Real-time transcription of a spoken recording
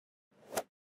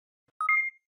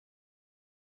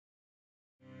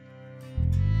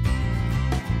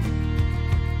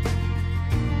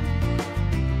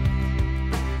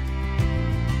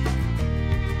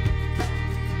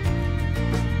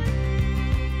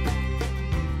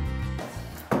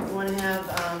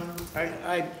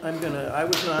I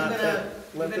was not.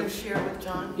 You're gonna share with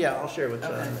John? Yeah, I'll share with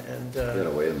John, Okay.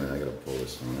 and. Wait a minute, I gotta pull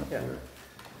this one up Yeah. here.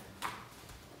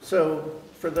 So,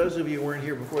 for those of you who weren't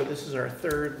here before, this is our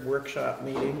third workshop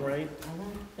meeting, right?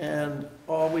 And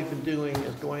all we've been doing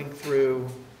is going through,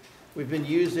 we've been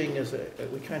using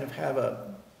we kind of have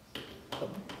a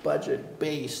budget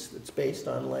base that's based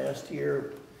on last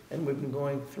year, and we've been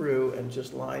going through and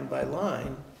just line by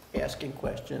line, asking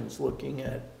questions, looking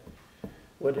at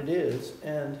what it is.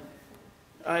 And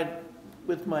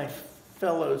with my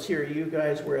fellows here, you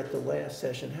guys were at the last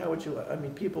session. How would you,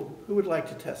 people, who would like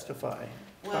to testify?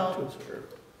 Talk to us, or-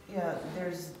 Yeah,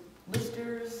 there's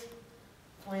listers,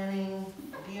 planning,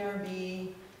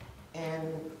 DRB,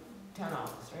 and town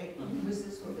office, right?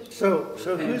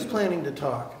 So who's planning to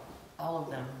talk? All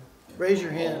of them. Raise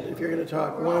your hand if you're gonna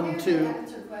talk. We're all One, here to two,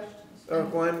 answer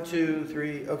questions. 1, 2,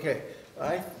 3, okay.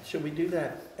 Should we do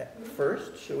that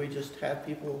first? Should we just have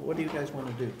people, what do you guys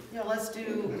wanna do? Yeah,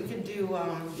 we can do,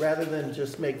 Rather than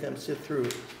just make them sit through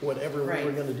whatever we were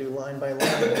Right. gonna do line by line,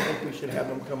 I think we should have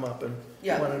them come up and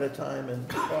Yeah. one at a time and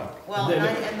talk. well,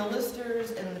 and the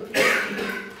listers and the PC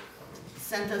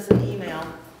sent us an email,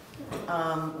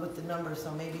 with the numbers,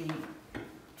 so maybe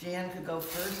Jan could go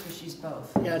first, because she's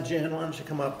both. Yeah, Jan, why don't you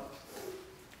come up?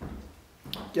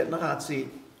 Get in the hot seat.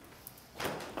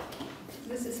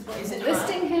 This is Is it a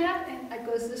listing hat, and it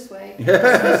goes this way.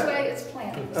 This way, it's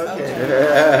planning.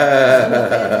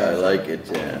 Okay, I like it,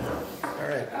 Jan. all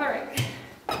right. All right.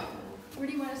 Where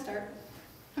do you want to start?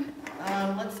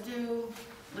 Let's do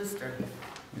lister.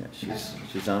 Yeah,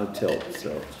 she's on a tilt,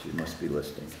 so she must be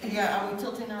listening. Yeah, are we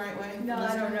tilting the right way? No, I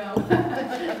Lister? don't know.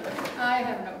 I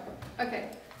have no, okay.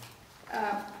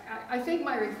 I think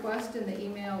my request in the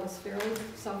email was fairly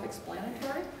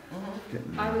self-explanatory.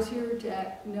 Mhm. I was here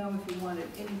to know if you wanted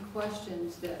any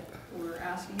questions that were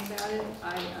asking about it.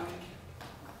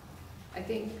 I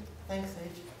think Thanks,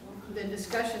 Sage. the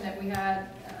discussion that we had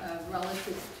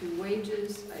relative to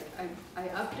wages, I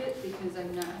upped it because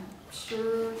I'm not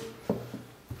sure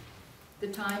the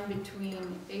time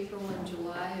between April and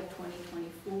July of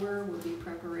 2024 will be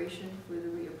preparation for the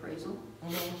reappraisal.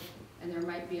 Mhm. And there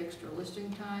might be extra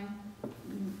listing time.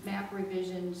 Map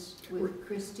revisions with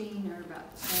Christine are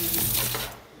about the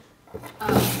same.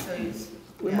 So you,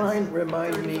 Remind me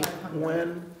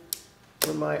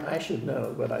 3,500. I should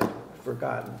know, but I've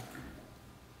forgotten.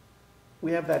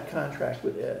 We have that contract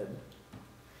with Ed.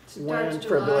 Starts When for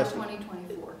July ballistic?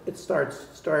 2024. It starts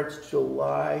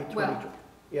July 20, Well,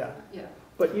 yeah. yeah.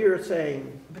 But you're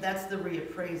saying, But that's the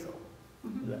reappraisal,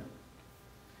 Mhm.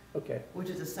 okay,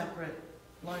 which is a separate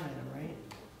line item, right?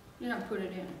 You don't put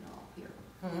it in at all here.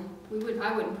 Hmm?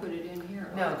 I wouldn't put it in here.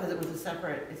 No, because it was it's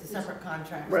a separate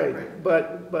contract. right, separate-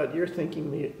 but you're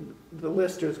thinking the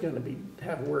lister's gonna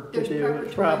have work to There's do,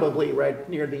 preparatory- probably right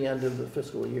near the end of the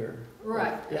fiscal year.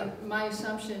 Right. Yeah. And my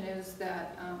assumption is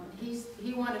that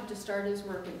he wanted to start his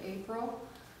work in April,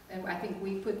 and I think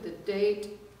we put the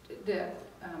date that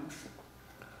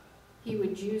he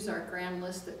would use our grand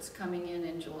list that's coming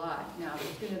in July. Now,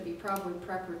 there's going to be probably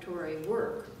preparatory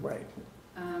work, Right.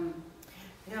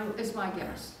 You know, is my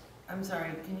guess. I'm sorry,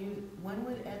 when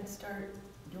would Ed start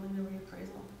doing the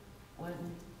reappraisal? When,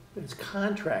 Its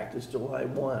contract is July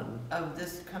 1. of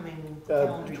this coming Of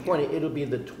calendar year? 20, it'll be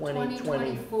the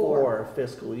 2024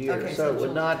 fiscal year, Okay, so so it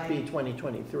would not July. be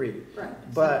 2023.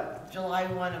 Right. But, July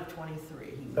 1 of 23,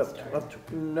 he would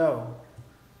start. no,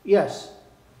 yes,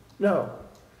 no.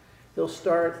 He'll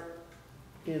start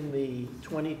in the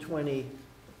 2020,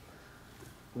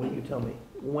 what do you tell me?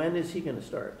 When is he gonna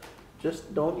start?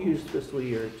 Just don't use fiscal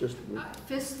year, just,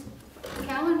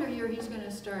 Calendar year, he's going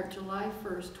to start July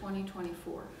 1st,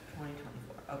 2024.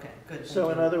 2024, okay, good. so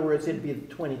thank in you. other words, it'd be It would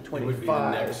be the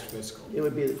 2025. next fiscal. It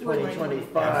would be the For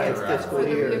 2025 for fiscal For the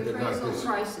year. reappraisal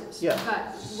prices. Yeah.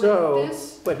 But So, with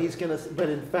this, but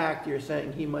in fact, you're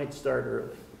saying he might start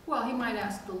early. well, he might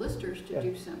ask the listers to Yeah.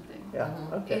 do something. Yeah,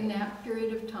 Mhm. okay. In that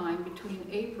period of time between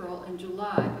April and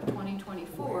July of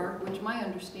 2024, which my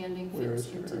understanding Where fits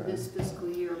is your, into this fiscal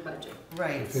year budget.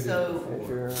 Right, If it is so,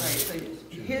 before. right, so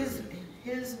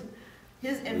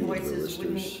his invoices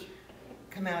wouldn't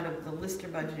come out of the lister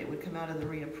budget, it would come out of the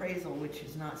reappraisal, which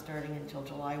is not starting until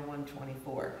July 1,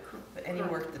 24. But any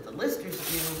work that the listers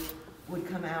do would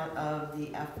come out of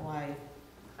the FY,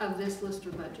 Of this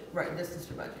lister budget. right, this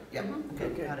lister budget, yep, Mhm. okay,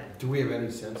 Okay. got it. Do we have any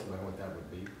sense about what that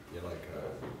would be? You're like,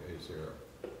 is there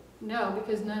No,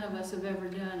 because none of us have ever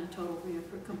done a total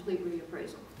complete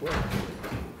reappraisal.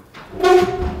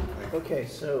 Okay,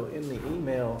 so in the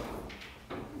email,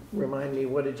 remind me,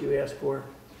 what did you ask for?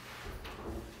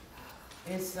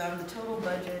 It's, the total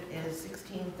budget is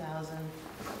 16,000.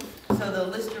 So the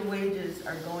lister wages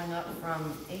are going up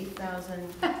from 8,000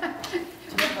 to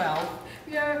 12.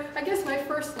 Yeah, I guess my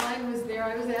first line was there,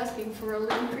 I was asking for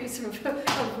an increase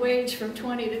of wage from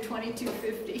 20 to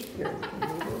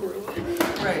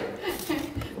 22.50. Right.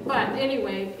 But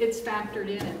anyway, it's factored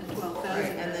in at the 12,000.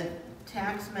 Right, and the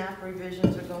tax map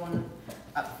revisions are going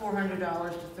up $400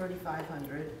 to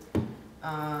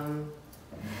 $3,500.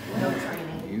 No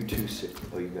training. You two sit,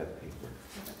 oh, you got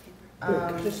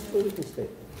paper. Just so we can stay.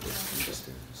 Just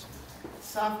there.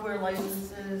 Software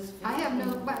licenses. I have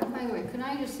no, by the way, can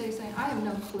I just say something? I have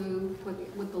no clue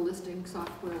what the listing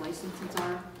software licenses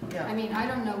are. I Yeah, mean, I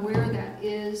don't know where that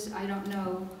is, I don't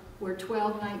know where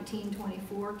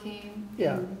 12/19/24 came.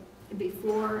 Yeah.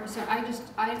 Before, so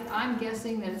I'm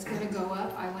guessing that it's gonna go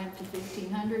up, I went to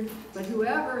 1,500, but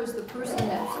whoever is the person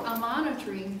that's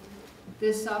monitoring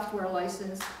this software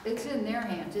license, it's in their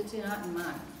hands, it's not in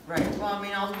mine. right. Well, I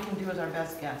mean, all we can do is our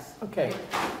best guess. Okay,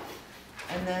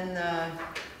 And then the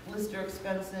lister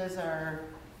expenses are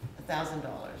 $1,000.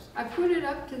 I put it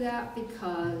up to that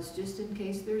because, just in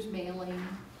case there's mailing,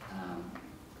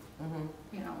 Mhm.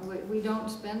 you know, we don't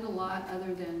spend a lot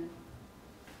other than,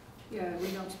 yeah, we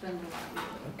don't spend a lot.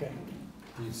 okay.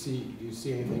 Do you see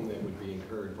anything that would be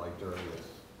incurred like during this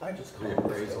I just called this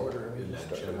to reappraisal order and we in just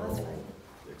that started. general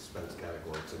expense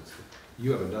category? Since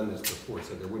you haven't done this before,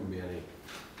 so there wouldn't be any,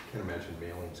 can't imagine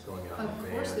mailings going out in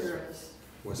Of course advance. there is.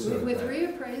 What's With that?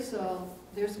 reappraisal,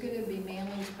 there's gonna be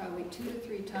mailings probably 2 to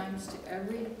 3 times to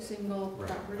every single Right,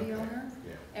 property okay. owner.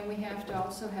 Yeah. And we have to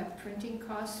also have printing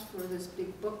costs for this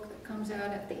big book that comes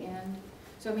out at the end.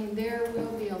 So, I mean, there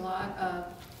will be a lot of,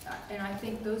 and I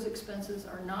think those expenses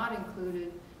are not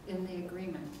included in the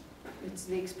agreement. It's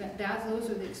the those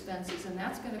are the expenses, and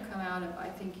that's gonna come out of, I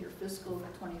think, your fiscal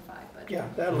 '25 budget. Yeah, Well,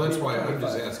 that'll that's be why I'm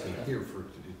just 25. asking here for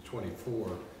 '24,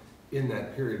 in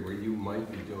that period where you might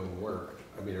be doing work,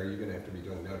 I mean, are you gonna have to be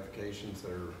doing notifications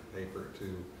that are paper to,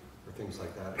 or things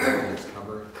like that? Will this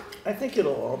cover it? I think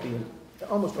it'll all be,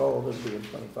 almost all of it will be in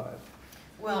 25.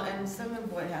 Well, and some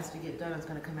of what has to get done is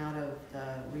gonna come out of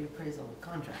the reappraisal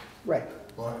contract. Right.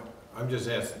 Well, I'm just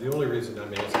asking, the only reason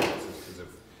I'm asking this is because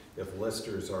if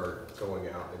listers are going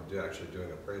out and actually doing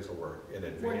appraisal work in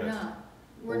advance. We're not.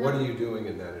 Well, what are you doing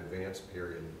in that advance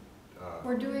period?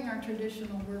 We're doing our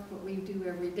traditional work, what we do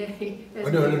every day. Oh,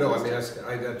 no, I'm asking,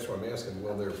 that's what I'm asking,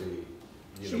 will there be,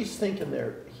 you know? She's thinking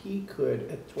there, he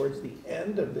could, towards the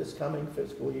end of this coming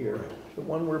fiscal year, Right. the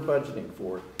one we're budgeting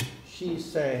for, she's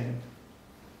saying,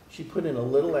 she put in a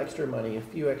little extra money, a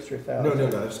few extra thousand. No,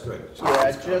 that's good. Yeah,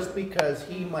 That's just covered. because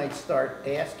he might start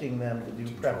asking them to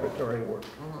do preparatory work.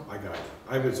 I got you.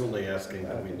 I was only asking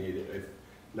that we need it, if,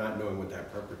 not knowing what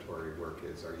that preparatory work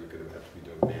is, are you gonna have to be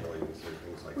doing mailings or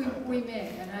things like that? We may,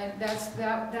 and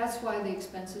that's why the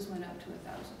expenses went up to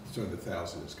 1,000. So the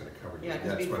 1,000 is gonna cover you? Yeah,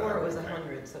 because That's what before I- it was okay.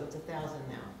 100, so it's 1,000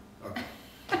 now. Okay.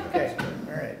 Okay,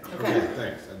 all right. Okay,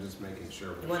 thanks, I'm just making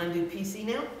sure. You wanna do PC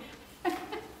now?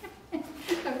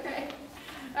 Okay,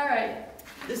 all right.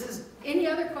 This is, Any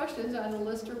other questions on the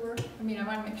lister work? I mean, I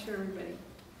want to make sure everybody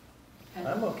has.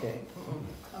 I'm okay.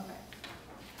 Okay.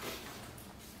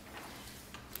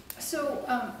 So,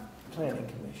 Planning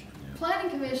commission. Planning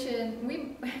Commission,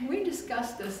 we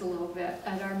discussed this a little bit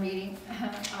at our meeting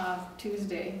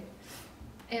Tuesday.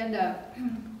 And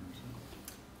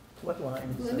What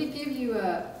line is let me it? give you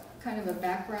a kind of a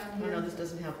background oh here. no, this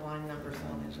doesn't have line numbers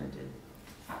on it, printed.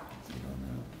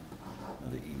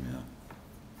 Another email.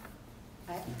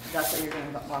 That's what you're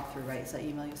gonna walk through, right? Is that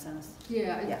email you sent us?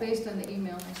 Yeah, it's Yeah. based on the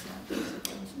email I sent,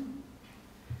 basically.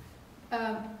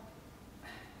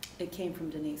 It came from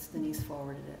Denise. Denise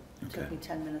forwarded it. It Okay. took me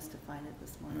 10 minutes to find it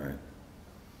this All morning. right.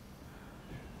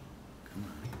 Come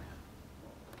on.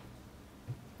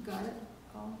 Got it?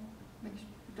 All, make sure,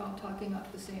 all talking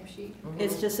off the same sheet.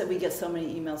 It's just that we get so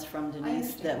many emails from Denise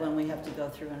understand. that when we have to go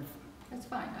through and, That's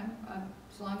fine,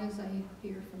 as long as I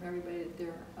hear from everybody that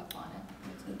they're up on it,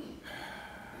 that's good.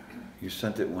 You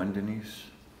sent it when, Denise?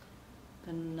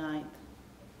 the 9th,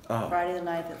 Oh, Friday the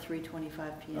 9th at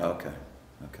 3:25 PM. okay,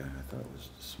 okay, I thought it was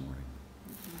this morning,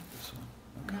 Mhm. this one,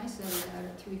 And okay. I set it out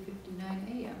at 3:59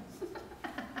 a.m.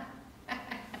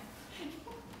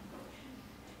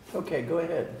 Okay, go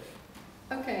ahead.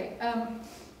 Okay,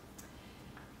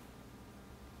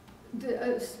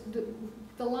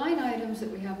 the line items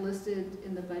that we have listed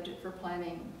in the budget for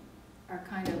planning are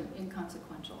kind of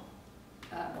inconsequential.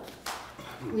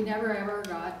 We never ever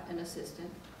got an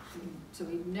assistant, so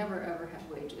we never ever had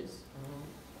wages.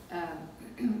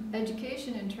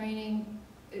 Education and training,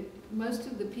 most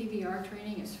of the PVR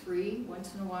training is free.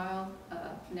 Once in a while,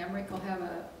 NEMRIC will have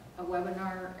a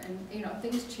webinar, and, you know,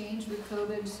 things changed with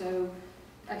COVID, so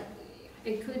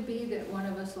it could be that one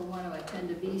of us will want to attend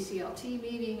a VCLT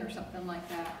meeting or something like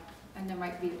that, and there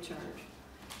might be a charge.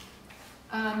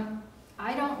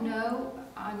 I don't know,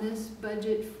 on this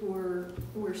budget where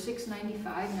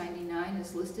 $695.99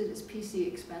 is listed as PC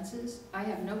expenses, I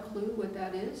have no clue what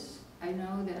that is. I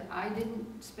know that I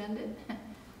didn't spend it.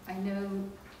 I don't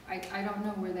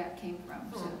know where that came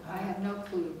from, so I have no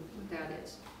clue what that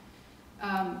is.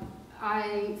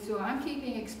 So I'm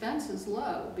keeping expenses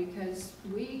low because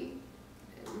we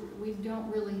don't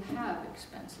really have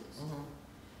expenses.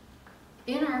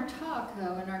 In our talk,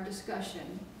 though, in our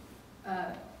discussion,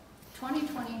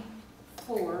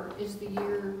 2024 is the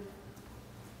year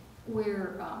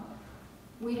where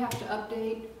we have to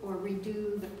update or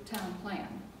redo the town plan.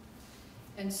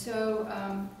 And so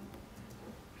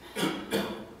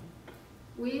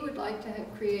we would like to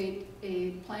create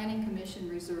a planning commission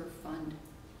reserve fund,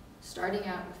 starting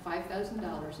out with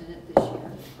 $5,000 in it this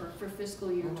year, or for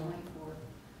fiscal year '24,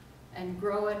 and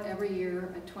grow it every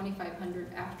year at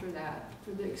 $2,500 after that,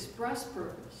 for the express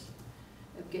purpose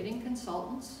of getting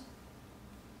consultants,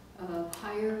 of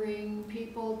hiring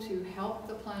people to help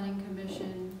the planning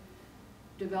commission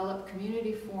develop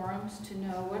community forums to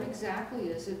know what exactly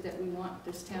is it that we want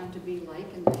this town to be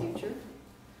like in the future.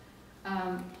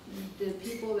 The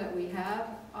people that we have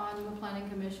on the planning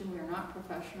commission, we are not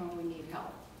professional, we need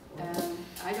help. And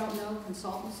I don't know,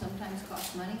 consultants sometimes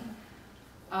cost money.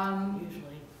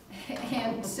 Usually.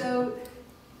 And so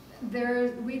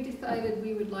we decided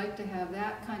we would like to have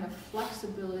that kind of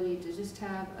flexibility to just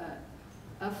have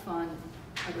a fund,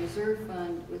 a reserve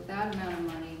fund with that amount of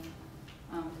money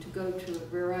to go to a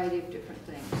variety of different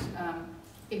things.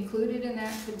 Included in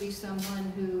that could be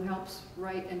someone who helps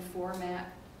write and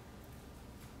format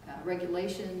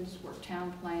regulations or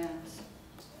town plans.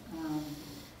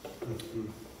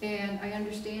 And I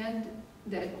understand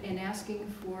that in asking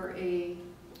for a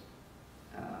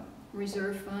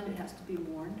reserve fund, it has to be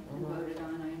warned and voted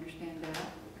on, I understand that.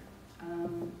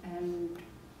 And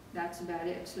that's about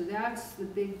it. So that's the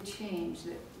big change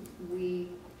that we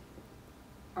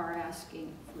are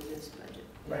asking for this budget.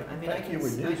 Right, I in mean, fact, you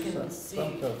reduced, some see,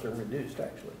 folks are reduced,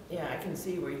 actually. yeah, I can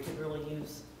see where you could really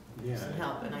use Yeah. some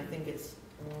help, and I think it's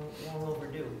long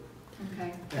overdue.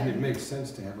 Okay. And it makes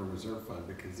sense to have a reserve fund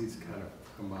because these kind of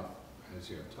come up as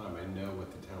you have time. I know with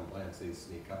the town plans, they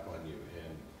sneak up on you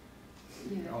and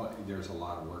there's a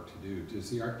lot of work to do. Does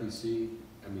the RPC,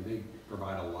 I mean, they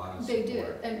provide a lot of support. They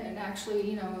did, and actually,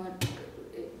 you know,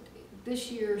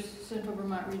 this year's Central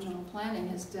Vermont Regional Planning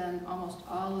has done almost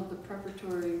all of the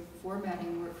preparatory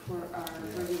formatting work for our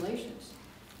regulations.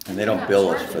 And they don't bill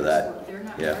us for that. They're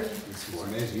not Yeah. charging us It's for it.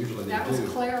 amazing, usually they That do.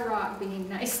 was Claire Rock being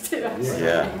nice to us.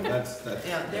 Yeah. That's.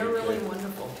 Yeah, they're really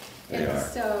wonderful. They And are.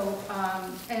 so,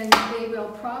 and they will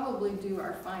probably do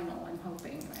our final, I'm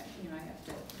hoping, you know, I have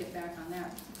to get back on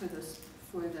that for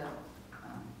the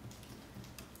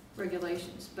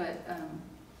regulations. But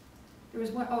there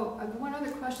was one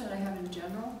other question that I have in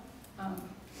general.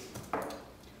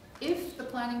 If the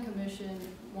planning commission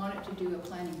wanted to do a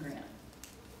planning grant,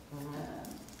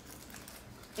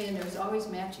 and there's always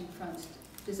matching funds,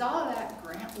 does all of that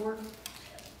grant work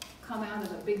come out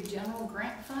of a big general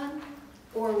grant fund?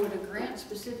 Or would a grant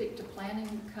specific to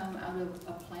planning come out of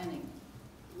a planning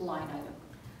line item?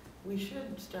 We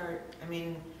should start, I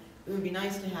mean, it would be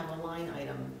nice to have a line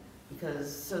item,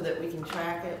 because, so that we can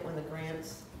track it when the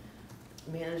grants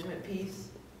management piece,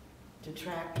 to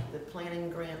track the planning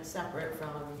grant separate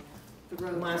from The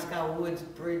road Moscow Woods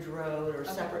Bridge Road, or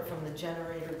Okay. separate from the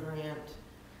generator grant.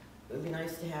 It would be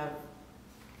nice to have,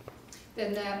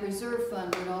 Then that reserve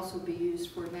fund would also be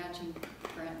used for matching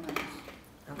grant monies.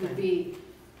 Would okay, be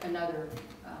another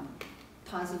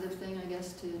positive thing, I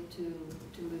guess, to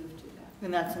move to that.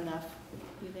 And that's enough,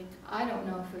 you think? I don't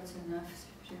know if it's enough,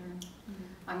 Sharon.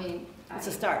 I mean, It's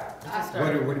a start. it's a What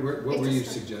start. were It's a you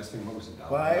start. suggesting? What was the dollar?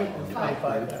 Five, amount?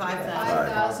 25.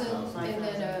 5,000 and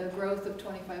then a growth of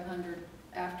 2,500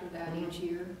 after that each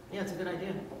year. Yeah, it's a good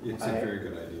idea. It's a very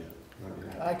good idea.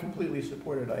 I completely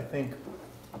support it. I think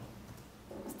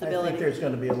Stability. there's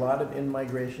gonna be a lot of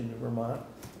in-migration to Vermont.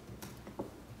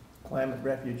 Climate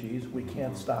refugees, we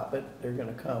can't stop it, they're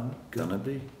gonna come. Gonna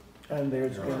be. And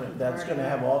that's gonna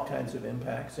have all kinds of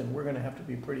impacts, and we're gonna have to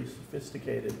be pretty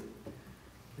sophisticated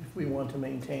if we want to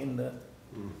maintain the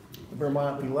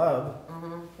Vermont we love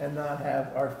and not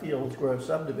have our fields grow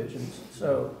subdivisions.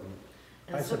 So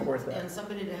And I support that. And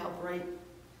somebody to help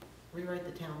rewrite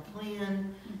the town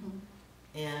plan,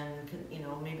 and, you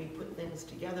know, maybe put things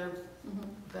together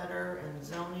better, and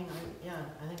zoning,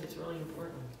 I think it's really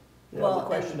important. yeah, Well, the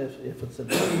question is if it's a,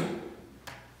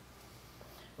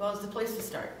 Well, it's the place to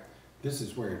start. This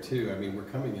is where too, I mean, we're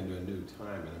coming into a new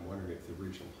time, and I'm wondering if the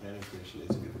Regional Planning Commission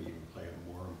is going to even play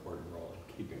a more important role in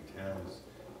keeping towns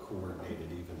coordinated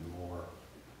even more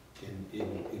in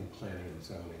planning and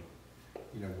zoning.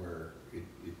 You know, where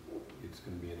it's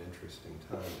going to be an interesting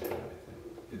time, I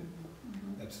think.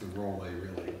 That's the role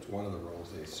it's one of the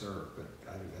roles they serve, but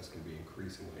I think that's going to be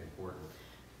increasingly important.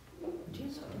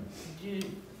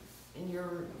 In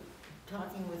your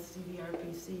talking with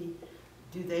CVRPC,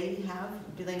 do they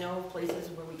know of places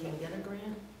where we can get a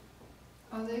grant?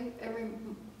 Oh, every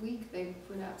week they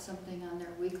put out something on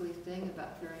their weekly thing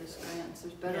about various grants.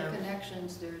 There's Better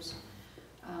Connections, there's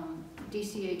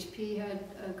DCHP had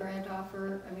a grant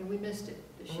offer. I mean, we missed it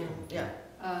this year. Yeah.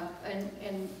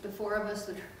 And the four of us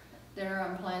that are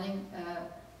on planning,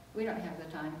 we don't have the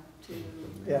time to.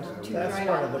 Yeah, to that's write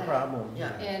part all of the that. problem. Yeah.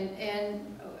 And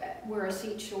we're a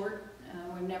seat short.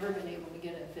 We've never been able to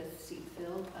get a fifth seat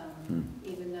filled,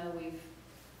 even though we've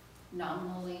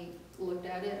nominally looked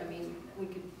at it. I mean,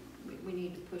 we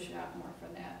need to push out more for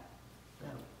that.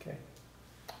 Okay.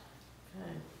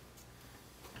 Okay.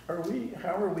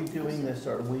 How are we doing this?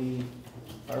 Are we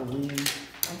I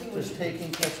think we just should.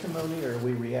 taking testimony, or are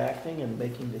we reacting and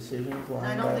making decisions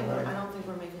line I by don't think line?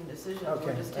 we're making decisions. We're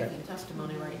Okay, just taking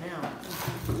testimony right now.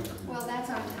 Well, that's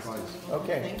our testimony.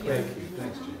 Okay, Thank you. great.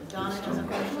 Thanks, Jim. Donna has a Can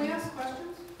question. we ask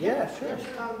questions? Yeah, sure.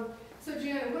 So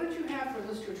Janet, what did you have for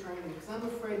lister training? Because I'm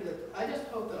afraid that, I just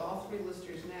hope that all three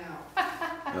listers now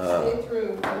stay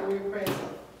through the reappraisal.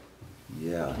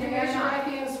 Yeah. Can you raise your right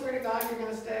hand and swear to God you're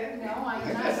gonna stay? No,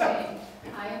 I'm not saying.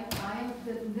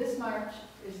 This March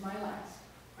is my last.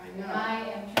 I And know. I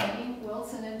am training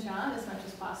Wilson and John as much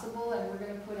as possible, and we're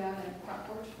gonna put out in a front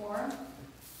porch forum,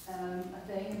 a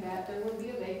thing that there will be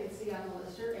a vacancy on the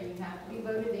lister, and you have to be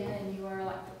voted in, and you are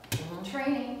elected.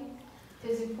 Training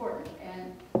is important,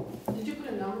 and Did you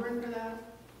put a number in for that?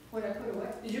 what I put away.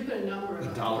 Did you put a number in?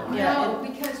 A dollar. Yeah, No,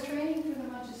 because training pretty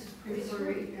much is pretty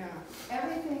free. Yeah.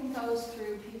 Everything goes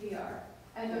through PVR.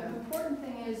 And the Yeah. important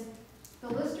thing is, the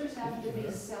listers have to be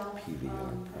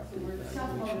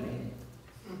self-motivated.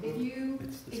 If you,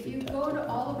 It's the if you state go tax to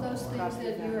all of those department.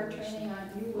 things that you are training on,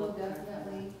 you will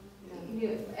definitely do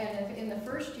it. And if in the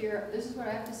first year, this is what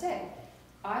I have to say,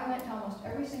 I went to almost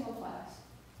every single class,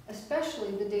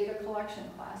 especially the data collection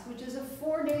class, which is a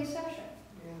 4-day session.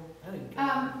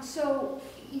 So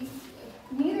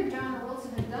neither John or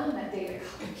Wilson have done that data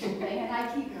collection thing, and I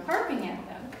keep harping at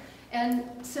them. And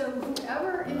so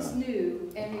whoever is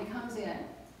new and it comes in,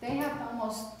 they have to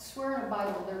almost swear in a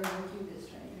Bible they're going to do this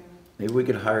training. Maybe we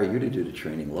could hire you to do the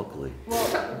training locally Well,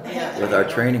 with our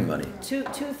training money. two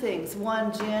things.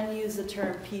 One, Jan used the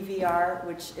term PVR,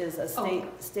 which is a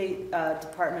state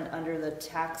department under the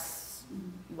tax,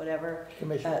 whatever.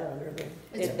 Commissioner under the.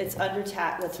 It's under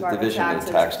tax, that's The part of division of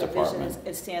taxes. tax Division department.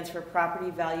 It stands for property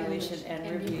valuation and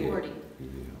review. Reporting.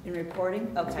 In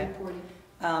reporting? Okay. Reporting.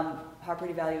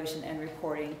 Property valuation and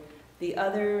reporting. The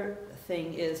other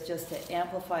thing is just to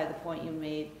amplify the point you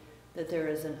made, that there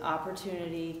is an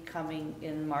opportunity coming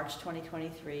in March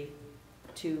 2023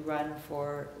 to run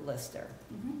for lister.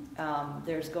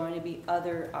 There's going to be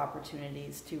other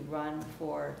opportunities to run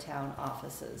for town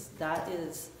offices. That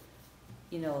is,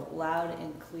 loud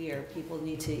and clear. People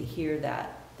need to hear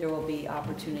that. There will be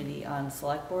opportunity on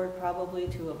select board, probably.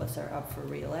 2 of us are up for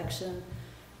re-election.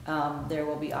 There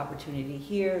will be opportunity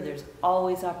here. There's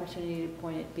always opportunity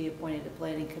to be appointed to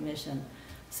planning commission.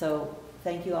 So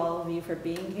thank you all of you for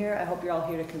being here. I hope you're all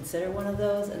here to consider one of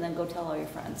those, and then go tell all your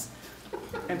friends.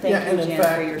 And thank Yeah, you, and in Jan,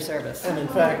 fact- for your service. And in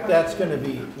fact, that's going to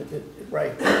be,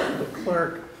 right, the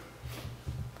clerk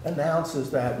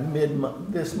announces that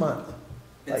this month,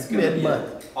 It's like gonna be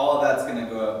mid-month. all of that's gonna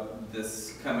go up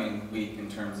this coming week in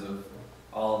terms of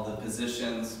all of the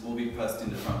positions. We'll be posting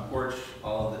to Front Porch,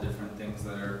 all of the different things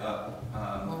that are up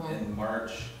in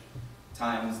March,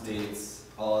 times, dates,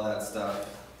 all of that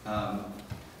stuff.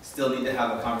 Still need to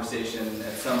have a conversation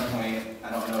at some point.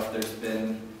 I don't know if there's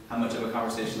been, how much of a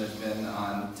conversation there's been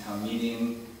on town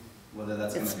meeting, whether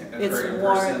that's gonna occur in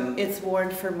person. It's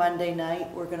warned for Monday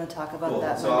night. We're gonna talk about Cool.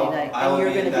 that So Monday night. I'll And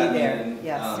you're be at gonna that be there. meeting.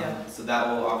 Yes. So that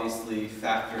will obviously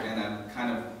factor in. I'm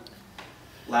kind of,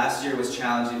 last year was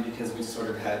challenging because we sort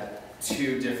of had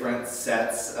 2 different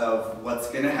sets of what's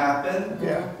gonna happen.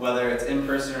 Yeah. Whether it's in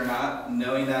person or not,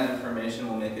 knowing that information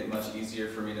will make it much easier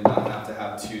for me to not have to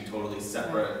have 2 totally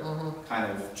separate kind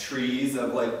of trees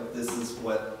of like, this is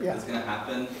what Yeah. is gonna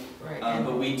happen. Right.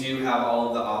 But we do have all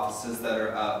of the offices that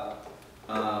are up.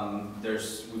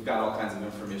 We've got all kinds of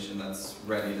information that's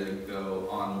ready to go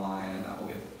online, and that will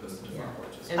get posted to Front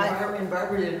Porch. And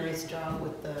Barbara did a nice job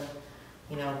with the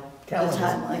Calendar.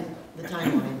 timeline. The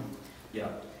timeline. Yeah.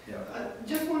 Yeah.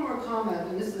 Just one more comment,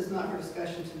 and this is not for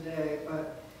discussion today,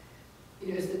 but,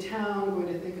 you know, is the town going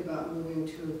to think about moving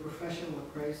to professional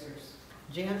appraisers?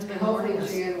 Jan's been And hopefully warning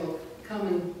us. Jan will come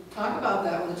and talk about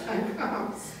that when the time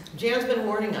comes. Jan's been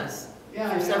warning us Yeah,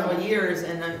 I for know. several years,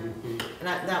 and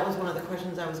that was one of the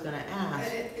questions I was gonna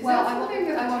ask. Is Well, that something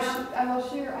that the town? I will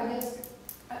share, I guess,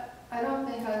 I don't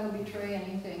think I will betray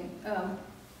anything.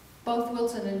 Both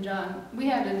Wilson and John, we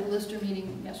had a Lister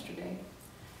meeting yesterday.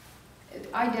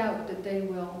 I doubt that they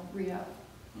will re-up,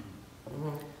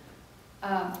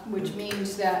 which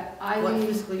means that I What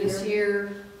leave fiscal this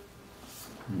year,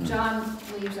 Hmm. John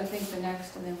leaves, I think, the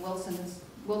next, and then Wilson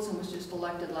was just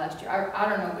elected last year. I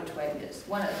don't know which way it is,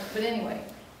 one of them, but anyway.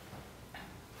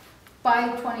 By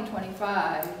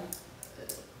 2025,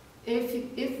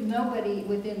 if nobody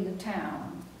within the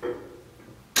town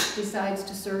decides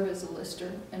to serve as a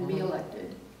lister and be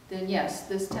elected, then yes,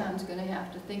 this town's gonna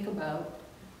have to think about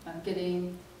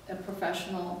getting a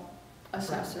professional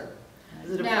assessor.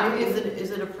 Is it Now,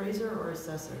 is it appraiser or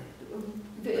assessor?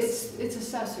 It's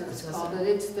assessor, it's called, but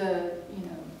it's the, you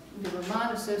know, the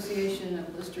Vermont Association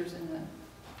of Listers and the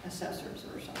Assessors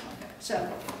or something like that. So,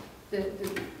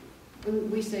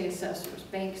 we say assessors,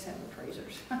 banks have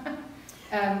appraisers.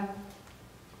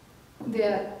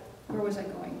 Where was I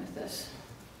going with this?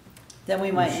 Then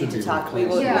we might should need to be talk, we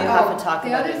will, replacing we it. have to talk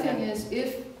about it. The other thing again.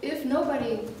 is, if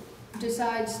nobody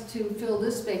decides to fill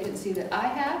this vacancy that I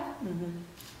have, Mhm.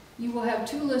 you will have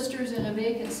 2 listers and a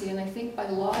vacancy, and I think by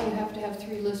law you have to have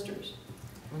 3 listers.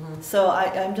 So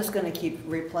I'm just gonna keep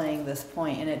replaying this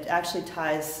point, and it actually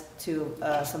ties to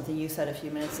something you said a few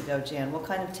minutes ago, Jan. What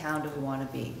kind of town do we wanna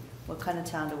be? What kind of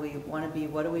town do we wanna be?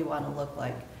 What do we wanna look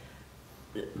like?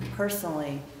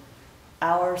 Personally,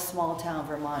 our small town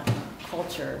Vermont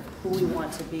culture, who we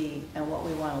want to be and what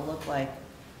we wanna look like,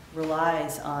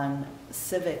 relies on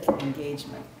civic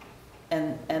engagement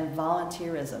and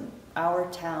volunteerism.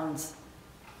 Our towns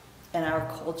and our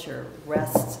culture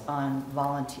rests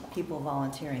on people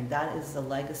volunteering. That is the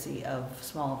legacy of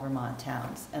small Vermont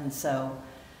towns. And so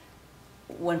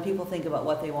when people think about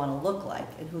what they want to look like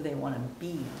and who they want to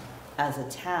be as a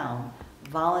town,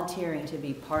 volunteering to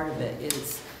be part of it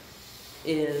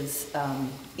is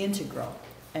integral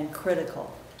and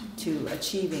critical to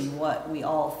achieving what we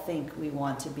all think we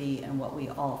want to be and what we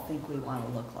all think we want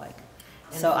to look like.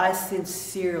 So I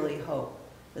sincerely hope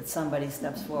that somebody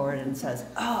steps forward and says,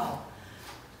 oh,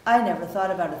 I never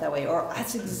thought about it that way, or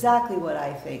that's exactly what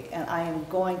I think, and I am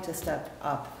going to step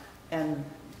up and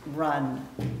run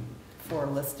for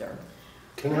Lister.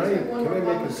 Can I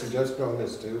make a suggestion on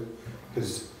this too?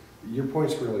 Because your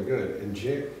point's really good, and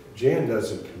Jan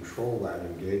doesn't control that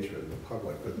engagement in the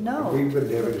public, but No, we've been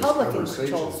the having this public controls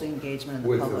conversation the engagement in the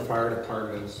with the public. fire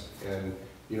departments, and,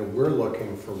 you know, we're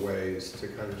looking for ways to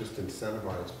kind of just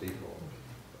incentivize people,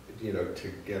 you know, to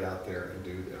get out there and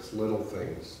do this, little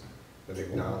things that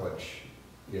acknowledge,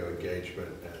 you know, engagement.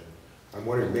 And I'm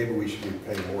wondering, maybe we should be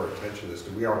paying more attention to this,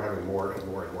 because we are having more and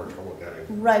more and more trouble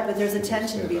getting. Right, but there's a people to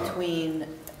tension stand up.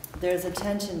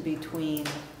 between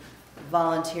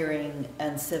volunteering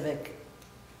and civic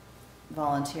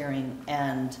volunteering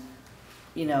and,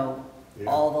 you know, Yeah.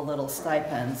 all the little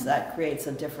stipends. That creates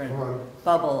a different Well,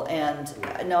 bubble. And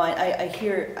no, I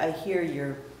hear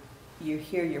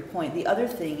your point. The other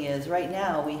thing is, right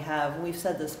now we've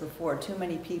said this before,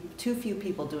 too few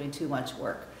people doing too much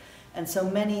work. And so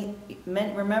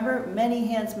remember, many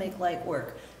hands make light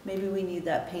work. Maybe we need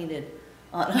that painted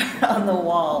on the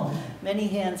wall. Many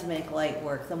hands make light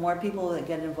work. The more people that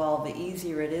get involved, the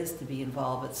easier it is to be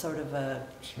involved. It's sort of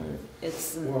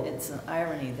it's an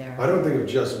irony there. I don't think of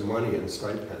just money and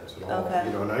stipends at all. Okay.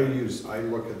 You know, and I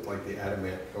look at like the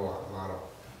Adamant co-op model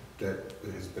that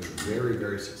has been very,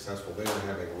 very successful. They were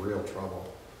having real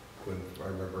trouble when I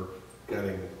remember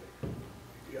getting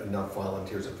enough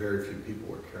volunteers, and very few people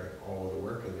were carrying all of the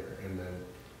work in there. And then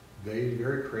they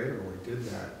very creatively did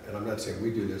that. And I'm not saying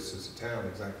we do this as a town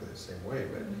exactly the same way,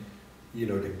 but, you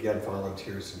know, to get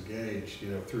volunteers engaged, you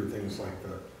know, through things like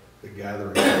the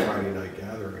gatherings, the Friday night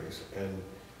gatherings, and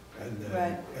then,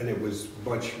 Right. and it was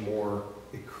much more,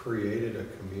 it created a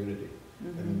community.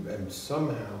 Mhm. And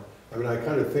somehow, I mean, I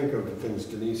kind of think of the things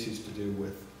Denise used to do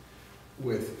with,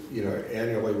 you know,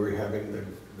 annually we're having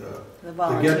the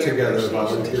volunteer get-together, appreciation.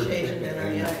 volunteer. Appreciation dinner,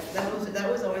 and- yeah,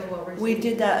 that was always well received. We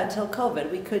did that until COVID.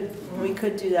 We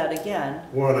could do that again.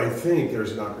 Well, and I think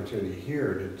there's an opportunity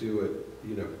here to do it,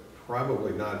 you know,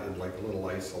 probably not in like little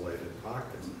isolated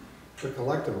pockets, but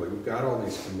collectively. We've got all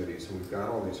these committees and we've got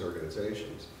all these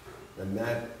organizations, and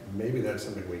maybe that's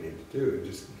something we need to do,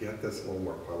 just get this a little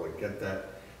more public, get that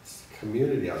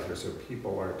community out there so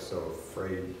people aren't so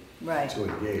afraid Right. to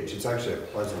engage. It's actually a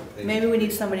pleasant thing. Maybe we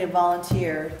need somebody to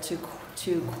volunteer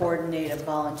to coordinate a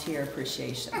volunteer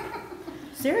appreciation.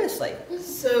 Seriously.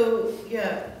 So,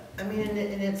 yeah, I mean,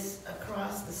 and it's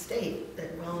across the state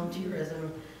that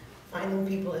volunteerism, finding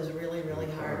people is really, really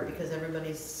hard because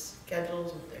everybody's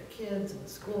schedules with their kids and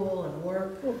school and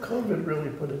work. Well, COVID really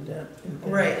put a dent in that.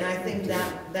 Right, and I think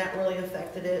that really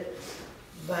affected it,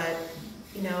 but,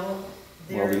 you know,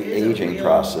 there Well, is the a aging real-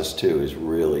 process too is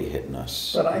really hitting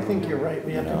us. But I think you're right,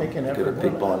 we You have to know, make an look effort. at the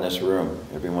people in this room,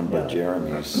 everyone but Yeah.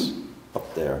 Jeremy's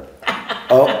up there.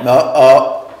 Oh, no,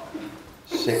 oh.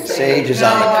 Sage is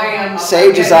on the,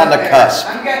 Sage is on the cusp.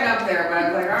 I'm getting up there, but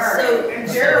I'm like, all right. So- And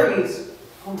Jeremy's,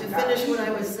 oh my To gosh, finish what I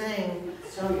was saying,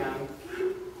 so young.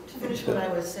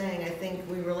 I think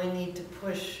we really need to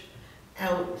push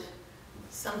out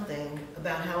something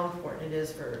about how important it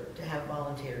is to have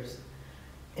volunteers.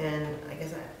 And I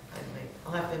guess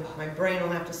my brain will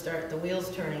have to start the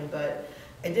wheels turning, but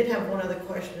I did have one other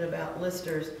question about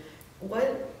listers.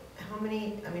 How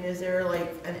many, I mean, is there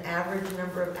like an average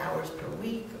number of hours per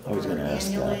week I was or gonna ask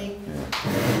that. annually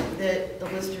Yeah. that the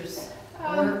listers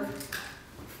work?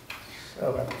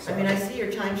 Oh, that's- I mean, I see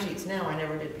your timesheets now, I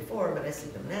never did before, but I see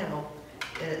them now,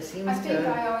 and it seems I think to,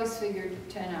 I always figured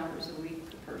 10 hours a week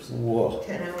per person. Whoa.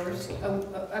 10 hours,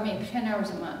 Oh, I mean, 10 hours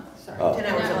a month, sorry. Oh. 10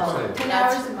 hours a month. 10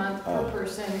 That's- hours a month per Oh.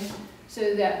 person,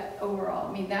 so that overall,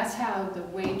 I mean, that's how the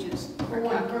wages For are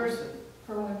one calculated. person,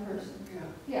 For one person. yeah.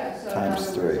 Yeah, so in Times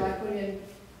other words, three. I put in,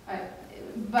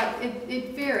 but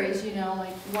it varies, you know,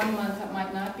 like 1 month it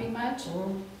might not be much.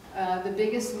 Mhm. The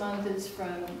biggest month is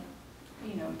from,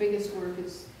 you know, biggest work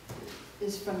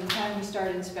is from the time we start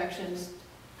inspections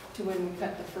to when we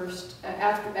cut the first,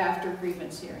 after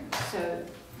grievance hearings. So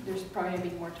there's probably gonna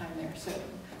be more time there, so.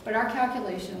 But our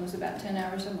calculation was about 10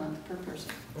 hours a month per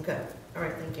person. Okay, all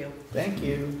right, thank you. Thank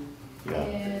you. Yeah.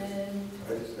 And,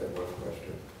 I just have one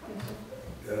question, yes,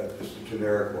 sir. just a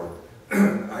generic one.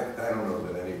 I don't know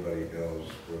that anybody knows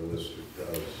what a lister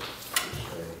does, per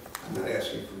se. I'm not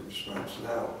asking for a response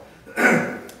now,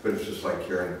 but it's just like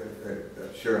Sharon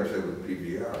said with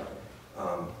PBR.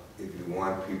 If you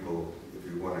want people,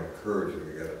 if you want to encourage them,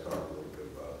 you got to talk a little bit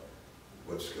about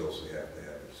what skills they have,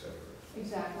 et cetera.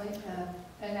 Exactly,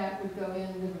 and that would go in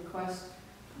the request,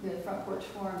 the front porch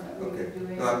forum that we were Okay,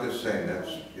 doing. no, I'm just saying that's,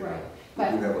 you know, Right, we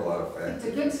but do have a lot of it's factors.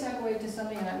 a good segue to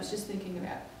something that I was just thinking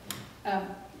about.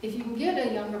 If you can get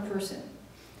a younger person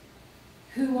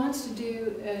who wants to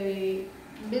do a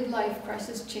midlife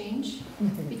crisis change,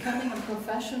 becoming a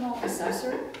professional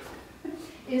assessor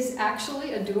is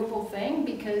actually a doable thing,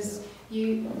 because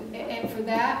and for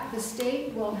that, the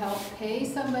state will help pay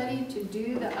somebody to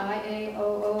do the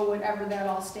IAOO, whatever that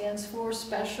all stands for,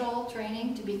 special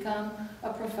training to become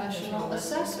a professional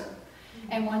assessor.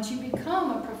 And once you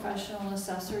become a professional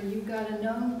assessor, you've got a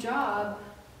known job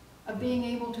of being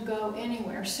able to go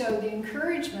anywhere. So the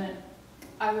encouragement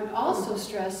I would also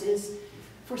stress is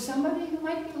for somebody who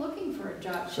might be looking for a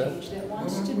job change that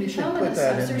wants to We should become an put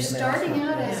that in assessor, the starting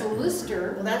out announcement. as a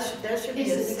lister Well, that should be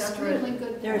a is an separate, extremely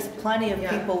good. There's point. plenty of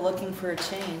Yeah. people looking for a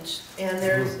change. and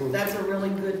that's a really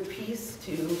good piece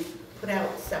to put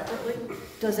out separately.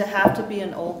 Does it have to be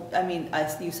an old, I mean,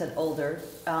 you said older,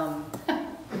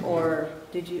 or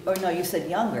did you, or no, you said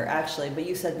younger, actually, but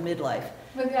you said midlife.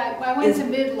 But I went to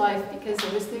midlife because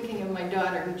I was thinking of my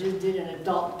daughter who just did an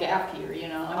adult gap year, you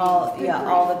know. I mean, good grief.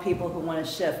 All the people who want to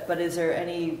shift, but is there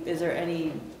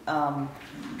any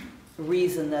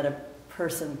reason that a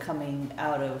person coming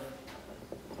out of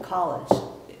college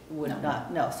would No.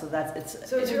 not, no, so it's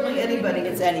So it's really anybody.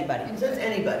 it's anybody. So it's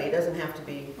anybody, it doesn't have to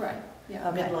be Right, yeah.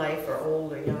 Okay. midlife or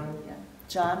old or young.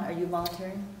 John, are you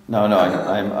volunteering? No,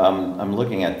 I'm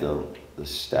looking at the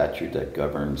statute that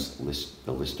governs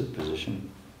the lister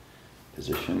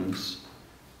positions.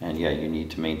 And yeah, you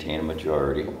need to maintain a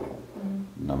majority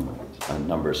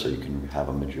number so you can have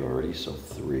a majority, so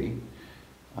 3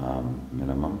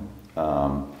 minimum.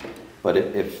 But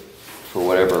if for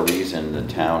whatever reason the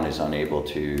town is unable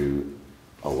to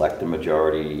elect a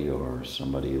majority or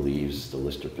somebody leaves the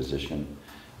lister position,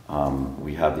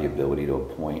 we have the ability to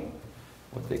appoint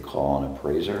what they call an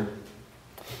appraiser,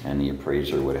 and the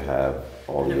appraiser would have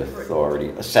all the authority,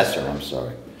 assessor, I'm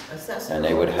sorry, Assessor. and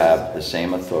they would have the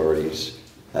same authorities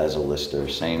as a lister,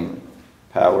 same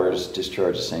powers,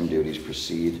 discharge the same duties,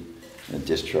 proceed and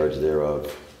discharge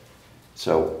thereof.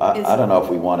 So I don't know if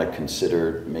we want to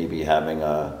consider maybe having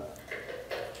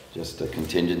just a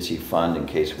contingency fund in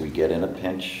case we get in a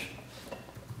pinch.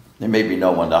 There may be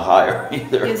no one to hire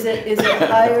either. Is it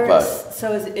higher, But-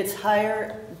 so it's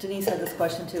higher Denise had this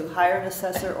question too, hire an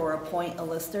assessor or appoint a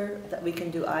lister, that we can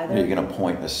do You either? can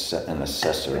appoint an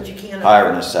assessor, But you can't.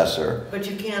 hire an assessor. But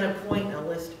you can't appoint a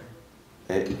lister.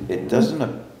 It doesn't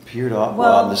appear to,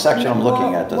 well, the section I'm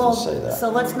looking at well, doesn't say that. So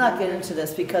let's not get into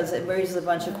this because it raises a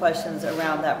bunch of questions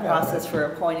around that process for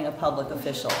appointing a public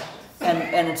official.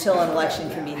 And until an election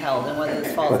can be held and whether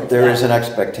this falls into But there is that. an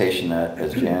expectation that,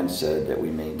 as Jan said, that we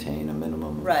maintain a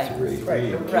minimum Right. of 3.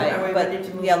 Right, Are we Right, ready to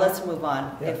but, move yeah, on? let's move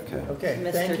on. Yeah. If- Okay.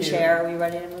 okay, thank Mr. you. Chair, are we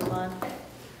ready to move on?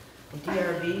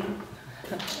 DRB,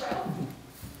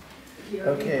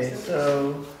 Okay,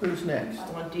 so who's next?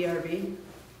 want DRB?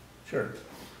 Sure.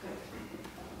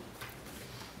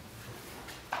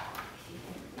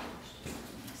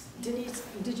 Denise,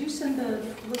 did you send the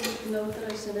little note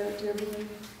that I sent out to everyone?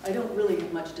 I don't really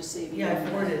have much to say. Yeah, I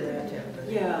forwarded that to him.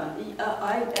 Yeah,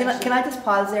 I. Can I just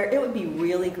pause there? It would be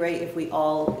really great if we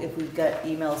got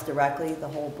emails directly, the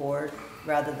whole board,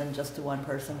 rather than just to one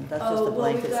person. That's just a blanket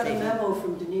Well, we've got a statement. memo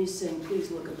from Denise saying,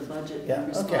 please look at the budget Yeah, and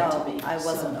respond okay. to me. I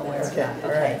wasn't So aware of that's- that. Okay,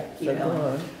 all right, Okay, keep so go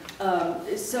going. on.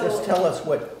 Just So, tell us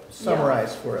what,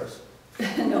 summarize for us.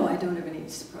 no, I don't have any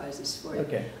surprises for you.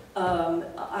 Okay,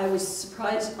 I was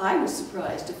surprised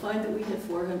to find that we had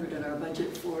 400 in our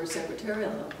budget for secretarial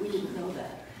help. We didn't know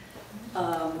that.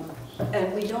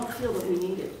 And we don't feel that we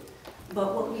need it.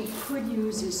 But what we could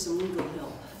use is some legal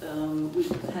help. We've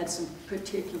had some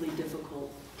particularly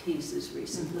difficult cases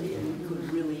recently and we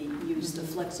could really use the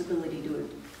flexibility to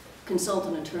consult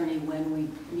an attorney when we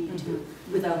need to,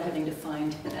 without having to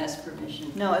find and ask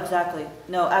permission. No, exactly.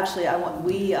 No, actually,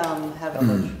 we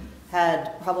have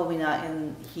had, probably not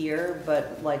in here,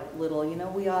 but like little,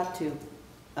 we ought to,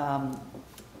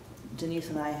 Denise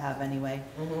and I have anyway.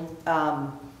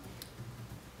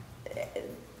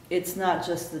 It's not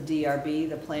just the DRB,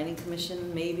 the Planning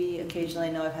Commission, maybe occasionally.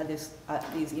 I know I've had these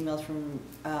emails from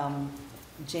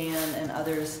Jan and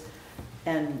others,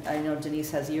 and I know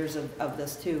Denise has years of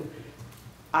this too.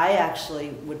 I actually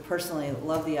would personally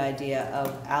love the idea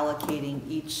of allocating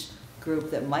each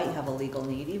group that might have a legal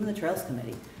need, even the Trails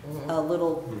Committee, a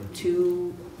little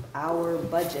 2-hour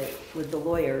budget with the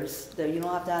lawyers that you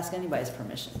don't have to ask anybody's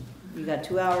permission. You got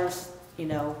 2 hours,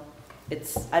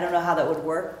 I don't know how that would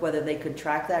work, whether they could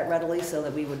track that readily so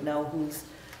that we would know who's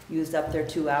used up their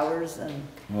 2 hours and.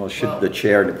 Well, the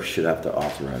chair should have to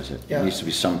authorize it. Yeah. There needs to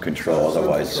be some control, Some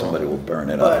otherwise control. somebody will burn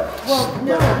it but, up. Well,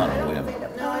 no,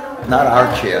 I don't Not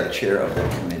our chair, the chair of the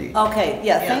committee. okay,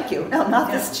 yeah, Yeah. thank you. No,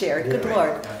 not this Yeah. chair, good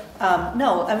lord.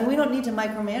 No, I mean, we don't need to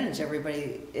micromanage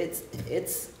everybody.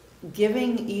 It's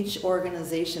giving each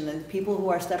organization and people who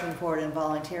are stepping forward and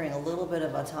volunteering a little bit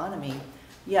of autonomy.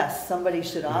 Yes, somebody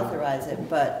should authorize it,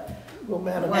 but well,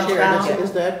 Madam Well, Chair, now-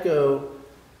 does that go,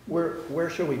 where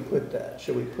should we put that?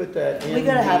 Should we put that in? we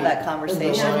gotta have that in the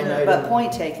conversation. line But item?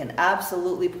 point taken,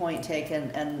 absolutely point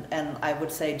taken, and I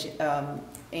would say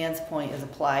Ann's point is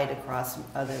applied across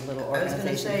other little I was gonna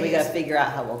organizations. say We gotta is- figure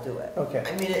out how we'll do it. Okay,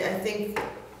 I mean, I think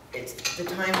the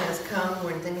time has come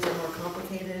when things are more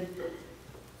complicated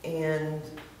and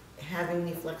having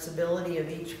the flexibility of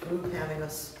each group having a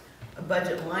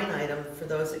budget line item for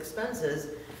those expenses.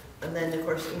 And then, of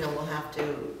course, we'll have to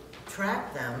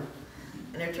track them.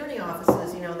 And attorney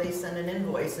offices, they send an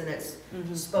invoice and it's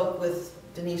spoke with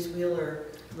Denise Wheeler,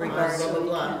 blah, Regarding- blah,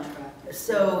 blah. We can track it.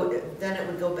 So then it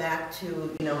would go back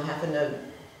to, having to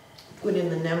put in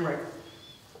the NEMRIC,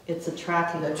 It's a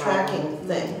tracking the tracking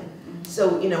thing. So,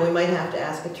 we might have to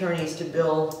ask attorneys to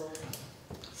bill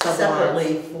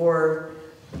separately for,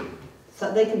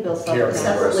 So they can bill Sure. separately.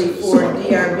 separately for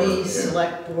DRB,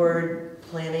 select board,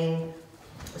 planning.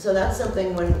 So that's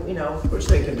something which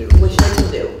they can do. which they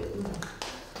can do.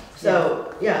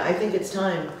 So, yeah, I think it's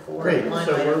time for Great, line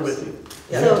so we're items. with you.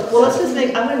 Yeah. So, well, let's just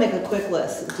I'm gonna make a quick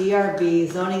list. DRB,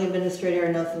 zoning administrator,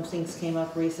 I know some things came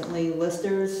up recently.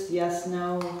 Listers, yes,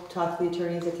 no, talk to the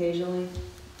attorneys occasionally.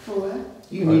 For what?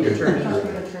 You need attorneys.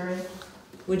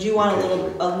 Would you want a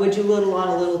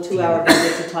little 2-hour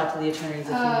budget to talk to the attorneys if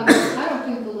you need? I don't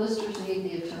think the listers need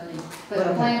the attorney, but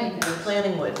Well, planning does.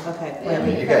 Planning would. Okay, Yeah, I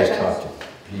mean, you because guys talk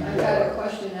to I've got a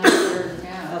question out there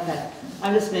now. okay.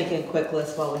 I'm just making a quick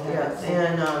list while we have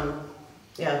Yeah, it. and,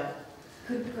 yeah,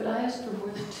 Could I ask for more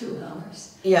than 2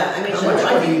 hours? yeah, I mean, How much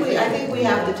I think we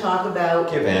have to talk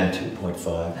about, Give Ann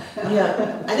 2.5.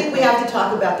 yeah, I think we have to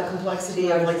talk about the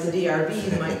complexity of like the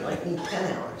DRB might need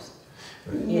 10 hours.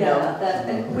 Yeah,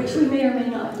 which we may or may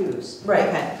not use. Right,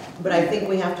 Okay. but I think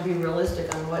we have to be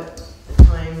realistic on what the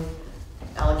time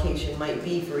allocation might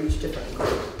be for each different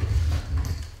group.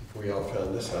 We all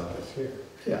found this out this year.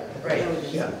 Yeah, Right.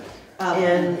 yeah.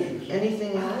 And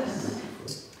anything else?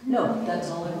 No, that's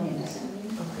all I need.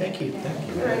 Thank you.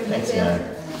 All right, thanks,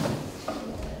 Ann.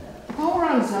 All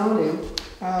over on zoning,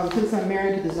 since I'm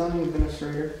married to the zoning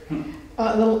administrator,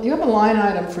 you have a line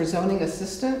item for zoning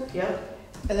assistant, Yep.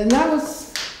 and then that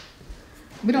was,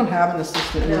 we don't have an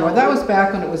assistant anymore. No. That was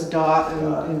back when it was Dot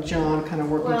and John kind of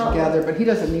working Well- together, but he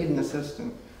doesn't need an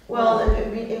assistant. Well,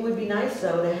 it would be nice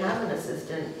though to have an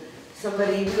assistant,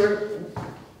 somebody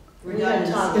we had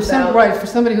talked If some, about. right, for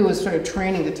somebody who was sort of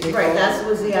training to take Right, over. that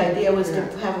was the idea, was to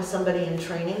have somebody in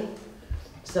training,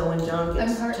 so when John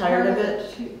gets tired of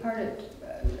it.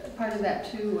 Part of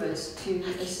that too was to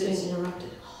assist Interrupted.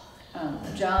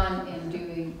 John in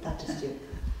doing Not just you.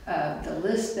 the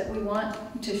list that we want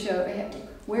to show,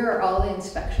 where are all the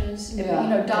inspections? You Yeah.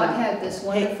 know, Doc had this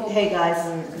wonderful. Hey, guys,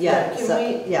 Yeah, yeah, can so,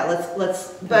 we- yeah, let's.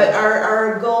 But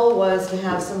our goal was to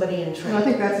have somebody in No, I training.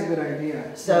 think that's a good idea.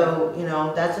 So, you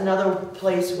know, that's another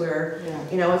place where, Yeah.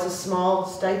 you know, it's a small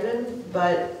stipend,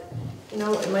 but, you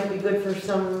know, it might be good for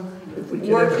some If we could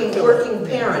ever fill it. working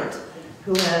parent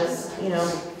who has, you know,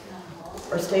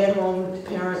 or stay-at-home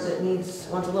parent that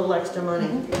wants a little extra money.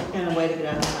 And a way to get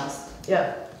out of the house.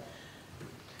 Yeah,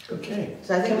 Okay,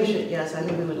 so I think we should, yes, I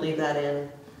think we would leave that in.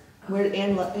 Where did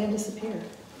Ann disappear?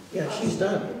 yeah, she's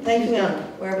done. Thank you, Ann.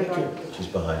 Where are we Thank going? you. She's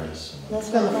behind us. Let's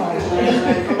It's on the go.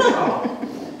 phone.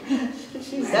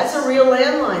 That's a real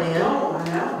landline, Ann. No, I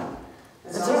know.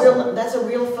 That's a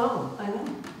real phone. I know.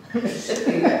 It should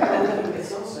be, I don't think it's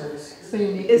cell service. So you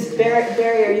need. Is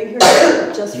Barry, are you here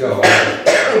just for, Yo,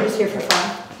 you're just here for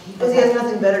fun? Because he has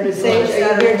nothing better to do on Sage, are you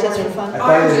Saturday here just for morning. fun?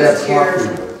 thought it was just that here.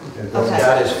 coffee. He's Okay.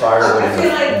 got his firewood I in feel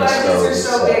the like budgets stove. are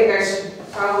so He's, big, I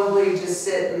should probably just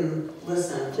sit and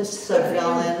listen. Just so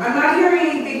y'all in. I'm not hearing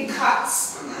any big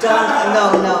cuts. Donna,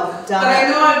 no, But I Donna,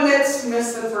 know I've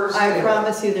missed the first I two.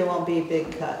 promise you there won't be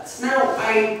big cuts. No,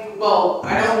 I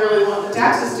don't really want the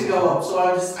taxes to go up, so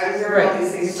I'm hearing all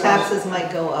these things. so- Taxes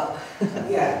might go up.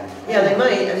 Yeah. Yeah, they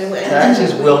might, I mean.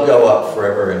 Taxes will go up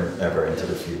forever and ever into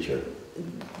the future.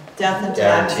 Death and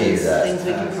Guarantee you taxes, that. things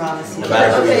we can promise you. No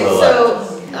matter who Okay, you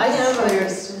so I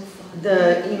have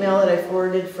the email that I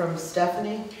forwarded from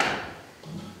Stephanie,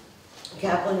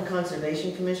 Kaplan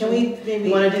Conservation Commission. Can we You maybe,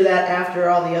 wanna do that after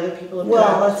all the other people have well,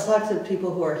 talked? let's talk to the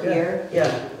people who are here.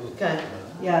 Yeah, okay.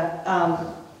 Yeah,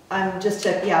 I'm just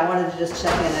I wanted to just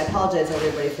check in. I apologize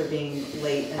everybody for being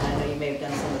late, and I know you may have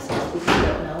done some of this stuff. We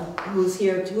don't know who's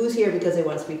here because they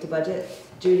want to speak to budget.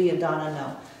 Judy and Donna,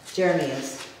 no. Jeremy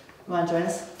is. You want to join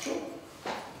us?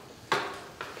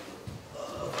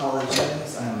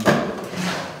 Apologize, I'm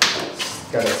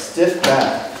got a stiff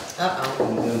back. Uh-oh.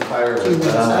 I'm doing fireworks.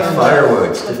 Firewood,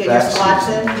 Let's stiff get your back squats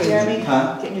season. in, Jeremy?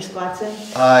 Huh? Getting your squats in?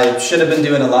 I should have been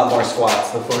doing a lot more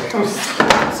squats before.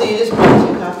 So you just brought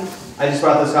 2 copies? I just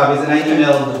brought those copies and I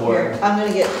emailed the Here, board. I'm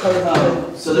gonna get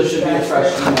posted. So there should be a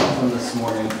fresh email from this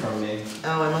morning from me.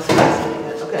 Oh, I must have seen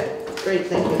it. Okay, great,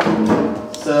 thank you.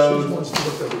 She So, wants to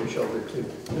look over your shoulder too.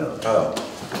 No, Oh,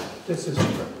 this is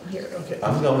here, okay.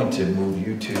 I'm going to move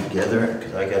you two together,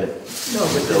 because I got it, No,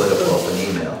 but fill it up off an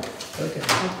email. Okay.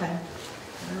 Okay.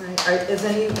 All right.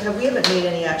 We haven't made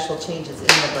any actual changes in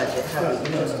the budget, have we?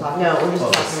 We're just talking. No, we're just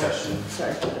all talking. discussion.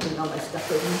 Sorry, putting all my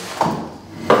stuff in.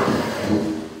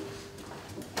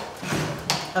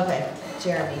 Okay,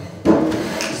 Jeremy.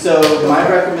 so my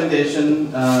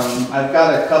recommendation, I've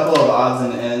got a couple of odds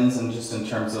and ends and just in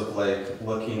terms of like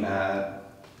looking at,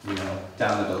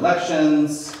 down at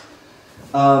elections.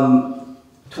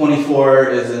 24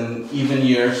 is an even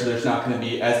year, so there's not going to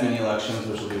be as many elections,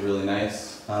 which will be really nice.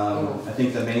 I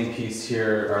think the main piece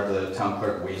here are the town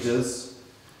clerk wages.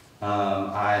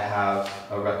 I have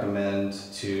a recommend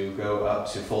to go up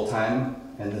to full-time,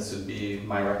 and this would be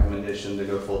my recommendation to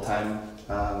go full-time.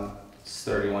 It's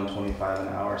 $31.25 an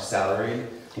hour salaried.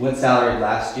 Went salaried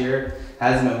last year,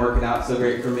 hasn't been working out so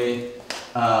great for me.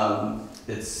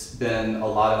 It's been a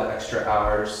lot of extra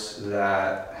hours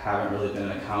that haven't really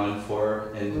been accounted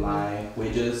for in my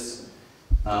wages.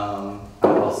 I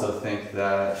also think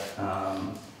that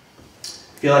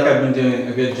feel like I've been doing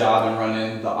a good job in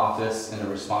running the office in a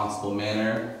responsible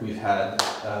manner. We've had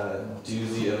a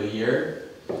doozy of a year.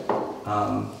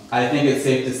 I think it's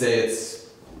safe to say it's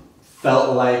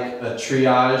felt like a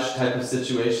triage type of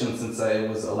situation since I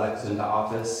was elected into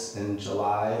office in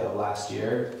July of last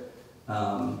year.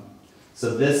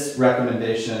 So this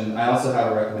recommendation, I also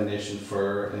have a recommendation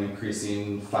for an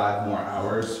increasing 5 more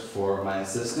hours for my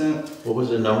assistant. What was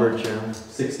the number, Chairman?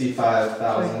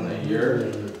 $65,000 a year,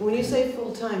 When you say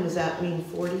full-time, does that mean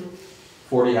 40?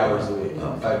 40 hours a week,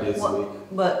 5 days a week.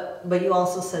 But you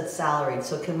also said salaried,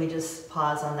 so can we just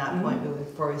pause on that point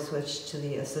before we switch to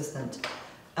the assistant?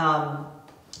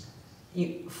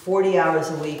 40 hours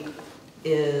a week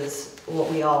is what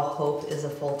we all hope is a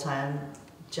full-time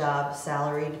job,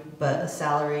 salaried, but a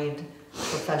salaried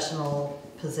professional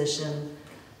position,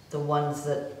 the ones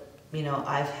that, you know,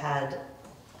 I've had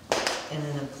in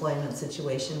an employment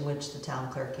situation, which the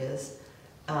town clerk is.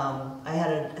 I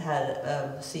had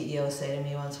a CEO say to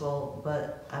me once, well,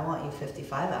 but I want you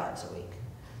 55 hours a week.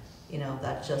 You know,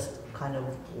 that just kind of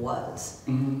was.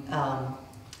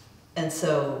 And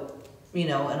so, you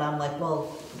know, and I'm like,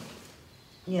 well,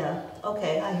 yeah,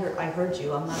 okay, I heard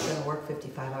you. I'm not gonna work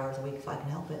 55 hours a week if I can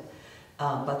help it.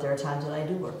 But there are times when I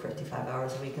do work 55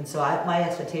 hours a week. And so my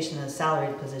expectation in a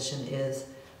salaried position is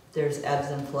there's ebbs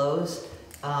and flows.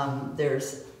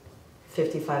 There's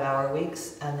 55-hour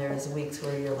weeks, and there's weeks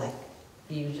where you're like,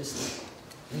 you just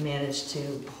manage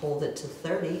to hold it to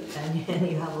 30, and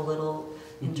you have a little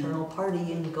internal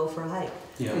party and you go for a hike.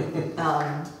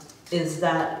 Yeah. Is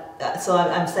that, so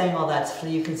I'm saying all that so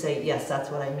you can say, yes, that's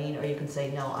what I mean, or you can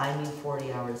say, no, I mean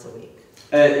 40 hours a week.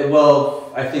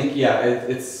 Well, I think, yeah,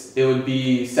 it would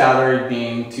be salary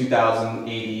being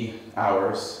 2,080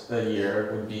 hours a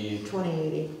year would be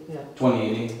 2080, yeah.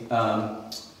 2080.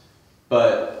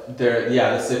 But there,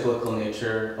 yeah, the cyclical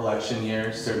nature, election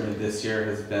year, certainly this year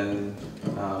has been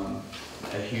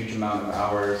a huge amount of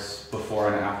hours before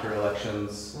and after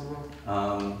elections.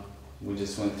 We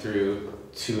just went through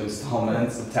 2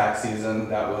 installments of tax season.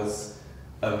 That was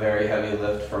a very heavy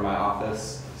lift for my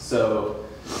office. So,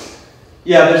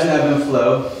 yeah, there's an ebb and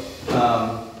flow.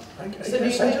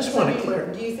 I just want to clear.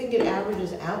 Do you think it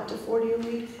averages out to 40 a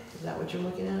week? Is that what you're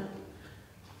looking at?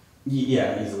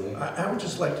 Yeah, easily. I would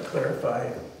just like to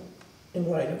clarify, in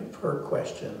light of her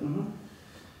question,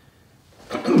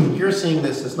 you're seeing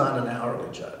this as not an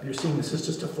hourly job. You're seeing this as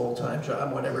just a full-time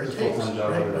job, whatever it It's a takes. full-time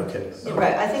job, Right? whatever it Okay. takes. Okay.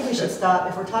 Right, I think we should stop,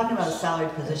 if we're talking about a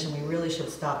salaried position, we really should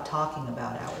stop talking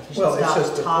about hours. We Well, should it's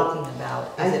just stop a- talking about,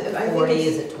 I is it think 40, it's-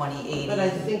 is it 2080? But I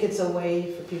think it's a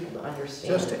way for people to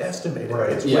understand. Just to estimate it. Right.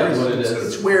 It's Yeah, where- what it is.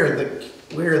 It's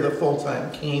where the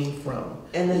full-time came from.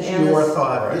 And then, It's and your the,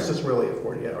 thought, this is really a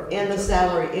 40-hour. and the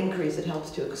salary increase, it helps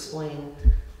to explain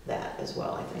that as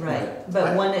well, I think. Right,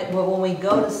 but when we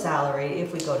go to salary,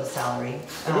 if we go to salary.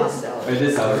 It is salary. It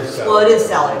is salary. Well, it is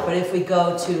salary, but if we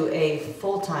go to a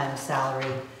full-time salary,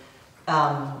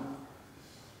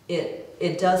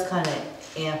 it does kind of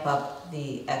amp up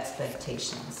the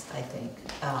expectations, I think,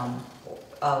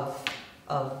 of,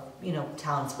 you know,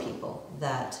 townspeople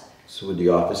that. So would the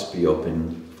office be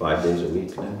open 5 days a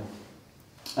week now?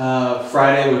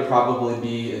 Friday would probably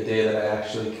be a day that I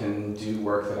actually can do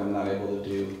work that I'm not able to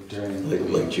do during the week.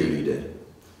 Like Judy did.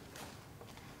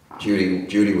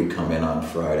 Judy would come in on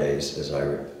Fridays, as I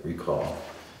recall.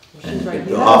 And She's right.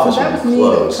 the office That would was be me that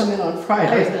would closed. come in on I was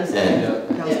Friday. gonna say,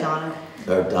 And That was Donna.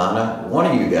 Donna, one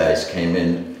of you guys came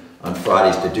in on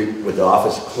Fridays to do, with the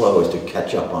office closed, to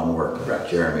catch up on work. Correct.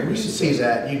 Jeremy We was. should see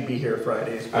that, you'd be here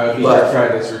Fridays. I would be But- here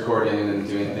Fridays recording and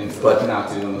doing things that I cannot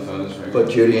do on the phone is right. But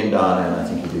Judy and Donna, and I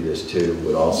think you do this too,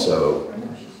 would also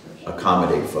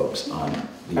accommodate folks on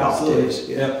the off Absolutely. days.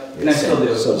 Yeah. Yep. And I still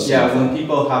do. So the Yeah, same when thing.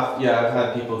 people have, yeah, I've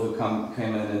had people who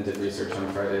came in and did research on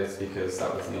Fridays because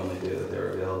that was the only day that they were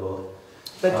available.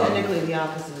 but technically the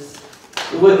office is,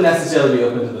 It wouldn't necessarily be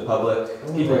open to the public.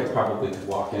 People Right. probably could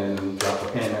walk in and drop a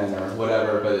payment or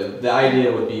whatever, but the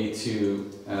idea would be to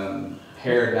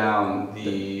pare down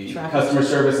the Traffic. customer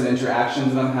service and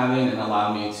interactions that I'm having and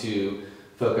allow me to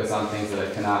focus on things that I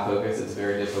cannot focus. It's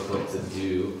very difficult to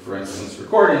do, for instance,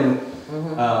 recording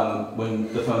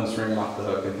when the phone's ringing off the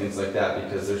hook and things like that,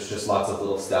 because there's just lots of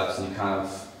little steps and you kind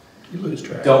of You lose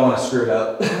track. don't want to screw it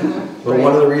up. But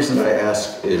one of the reasons I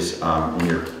ask is, in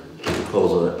your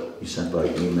proposal that you sent by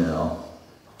email,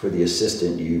 for the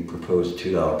assistant, you proposed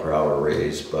 $2 per hour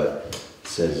raise, but it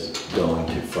says going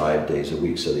to 5 days a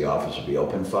week, so the office would be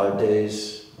open 5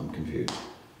 days? I'm confused.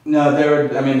 No,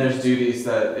 there's duties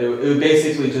that, it would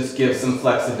basically just give some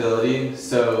flexibility,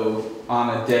 so on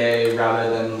a day,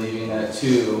 rather than leaving at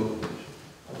 2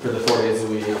 for the 4 days a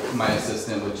week, my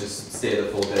assistant would just stay the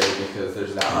full day because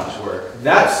there's that much work.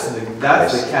 That's the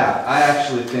cap. I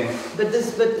actually think, but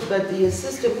the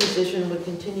assistant position would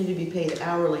continue to be paid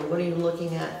hourly. What are you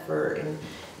looking at for, and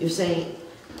you're saying,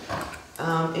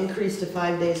 increase to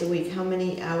 5 days a week. How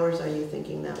many hours are you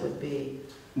thinking that would be?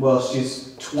 well,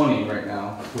 she's 20 right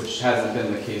now, which hasn't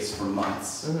been the case for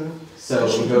months. So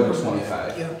we go to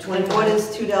 25. Yeah. And what is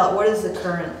 $2, what is the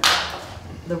current,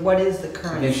 what is the I think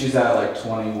current? she's at like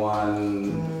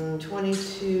 21.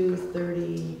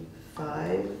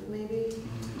 22.35 maybe?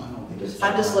 I don't think it's.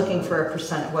 I'm just looking for a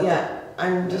percent, what Yeah,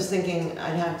 I'm just thinking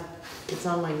I'd have, it's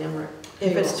on my number.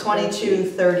 if it's payroll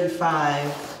spreadsheet.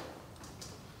 22.35,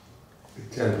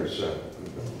 10%, a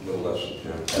little less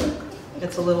than 10.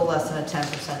 It's a little less than a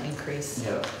 10% increase.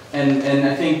 Yeah, and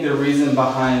I think the reason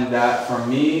behind that for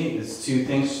me is two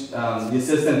things. The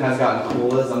assistant has gotten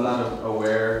COLAs. I'm not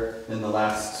aware in the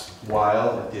last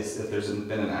while if there's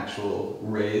been an actual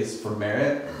raise for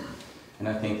merit, and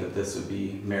I think that this would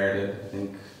be merited. I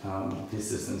think the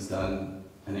assistant's done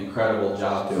an incredible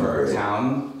job for our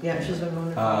town. Yeah, she's been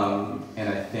wonderful. And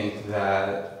I think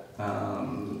that,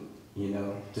 you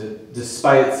know,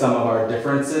 despite some of our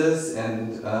differences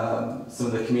and some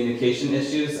of the communication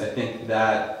issues, I think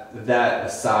that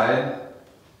aside,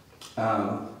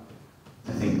 I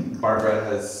think Barbara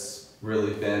has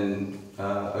really been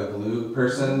a glue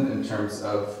person in terms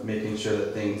of making sure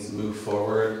that things move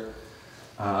forward,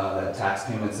 that tax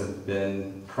payments have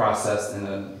been processed in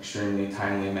an extremely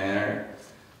timely manner.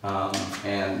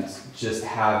 And just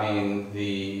having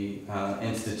the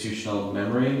institutional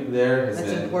memory there has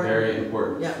been very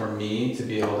important for me to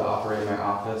be able to operate my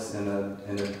office in a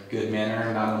good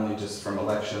manner, not only just from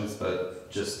elections, but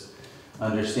just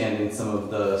understanding some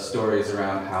of the stories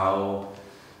around how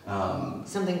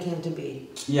something came to be.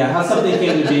 Yeah, how something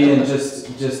came to be, and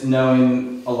just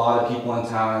knowing a lot of people in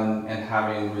town and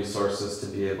having resources to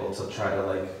be able to try to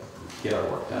like get our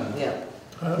work done. Yeah.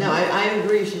 No, I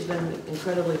agree, she's been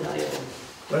incredibly valuable.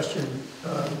 Question,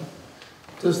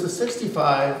 does the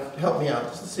 65, help me out,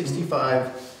 does the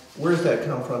 65, where does that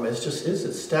come from? Is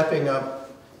it stepping up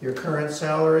your current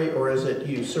salary, or is it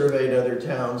you surveyed other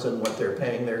towns and what they're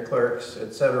paying their clerks,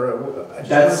 et cetera?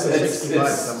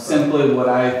 It's simply what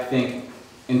I think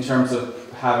in terms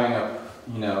of having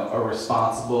a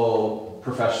responsible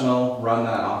professional run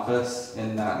that office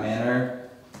in that manner.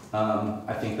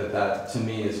 I think that to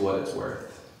me is what it's worth.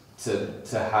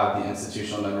 To have the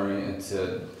institutional memory and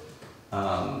to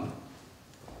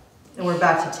And we're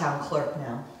back to town clerk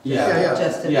now.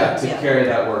 to carry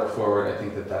that work forward. I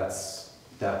think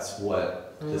that's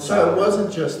what. So it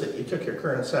wasn't just that you took your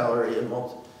current salary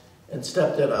and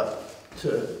stepped it up to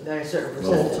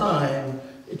full time.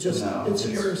 It's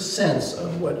your sense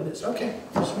of what it is. Okay,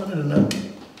 just wanted to know.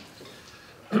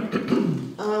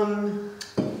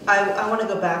 I want to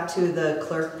go back to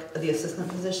the assistant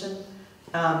position,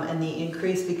 and the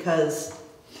increase, because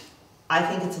I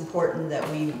think it's important that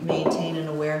we maintain an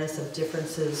awareness of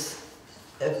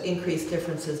increased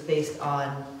differences based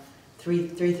on three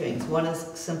things. One is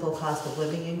simple cost of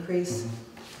living increase.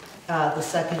 The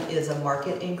second is a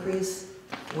market increase,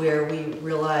 where we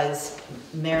realize,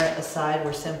 merit aside,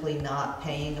 we're simply not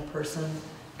paying a person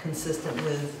consistent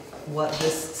with what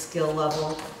this skill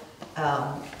level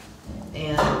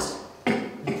and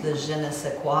the je ne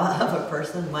sais quoi of a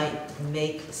person might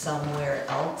make somewhere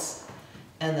else.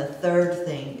 And the third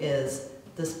thing is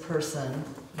this person,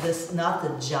 not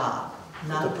the job,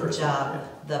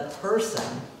 the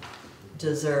person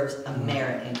deserves a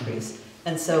merit increase.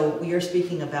 And so you're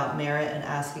speaking about merit and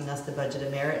asking us to budget a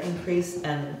merit increase,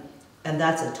 and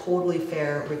that's a totally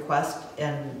fair request,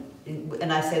 and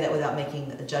I say that without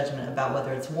making a judgment about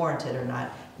whether it's warranted or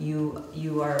not.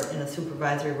 You are in a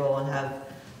supervisory role and have,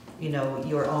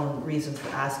 your own reasons for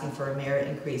asking for a merit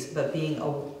increase, but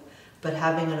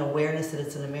having an awareness that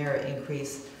it's a merit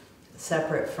increase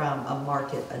separate from a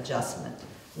market adjustment,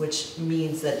 which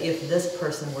means that if this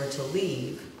person were to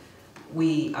leave,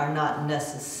 we are not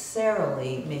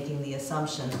necessarily making the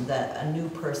assumption that a new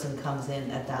person comes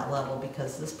in at that level,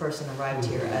 because this person arrived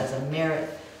here as a merit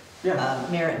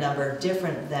number,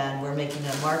 different than we're making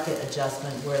a market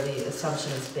adjustment where the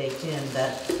assumption is baked in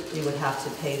that we would have to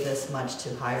pay this much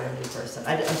to hire a new person.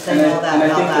 I'm saying all that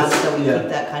out loud so we keep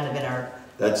that kind of in our...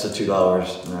 That's the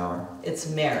 $2 an hour. It's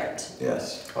merit.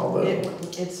 Yes. Although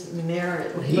it's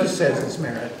merit. He says it's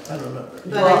merit. I don't know.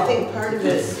 But I think part of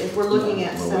it, if we're looking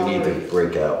at salary, we need to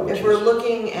break out. if we're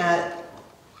looking at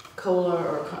COLA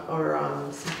or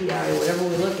CPI or whatever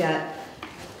we look at,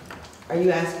 are you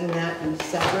asking that to be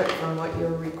separate from what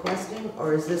you're requesting,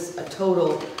 or is this a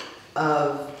total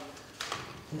of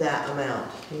that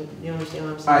amount? You understand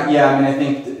what I'm saying? Yeah, I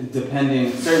think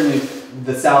depending, certainly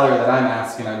the salary that I'm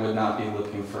asking, I would not be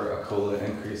looking for a COLA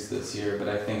increase this year, but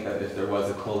I think that if there was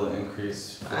a COLA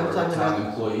increase for town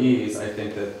employees, I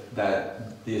think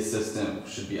that the assistant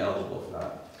should be eligible for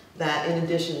that. That in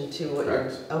addition to what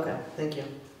Correct. Okay, thank you.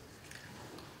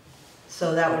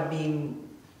 So that would be,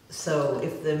 so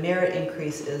if the merit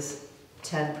increase is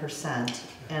 10%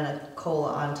 and a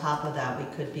COLA on top of that, we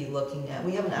could be looking at,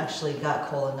 we haven't actually got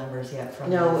COLA numbers yet from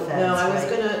the feds, No, I was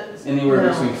right? gonna... Anywhere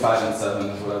between 5 and 7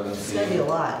 is what I've been It's seeing. gonna be a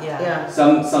lot, yeah. Yeah.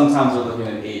 Some towns are looking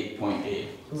at 8.8,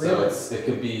 Really? so it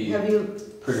could be Have you,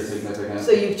 pretty significant.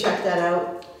 so you've checked that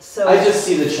out? so. I just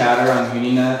see the chatter on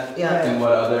Uninet Yeah. and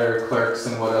what other clerks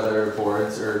and what other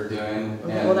boards are doing.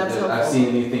 Okay, And well, that's I've helpful. seen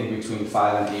anything between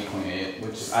 5 and 8.8,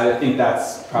 which I think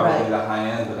that's probably Right. the high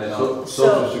end, but I don't.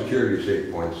 Social Security is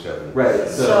 8.7. Right,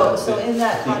 So in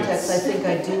that I think context, it's- I think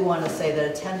I do want to say that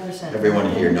a 10%. Everyone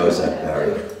here knows that,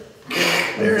 Barry.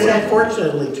 There are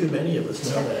unfortunately too many of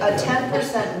us know that. A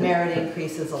 10% merit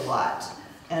increase is a lot,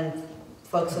 and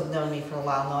folks have known me for a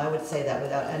while, know I would say that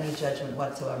without any judgment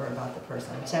whatsoever about the person.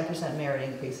 A 10% merit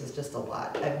increase is just a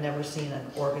lot. I've never seen an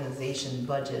organization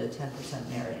budget a 10%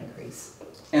 merit increase.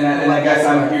 And I guess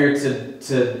I'm here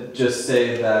to just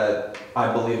say that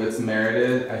I believe it's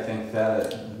merited. I think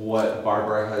that what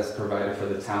Barbara has provided for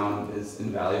the town is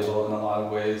invaluable in a lot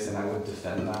of ways, and I would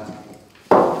defend that.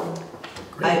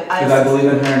 Because I believe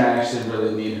in her and I actually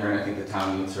really need her, and I think the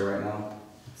town needs her right now.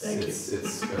 Thank you.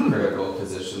 It's a critical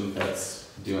position that's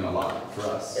doing a lot for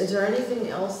us. Is there anything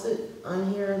else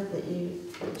on here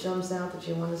that jumps out that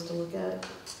you want us to look at?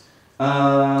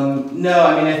 No,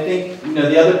 I mean, I think,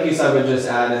 the other piece I would just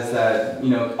add is that,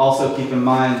 also keep in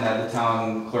mind that the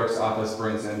town clerk's office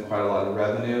brings in quite a lot of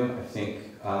revenue. I think,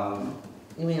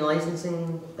 You mean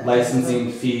licensing?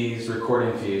 licensing fees,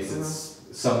 recording fees, it's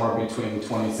somewhere between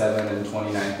 $27,000 and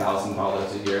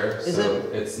 $29,000 a year. Is So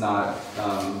it's not,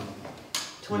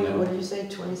 20, what did you say,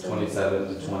 27?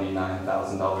 $27,000 to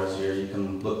 $29,000 a year. You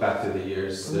can look back through the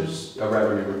years. There's a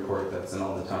revenue report that's in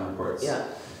all the town reports. Yeah.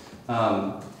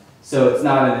 So it's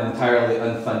not an entirely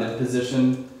unfunded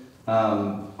position.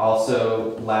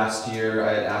 Also, last year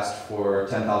I had asked for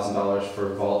 $10,000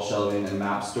 for vault shelving and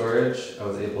map storage. I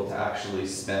was able to actually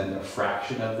spend a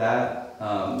fraction of that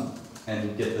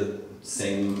and get the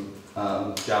same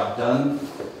job done.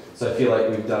 So I feel like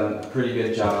we've done a pretty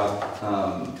good job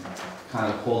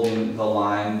kind of holding the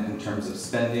line in terms of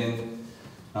spending.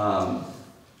 And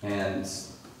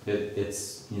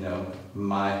it's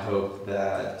my hope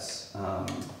that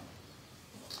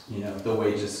the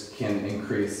wages can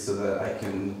increase so that I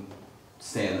can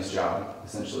stay in this job,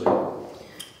 essentially.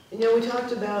 We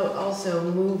talked about also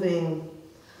moving,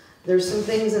 there's some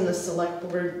things in the select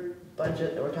board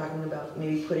budget that we're talking about,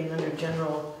 maybe putting under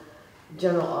general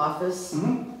office.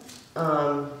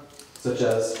 Such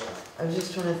as? I was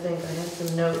just trying to think, I had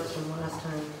some notes from last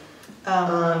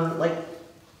time.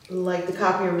 Like the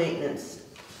copier maintenance,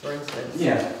 for instance.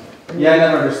 Yeah, I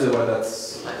never understood why that's.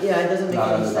 Yeah, it doesn't make not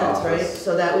any under the sense, right? office.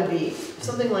 So that would be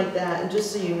something like that, and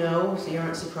just so you know, so you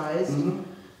aren't surprised.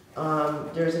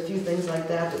 There's a few things like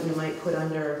that that we might put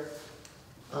under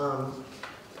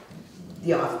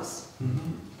the office.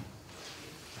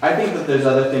 I think that there's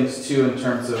other things too in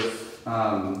terms of,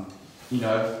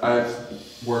 I've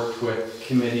worked with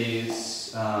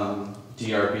committees,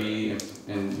 DRB,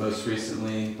 and most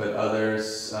recently, but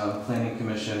others, Planning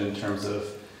Commission in terms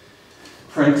of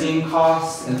printing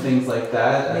costs and things like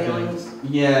that. Mailings.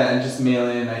 And just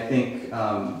mailing. I think,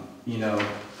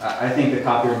 I think the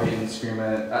copier maintenance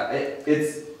agreement,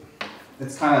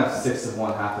 it's kind of 6 of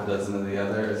one, half a dozen of the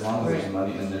other, as long as there's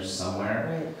money in there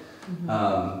somewhere.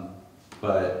 Right.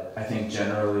 But I think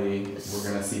generally we're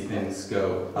gonna see things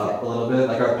go up a little bit.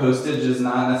 Like our postage is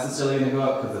not necessarily gonna go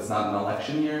up because it's not an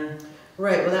election year.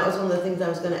 Right, well, that was one of the things I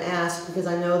was gonna ask, because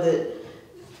I know that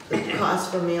the cost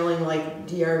for mailing like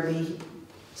DRB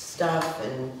stuff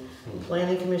and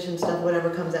planning commission stuff,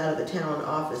 whatever comes out of the town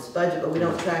office budget, but we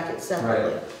don't track it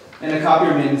separately. Right. And a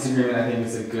copier maintenance agreement, I think,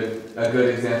 is a good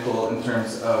example in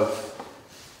terms of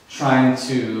trying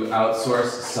to outsource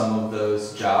some of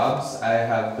those jobs. I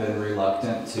have been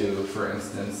reluctant to, for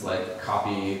instance, like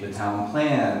copy the town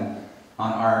plan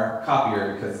on our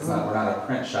copier because we're not a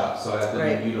print shop. So I've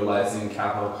been utilizing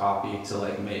Capital Copy to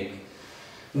like make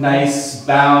nice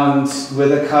bound with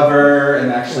a cover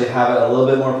and actually have it a little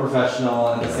bit more professional,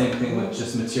 and the same thing with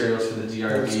just materials for the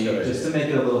DRB, just to make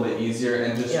it a little bit easier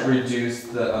and just reduce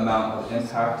the amount of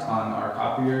impact on our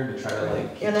copier to try to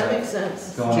like keep that makes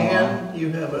sense. Jan,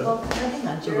 you have a. Well, hang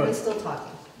on, Jeremy's still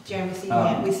talking. Jeremy, see your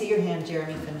hand. We see your hand,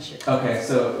 Jeremy, finish it. Okay,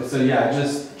 so yeah,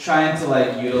 just trying to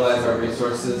like utilize our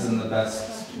resources in the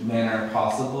best manner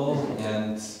possible,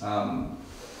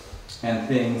 and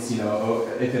things,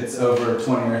 if it's over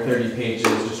 20 or 30 pages,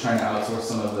 just trying to outsource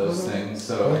some of those things.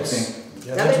 So I think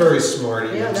that's very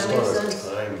smart. Yeah, that makes sense.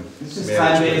 it's just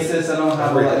time basis. I don't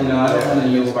have I don't want to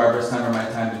use Barbara's time or my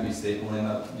time to be stapling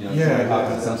up,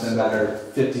 something that are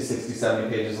 50, 60,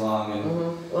 70 pages long,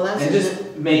 and Well, that's and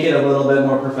just make it a little bit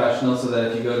more professional so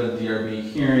that if you go to the DRB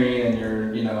hearing and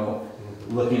you're,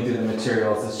 looking through the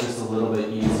materials, it's just a little bit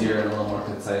easier and a little more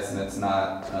concise, and it's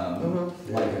not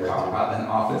like an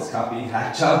office copy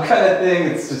hack job kind of thing.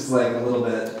 It's just like a little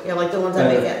bit. like the ones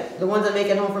I make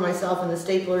at home for myself, and the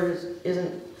stapler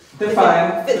isn't They're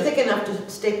fine. Thick enough to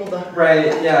staple the.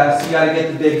 Right, yeah, so you gotta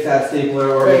get the big fat stapler,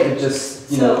 or you could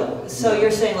just, you know. So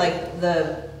you're saying like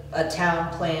a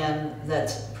town plan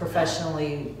that's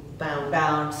professionally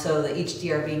bound, so that each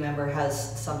DRB member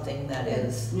has something that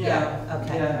is, okay.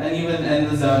 Yeah, and even in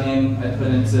the zoning, I put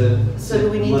into So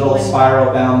do we need little to?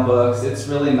 spiral bound books. It's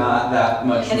really not that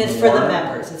much And it's more. for the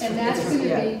members. And that's gonna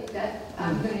be,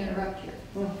 I'm gonna interrupt you.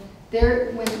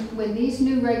 There, when these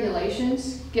new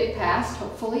regulations get passed,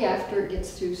 hopefully after it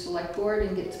gets through select board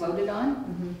and gets voted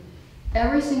on,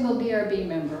 every single DRB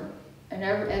member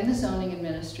and the zoning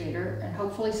administrator, and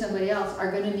hopefully somebody else,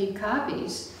 are gonna need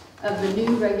copies of the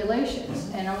new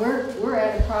regulations. And we're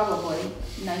at probably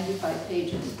 95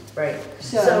 pages. Right.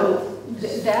 So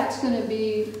that's gonna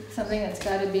be something that's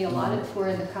gotta be allotted for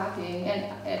in the copying,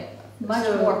 and much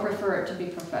more prefer it to be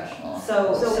professional.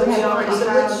 So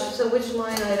which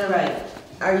line item? Right.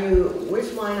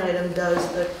 Which line item does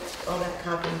all that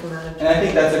copying come out of? And I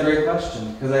think that's a great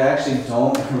question, because I actually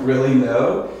don't really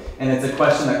know. And it's a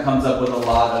question that comes up with a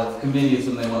lot of committees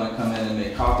when they want to come in and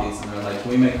make copies. And they're like, can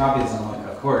we make copies? And I'm like,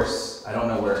 of course. I don't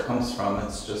know where it comes from.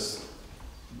 It's just,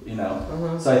 you know.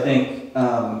 So I think,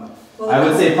 I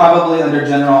would say probably under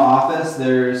general office,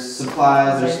 there's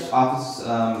supplies, there's office,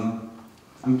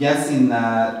 I'm guessing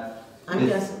that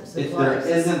if there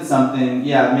isn't something,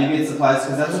 yeah, maybe it's supplies,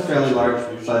 because that's a fairly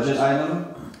large budget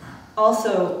item.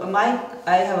 Also,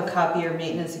 I have a copier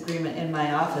maintenance agreement in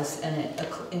my office, and it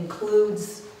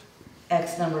includes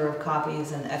X number of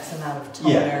copies and X amount of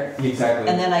toner. Yeah, exactly.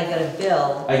 And then I get a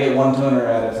bill. I get one toner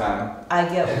at a time. I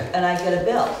get a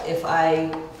bill if I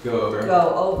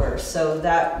go over. So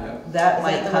that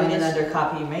might come in under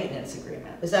copy maintenance agreement.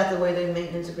 Is that the way the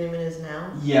maintenance agreement is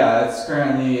now? Yeah,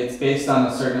 it's based on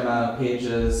a certain amount of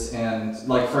pages, and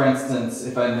like for instance,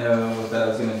 if I know that I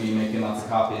was going to be making lots of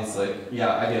copies, like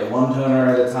I get one toner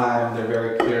at a time. They're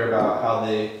very clear about how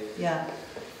they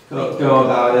go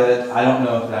about it. I don't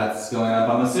know if that's going up.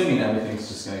 I'm assuming everything's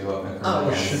just going to go up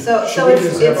incrementally. Should we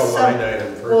just have a line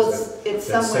item it's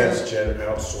that somewhere. says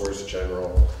outsourced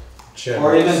general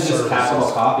or even just services.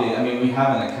 capital copy. I mean, we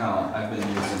have an account. I've been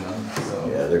using them. So.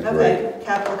 Yeah, they're great. Okay,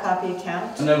 capital copy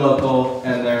account. And they're local,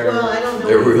 and Well, I don't know.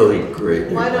 They're really great.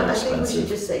 They're Why not don't, I think we should expensive.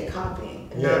 just say copying,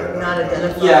 and Yeah, not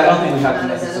identify. Yeah, I don't think we have to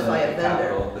not necessarily identify a make vendor.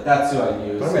 capital, but that's who I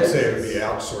use. I would say it would be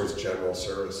outsourced general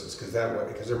services, because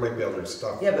there might be other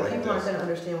stuff Yeah, but like people aren't this. gonna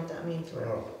understand what that means.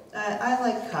 Oh, I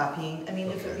like copying. I mean,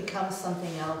 if it Okay. becomes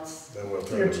something else. then we'll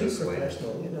throw You're it too this way.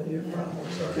 professional, you're probably.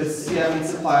 Because I mean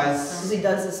supplies. Because he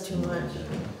does this too much.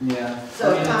 Yeah. So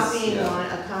I mean, a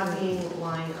copying yeah.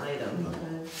 line item, okay.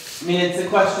 I mean, it's a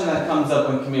question that comes up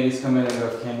when committees come in and go,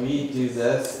 can we do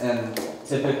this? And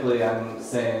typically I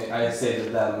say to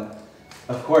them,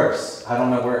 of course, I don't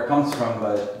know where it comes from,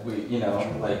 but we,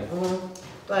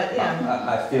 But yeah,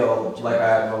 I feel like I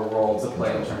have a role to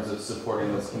play in terms of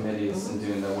supporting those committees and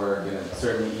doing their work, and it's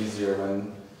certainly easier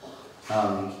when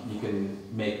you can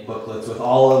make booklets with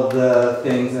all of the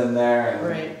things in there. And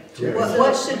right. Yeah.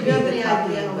 What should Do be you have the any idea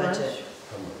copying how much? budget?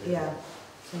 Yeah,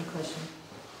 same question.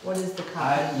 What is the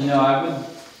I copying? would,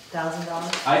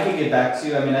 $1,000? I could get back to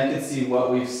you. I mean, I could see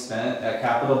what we've spent at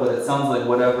capital, but it sounds like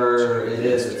whatever it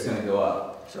is, it's gonna go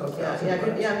up. So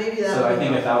Yeah, maybe that So I would be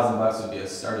think $1,000 would be a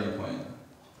starting point.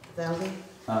 1,000.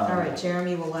 All right,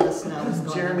 Jeremy will let us know what's going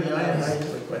on. Jeremy, I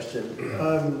have a question.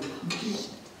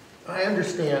 I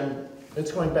understand,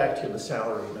 it's going back to the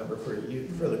salary number for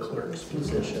the clerk's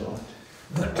position.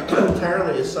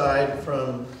 Entirely aside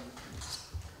from,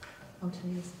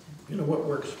 what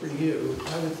works for you,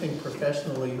 I would think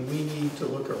professionally, we need to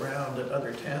look around at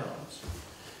other towns.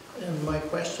 And my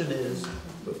question is,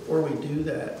 before we do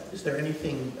that, is there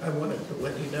anything, I wanted to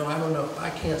let you know, I don't know, I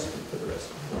can't speak for the rest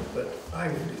of the board, but I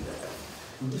would do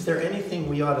that. Is there anything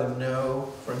we ought to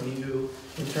know from you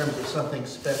in terms of something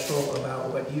special about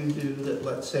what you do that,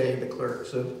 let's say, the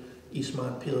clerks of East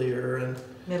Montpelier and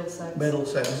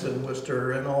Middlesex and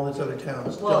Worcester and all these other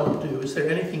towns don't do? Is there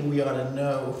anything we ought to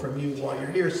know from you while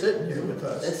you're here, sitting here with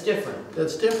us? That's different.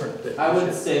 That's different. That I you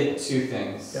would should- say two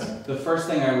things. Yeah. The first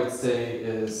thing I would say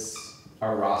is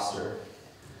our roster.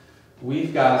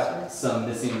 We've got some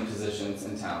missing positions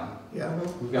in town. Yeah.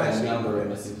 We've got I a see. number of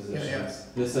missing Yeah, positions.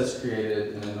 This has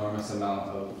created an enormous amount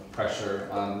of pressure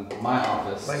on my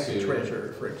office Like the to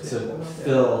treasurer, for example. Yeah.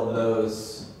 fill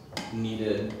those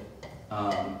needed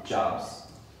jobs.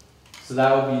 So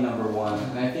that would be number one.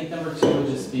 And I think number two would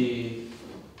just be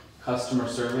customer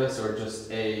service, or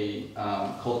just a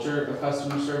culture of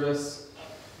customer service.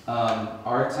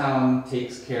 Our town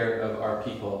takes care of our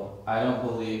people. I don't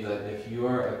believe that if you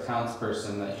are a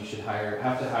townsperson that you should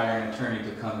have to hire an attorney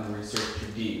to come and research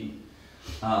your deed.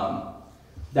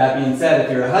 That being said,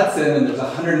 if you're a Hudson and there's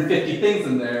 150 things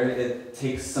in there, it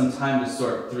takes some time to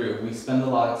sort through. We spend a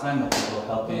lot of time with people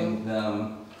helping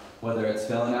them, whether it's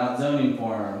filling out zoning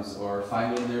forms or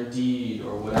finding their deed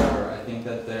or whatever. I think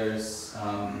that there's,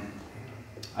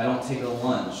 I don't take a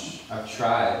lunch. I've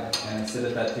tried, and I sit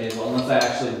at that table. Unless I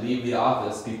actually leave the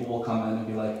office, people will come in and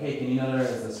be like, hey, can you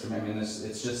notarize this for me? I mean,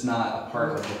 it's just not a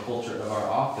part of the culture of our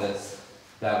office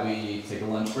that we take a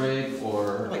lunch break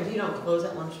or... Like, you don't close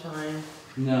at lunchtime?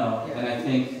 No, and I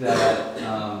think that,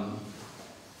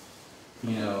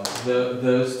 you know,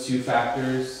 those two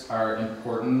factors are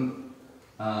important.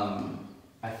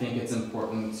 I think it's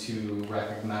important to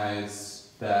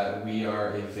recognize that we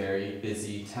are a very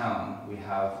busy town. We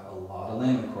have a lot of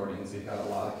land recordings, we've got a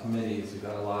lot of committees, we've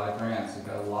got a lot of grants, we've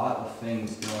got a lot of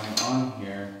things going on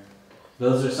here.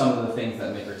 Those are some of the things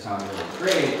that make our town really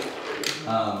great,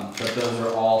 but those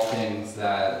are all things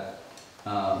that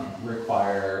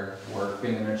require work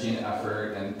and energy and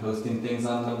effort and posting things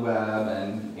on the web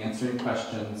and answering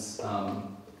questions.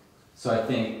 So I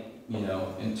think, you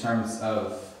know, in terms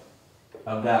of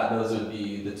that, those would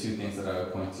be the two things that I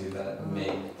would point to that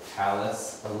make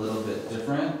Calais a little bit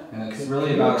different, and it's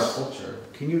really about our culture.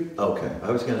 Can you, okay,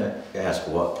 I was gonna ask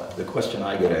what, the question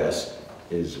I get asked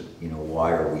is, you know,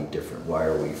 why are we different? Why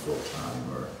are we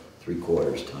full-time or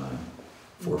 3/4 time?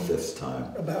 4/5 time,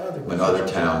 when other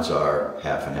towns are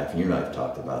half and half, and you and I have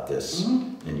talked about this,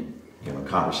 and you know, in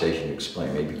conversation you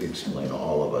explain, maybe you could explain to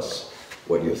all of us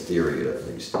what your theory at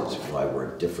least is, why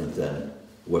we're different than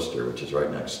Worcester, which is right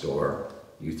next door,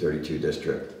 U32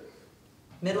 district.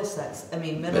 Middlesex, I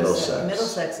mean,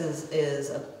 Middlesex is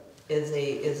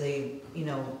a, you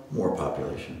know, more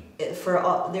population.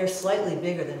 They're slightly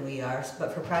bigger than we are,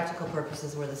 but for practical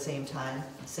purposes, we're the same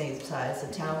size.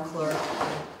 The town clerk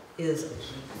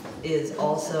is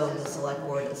also the select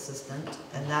board assistant,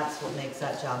 and that's what makes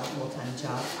that job a full-time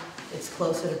job. It's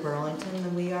closer to Burlington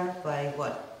than we are by,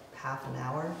 what, half an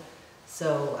hour?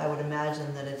 So I would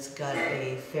imagine that it's got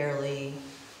a fairly,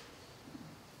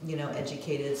 you know,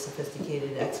 educated,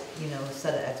 sophisticated, you know,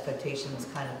 set of expectations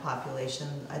kind of population.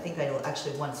 I think I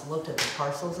actually once looked at the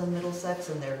parcels in Middlesex,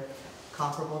 and they're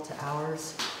comparable to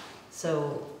ours.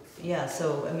 So, yeah,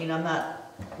 so, I mean, I'm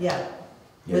not, yeah.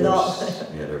 Yeah,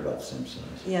 they're about the same size.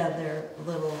 Yeah, they're a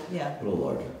little, yeah. A little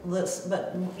larger.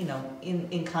 But, you know,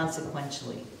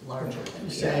 inconsequentially larger than we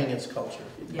are. Saying it's culture.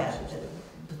 Yeah,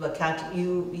 but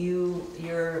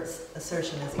your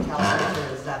assertion is that Calais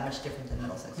culture is that much different than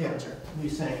Middlesex culture. You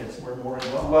saying we're more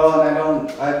involved? Well, and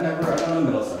I don't know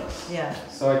Middlesex. Yeah.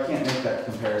 So I can't make that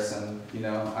comparison, you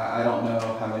know. I don't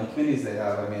know how many committees they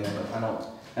have. I mean,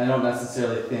 I don't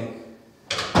necessarily think,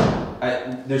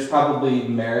 there's probably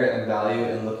merit and value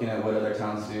in looking at what other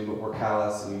towns do, but we're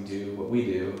Calais and we do what we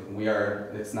do.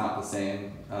 It's not the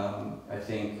same. I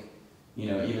think,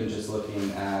 you know, even just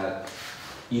looking at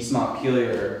East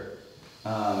Montpelier,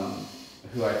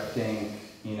 who I think,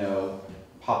 you know,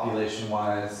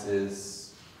 population-wise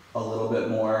is a little bit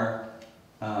more,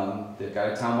 they've got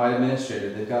a townwide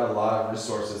administrator, they've got a lot of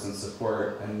resources and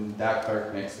support, and that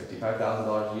clerk makes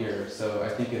 $55,000 a year. So I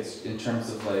think it's, in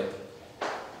terms of like,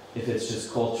 if it's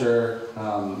just culture,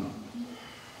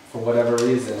 for whatever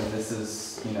reason, this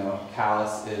is, you know,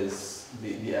 Calais is,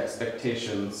 the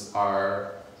expectations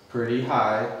are pretty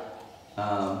high,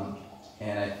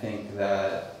 and I think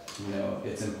that, you know,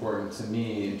 it's important to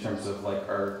me in terms of like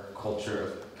our culture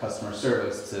of customer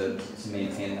service to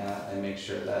maintain that and make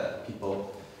sure that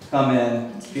people come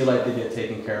in, feel like they get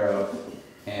taken care of,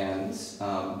 and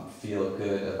feel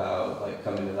good about like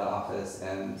coming to the office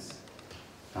and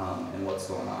what's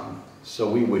going on. So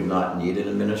we would not need an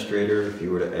administrator if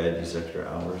you were to add these extra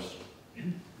hours?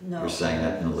 No. You're saying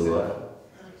that in lieu of?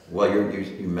 Well,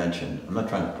 you mentioned, I'm not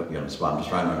trying to put you on the spot, I'm just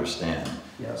trying to understand,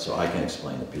 Yeah. so I can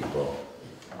explain to people.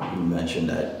 You mentioned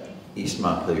that East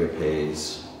Montpelier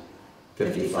pays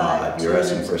 55, you're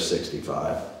asking for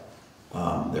 65.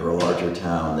 They're a larger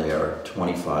town, they are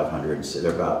 2,500, so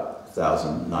they're about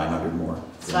 1,900 more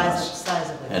than us.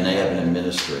 Sizably. And they have an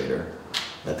administrator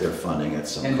that they're funding at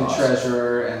some cost. And a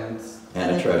treasurer and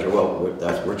a treasurer, well,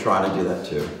 we're trying to do that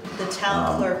too. The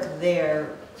town clerk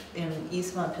there in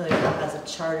East Montpelier has a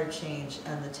charter change,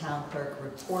 and the town clerk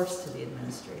reports to the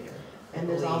administrator. And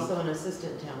there's also an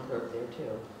assistant town clerk there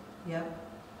too. Yep.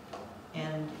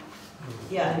 And,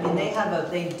 yeah, I mean, they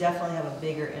definitely have a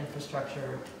bigger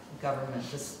infrastructure government,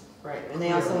 Right, and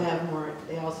they also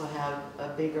have a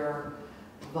bigger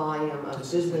volume of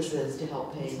businesses to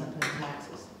help pay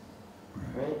taxes,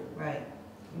 right? Right.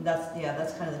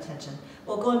 That's kind of the tension.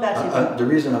 Well, going back to... the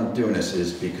reason I'm doing this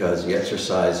is because the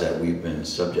exercise that we've been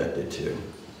subjected to,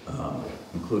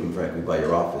 including frankly by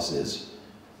your office, is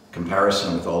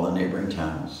comparison with all the neighboring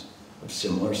towns of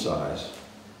similar size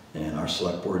and our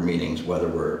select board meetings, whether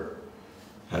we're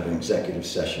having executive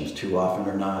sessions too often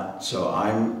or not. So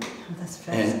That's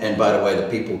fascinating. and by the way, the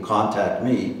people who contact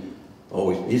me,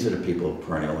 always, these are the people who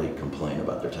perennially complain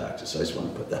about their taxes. So I just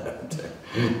want to put that out there.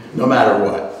 No matter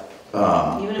what.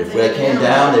 Even if If they they came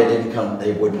down. down,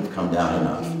 they wouldn't have come down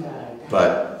enough.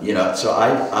 But, you know, so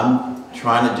I'm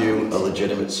trying to do a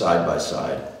legitimate side by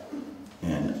side.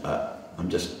 And I'm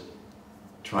just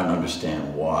trying to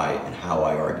understand why and how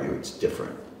I argue it's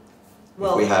different.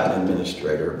 If we have an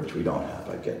administrator, which we don't have,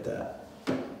 I get that.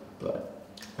 But,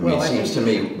 I mean, Well, it I seems to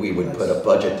think me we would put a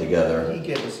budget together. He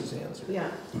gave us his answer. Yeah,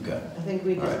 Okay, I think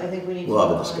we just, All right. I think we need to. we'll have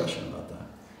a move on. discussion about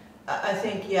that. I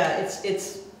think, yeah,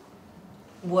 it's,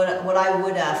 what I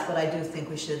would ask, but I do think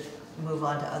we should move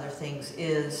on to other things,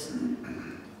 is,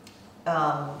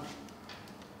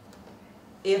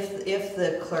 if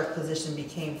the clerk position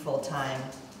became full-time,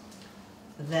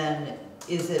 then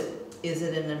is it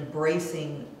an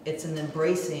embracing, it's an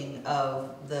embracing of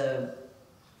the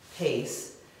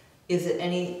pace? Is it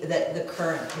the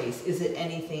current pace, is it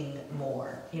anything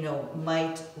more? You know,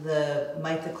 might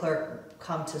the clerk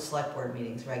come to select board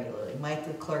meetings regularly? Might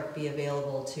the clerk be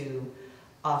available to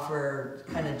offer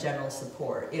kind of general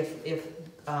support? If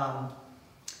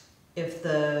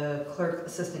the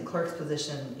assistant clerk's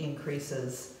position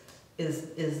increases,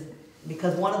 is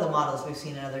because one of the models we've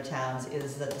seen in other towns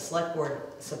is that the select board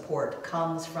support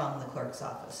comes from the clerk's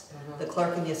office. The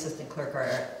clerk and the assistant clerk are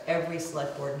at every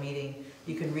select board meeting.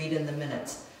 You can read in the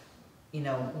minutes, you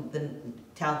know, the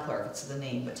town clerk, it's the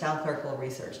name, but town clerk will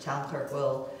research, town clerk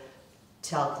will,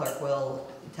 town clerk will,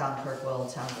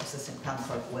 town assistant town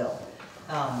clerk will.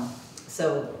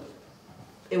 So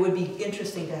it would be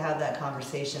interesting to have that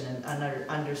conversation and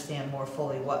understand more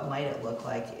fully what might it look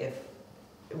like if,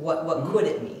 what could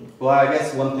it mean? Well, I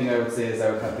guess one thing I would say is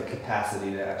I would have the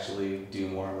capacity to actually do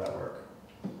more of that work.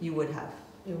 You would have.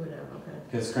 You would have, okay.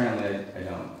 Because currently I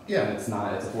don't. Yeah. And it's a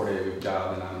 4-day-a-week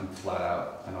job and I'm flat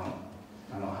out. I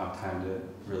don't have time to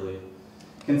really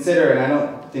consider, and I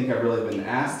don't think I've really been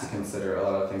asked to consider a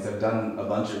lot of things. I've done a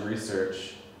bunch of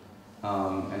research,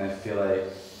 and I feel like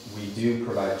we do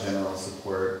provide general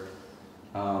support.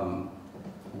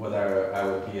 Whether I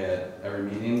would be at every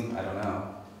meeting, I don't know.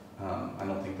 I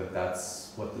don't think that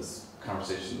that's what this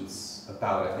conversation's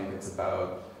about. I think it's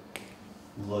about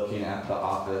looking at the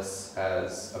office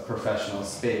as a professional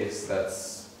space that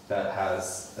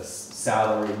has a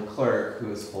salaried clerk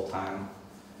who is full-time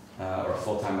or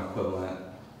full-time equivalent,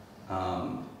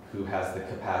 who has the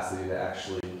capacity to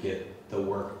actually get the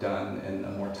work done in a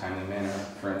more timely manner.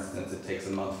 For instance, it takes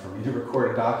a month for me to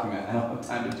record a document. I don't have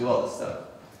time to do all this stuff,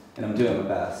 and I'm doing my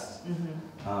best.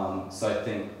 Mm-hmm. So I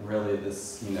think really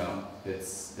this, you know,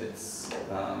 it's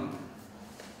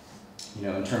you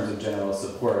know, in terms of general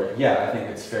support, yeah, I think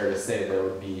it's fair to say there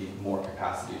would be more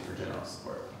capacity for general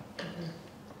support.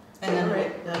 And then,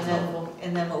 Alright, that's helpful.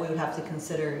 and then what we would have to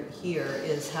consider here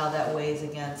is how that weighs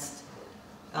against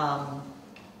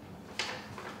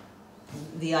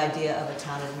the idea of a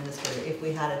town administrator. If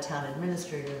we had a town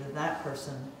administrator, then that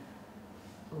person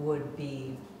would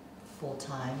be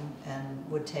full-time and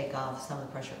would take off some of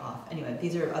the pressure off. Anyway,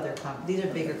 these are these are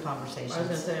bigger conversations. I was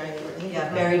gonna say, I think.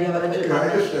 Yeah, Barry, do you have a quick Yeah,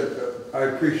 comment? I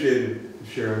appreciated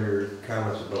sharing your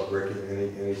comments about breaking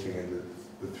anything into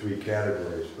the three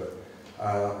categories, but,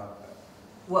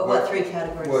 What three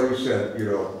categories? well, you said, you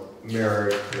know,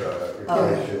 merit,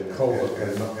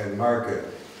 inflation, and market.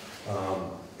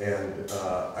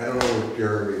 I don't know what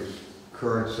Jeremy's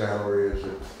current salary is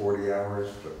at 40 hours,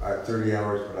 but 30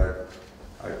 hours,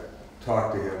 but I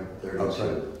talked to him.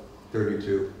 32.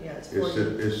 32. Yeah, it's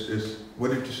 40.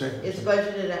 What did you say? It's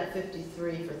budgeted at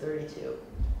 53 for 32.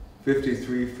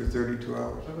 53 for 32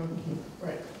 hours?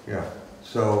 Right. Yeah,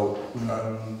 so, is that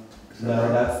No, right?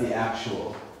 that's the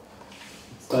actual.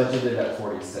 It's budgeted at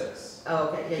 46. Oh,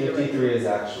 okay, yeah, you're right. 53 is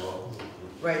actual.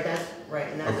 Right, that's, right,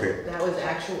 and Okay. that was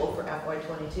actual for FY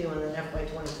 '22, and then FY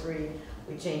 '23,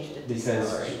 we changed it to Because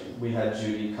salary. we had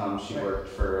Judy come, she Right. worked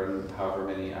for however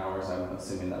many hours, I'm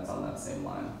assuming that's on that same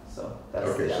line, so that's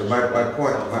Okay, the so actual. my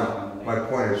point, That was not on the my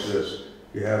point is this,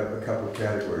 you have a couple of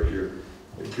categories.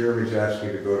 Jeremy's asking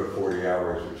you to go to 40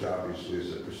 hours, which obviously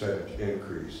is a percentage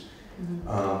increase.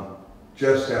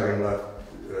 Just having left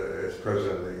as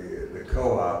president of the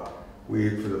co-op, we,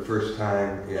 for the first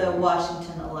time in The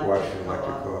Washington Electric Washington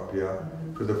Electric Co-op. Co-op, yeah.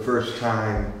 Mhm. For the first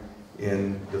time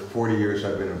in the 40 years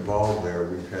I've been involved there,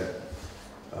 we've had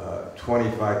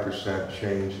 25%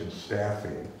 change in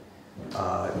staffing,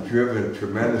 driven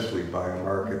tremendously by a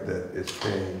market that is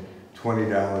paying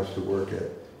 $20 to work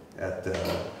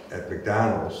at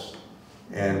McDonald's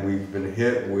And we've been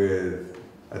hit with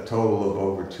a total of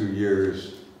over 2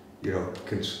 years, you know,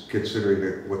 considering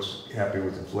that what's happening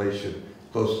with inflation,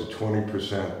 close to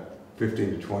 20%,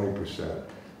 15 to 20%.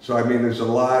 So I mean, there's a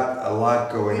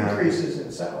lot going on. Increases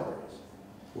in salaries.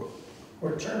 What?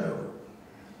 Or turnover.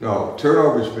 No,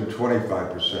 turnover's been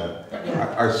 25%.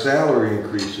 Yeah. Our salary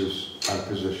increases on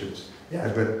positions Yeah.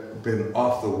 have been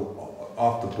off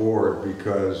the board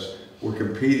because we're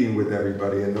competing with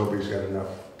everybody and nobody's got enough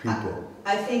people.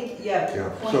 I think, yeah, Yeah,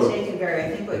 point so- taken, Barry. I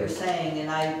think what you're saying, and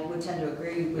I would tend to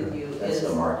agree with you, That's the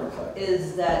market factor.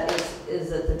 is that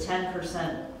the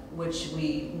 10%, which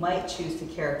we might choose to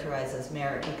characterize as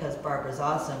merit because Barbara's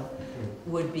awesome,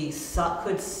 would be,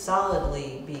 could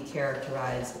solidly be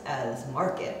characterized as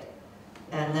market.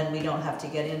 And then we don't have to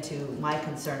get into my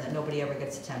concern that nobody ever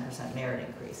gets a 10% merit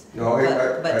increase. No,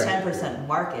 But 10%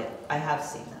 market, I have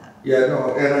seen that. Yeah,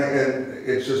 no, and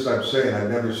it's just, I'm saying, I've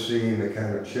never seen the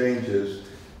kind of changes,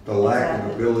 the lack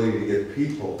of ability to get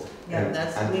people. Yeah, And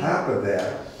that's- on we- top of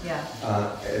that, Yeah,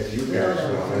 as you guys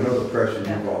know, I know the pressure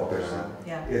you've all been on.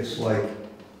 yeah. It's like,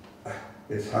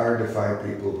 it's hard to find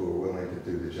people who are willing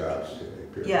to do the jobs today,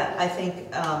 period. Yeah, I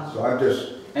think, So I'm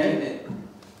just And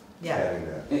yeah. adding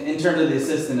that. in terms of the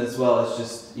assistant as well, it's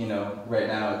just, you know, right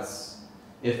now it's,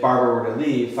 if Barbara were to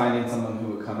leave, finding someone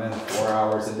who would come in 4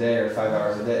 hours a day or 5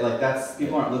 hours a day, like that's,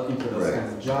 people aren't looking for those Right.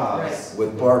 kinds of jobs. Right.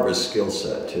 With Barbara's skill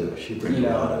set too, she brings You a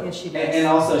know, lot of. Yeah, she does. And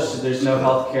also, there's no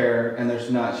health care, and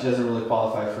there's not, she doesn't really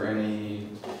qualify for any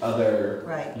other,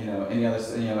 Right. you know, any other,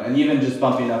 you know, and even just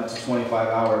bumping up to 25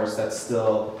 hours, that's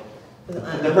still,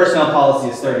 Uh, the personnel policy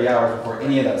is 30 hours before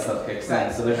any of that stuff kicks in.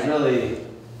 Right, So there's right. really,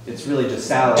 it's really just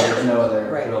salary, there's no other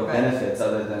Right, real right. benefits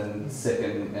other than sick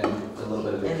and a little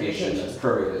bit of And vacation vacation. that's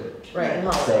prorated. Right, and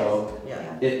holidays, So,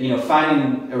 yeah. you know,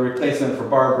 finding a replacement for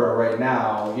Barbara right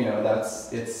now, you know,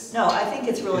 it's. No, I think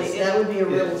it's really, That would be a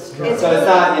real struggle. So it's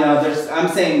not, you know, I'm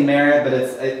saying merit, but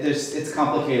it's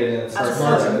complicated and it's hard It's to.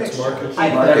 market- it's market. I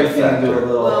put Market everything into a factor.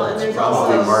 little. Well, and there's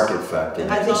Probably also- market factor,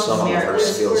 I think some of merit, her we're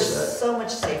skill set. so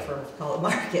much safer to call it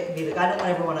market. I don't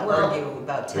ever want to Well, argue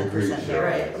about 10% agreed,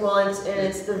 merit. Right, well,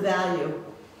 it's the value.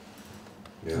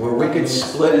 Yeah. Well, we could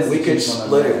split it, we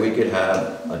could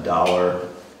have $1,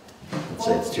 let's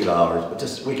say it's $2, but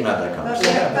just, we can have that But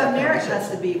conversation. merit, but merit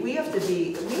has to be, we have to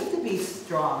be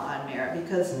strong on merit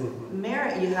because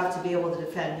merit you have to be able to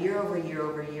defend year over year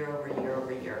over year over year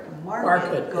over year. Market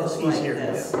Market goes is like easier to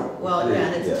this. Well, yeah,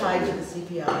 and Yeah. it's tied to the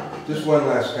CPI. Just one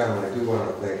last comment, I do want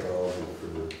to thank all of you for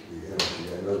the energy.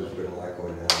 I know there's been a lot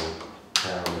going on in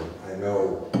town, and I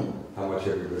know how much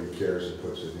everybody cares and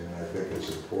puts it in. I think it's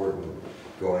important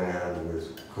going on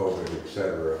with COVID, et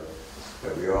cetera,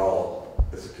 that we all,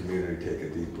 as a community, take a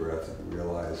deep breath and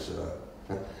realize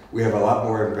we have a lot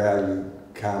more in value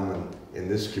common in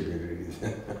this community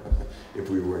than if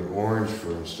we were in Orange,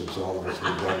 for instance, all of us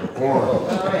would have been Orange.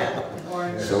 Oh, yeah,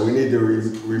 orange. So we need to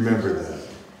remember that.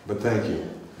 But thank you.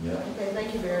 Yeah. Okay,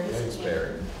 thank you, Barry. Thanks,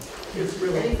 Barry. It's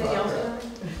really. Anything else, popular.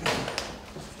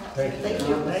 Barry? Thank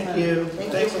you. Thank you. Thank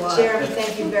you. Thanks a lot. Jeremy,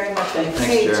 thank you very much. Thanks,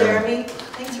 Hey, Jeremy. Jeremy,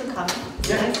 thanks for coming. It's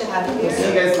nice to have you We'll see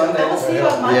you here. guys Monday. We'll see you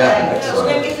on Monday. Yeah, Yeah, we're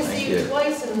gonna get to excellent. see you Thank you.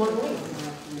 twice in 1 week.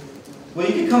 Well,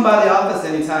 you can come by the office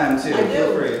anytime too. I do.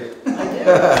 Feel free.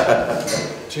 I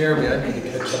do. Jeremy, I need to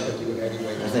catch up with you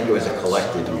anyway. I think it was a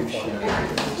collective you.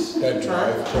 That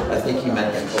drive. I think you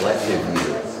meant a collective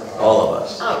you, all of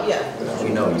us. Oh, yeah. We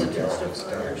know you do.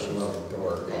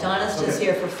 Donna's just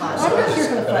here for fun. I'm not here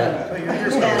for fun. Oh, you're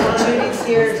here for And fun. Judy's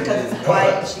here because it's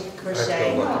quiet and she can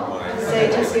crochet.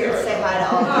 Say, just here to say hi to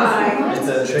all of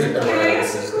you. It's a. Can I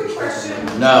ask a quick question?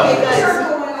 Hey No,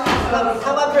 guys,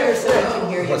 come up here so we can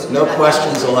hear you. no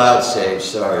questions allowed, Sage,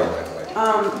 sorry.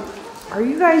 Are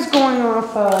you guys going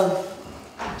off of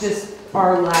just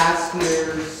our last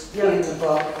year's in the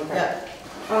book? Yeah.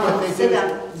 What they Sit do,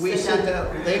 down, we sit sit down.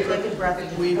 down, they, Take a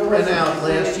breath. we print out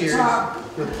last year's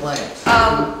with blanks.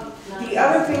 The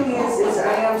other thing is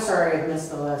I am sorry I missed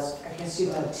the list. I guess you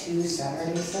have 2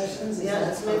 Saturday sessions? Is Yeah, that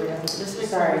let's make, correct? let's make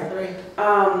Sorry. number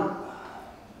 3.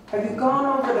 Have you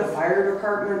gone over the fire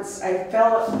departments? I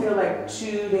feel like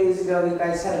 2 days ago you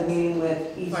guys had a meeting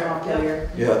with East Fire, Montpelier.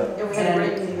 Yeah, And we had a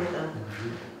great meeting with them.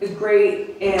 It's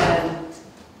great, and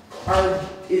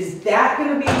is that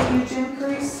gonna be a huge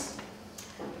increase?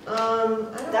 I don't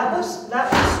know. That was,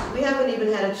 we haven't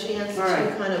even had a chance All right.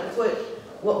 to kind of put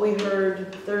what we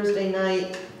heard Thursday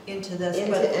night into this,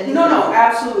 into but anything. No,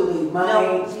 absolutely, no,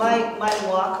 my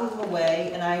walking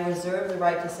away, and I reserve the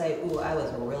right to say, ooh, I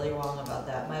was really wrong about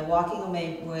that. My walking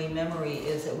away memory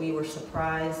is that we were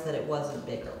surprised that it wasn't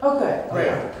bigger. Okay. Right,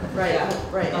 Yeah.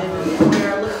 right, and we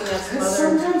are looking at some Because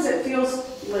other, sometimes it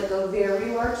feels like a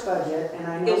very large budget, and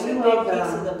I know It's a we big love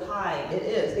piece of them. the pie. it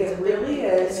is. It really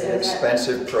is. It's an and that-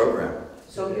 expensive program.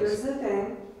 So here's the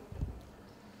thing.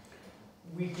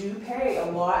 We do pay a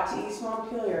lot to East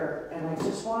Montpelier, and I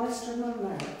just want us to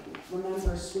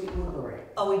remember Sweet Woodbury.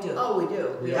 Oh, we do. Oh, we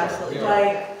do. We Yeah, absolutely do. yeah.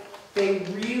 Like, they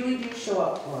really do show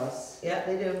up for us. Yeah,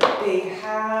 they do. They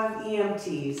have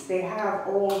EMTs, they have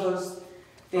all those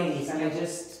things, and I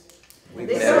just, We've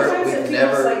They- never, sometimes it we've feels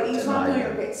never like East denied Montpelier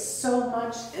them. gets so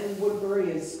much, and Woodbury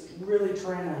is really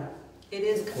trying to. It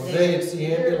is. Well, it's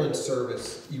the ambulance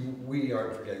service, we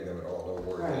aren't forgetting them at all, don't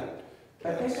worry. Right.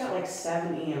 But they've got like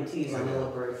 7 EMTs on the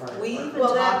Woodbury Fire We Department. even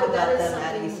Well, that- talked but that about is them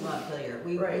at something- East Montpelier.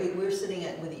 We Right. were sitting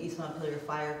with the East Montpelier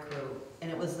fire crew,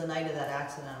 and it was the night of that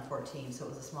accident on 14, so it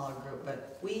was a smaller group.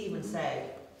 But we even say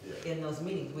Yeah. in those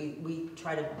meetings, we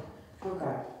try to,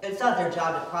 Okay. it's not their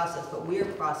job to process, but we're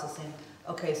processing,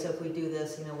 okay, so if we do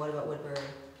this, what about Woodbury?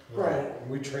 Right.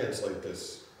 We translate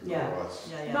this Yeah. for us.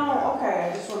 Yeah, No, okay,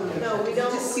 I just want to make No, sure. we 'cause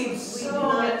don't- It just seems we do so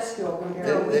not- minuscule compared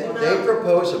No, to. we do They not-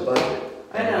 propose a budget.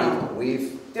 I know.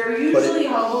 We've, They're usually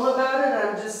humble about it,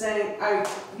 I'm just saying, I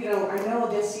know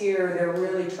this year they're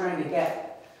really trying to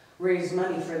raise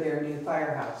money for their new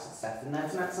firehouse and stuff, and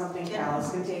that's not something Calais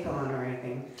can take on or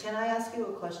anything. Can I ask you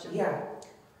a question? Yeah,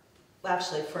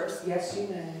 Actually, first, yes, you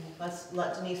may. let's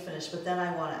let Denise finish, but then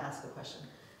I want to ask a question.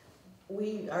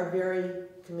 We are very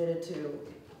committed to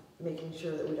making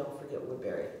sure that we don't forget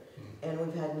Woodbury. And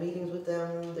we've had meetings with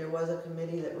them. There was a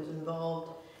committee that was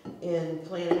involved in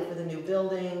planning for the new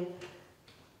building.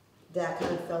 That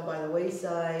kind of fell by the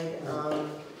wayside.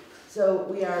 So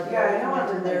we are Yeah, I very know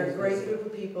committed. They're a everybody's great busy. group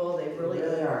of people. They really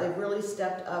are. They've really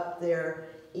stepped up their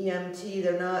EMT.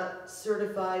 They're not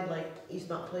certified like East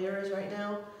Montpelier is right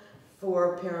now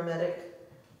for paramedic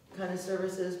kind of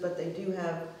services, but they do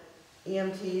have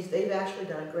EMTs. They've actually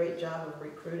done a great job of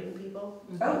recruiting people.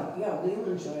 Oh, yeah,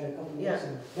 Leland joined a couple years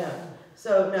ago. Yeah.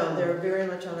 So no, they're very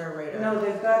much on our radar. No,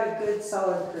 they've got a good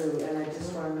solid crew, and I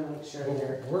just wanted to make sure Well,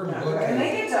 they're. we're not- looking- And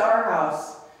they get to our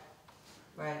house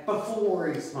Right. before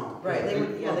East Montpelier.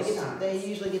 Right, they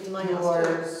usually get to my house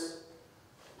too. Yours,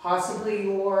 possibly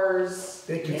yours.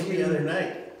 They came the other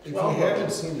night. If you Well,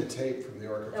 haven't seen the tape from the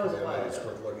Orca That was for a while that, it's ago.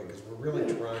 worth looking, because we're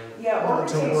really trying. Yeah, or it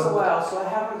to takes a work- while, so I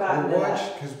haven't gotten to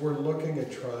that. Because we're looking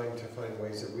at trying to find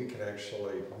ways that we can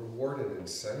actually reward and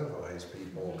incentivize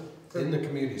people in the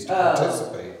communities to Oh.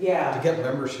 participate, to Yeah. get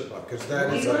membership up, because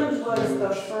that is a Leland was the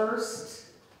huge. first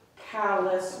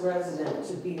Calais resident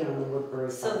to be on the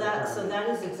Woodbury So Fire that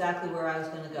Department. is exactly where I was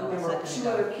gonna go And a there were second 2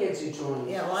 ago. other kids who joined.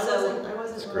 Yeah, well,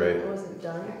 So- great. I wasn't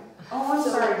done. Oh, I'm So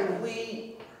sorry.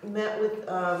 we met with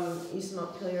East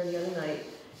Montpelier the other night,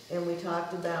 and we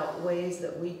talked about ways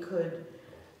that we could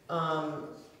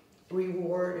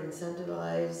reward,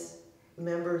 incentivize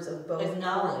members of both.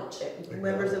 Acknowledge.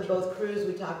 Members of both crews.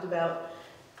 We talked about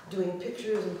doing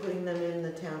pictures and putting them in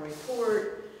the town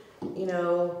report,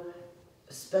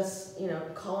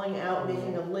 calling out,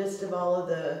 making a list of all of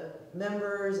the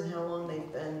members and how long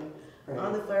they've been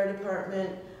on the fire department,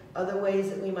 other ways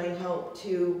that we might help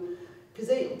to, because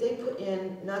they put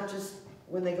in, not just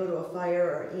when they go to a fire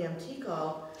or EMT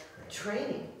call,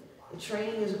 training. The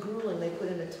training is grueling, they put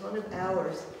in a ton of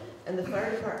hours, and the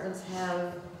fire departments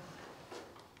have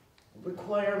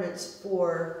requirements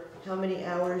for how many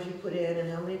hours you put in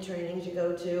and how many trainings you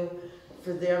go to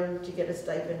for them to get a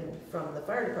stipend from the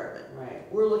fire department. Right,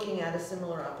 We're looking at a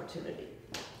similar opportunity.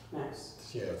 nice.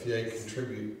 Yeah, if they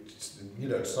contribute,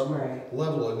 some Right.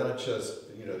 level, and not just,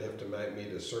 they have to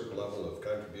meet a certain level of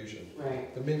contribution,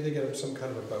 Right. but maybe they get some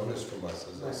kind of a bonus from us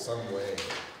Right. in some way.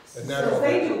 And So that'll,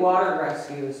 they do water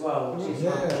rescue as well, which is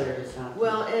Yeah. not very discounted.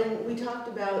 Well, and we talked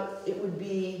about it would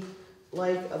be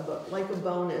like a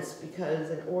bonus, because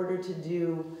in order to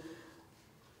do,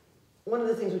 one of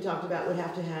the things we talked about would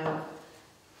have to have,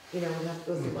 we'd have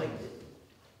to go through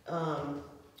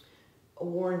a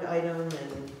warrant item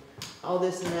and all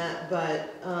this and that, but,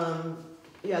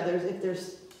 if they're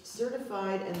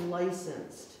certified and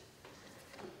licensed,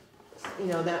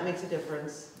 that makes a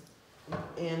difference.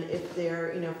 And if they're,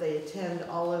 if they attend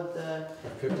all of the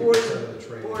 50% of the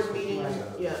training. board meetings, 50%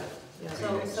 of the- yeah.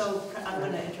 So I'm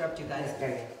gonna interrupt you guys.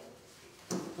 Okay.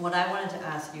 What I wanted to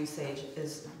ask you, Sage,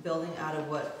 is building out of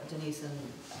what Denise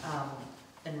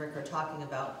and Rick are talking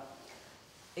about,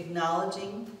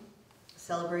 acknowledging,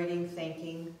 celebrating,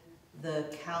 thanking the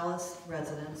Calais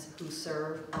residents who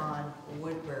serve on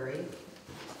Woodbury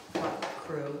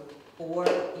crew or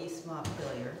East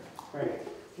Montpelier, Right.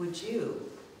 would you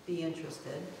be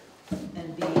interested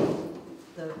in being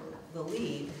the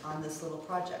lead on this little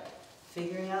project?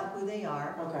 Figuring out who they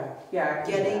are, Okay, yeah, I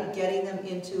can do that. getting them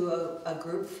into a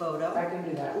group photo. I can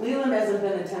do that. Leland hasn't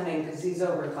been attending because he's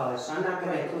over in college, so I'm not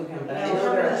gonna include him, but I No,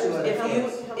 know there are two other if you-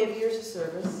 kids. How many years of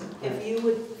service? If you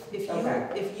would, Okay.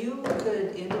 if you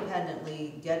could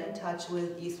independently get in touch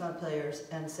with East Montpeliers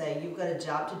and say, you've got a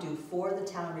job to do for the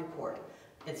town report.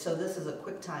 And so this is a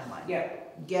quick timeline. Yeah,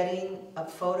 Getting a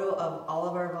photo of all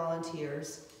of our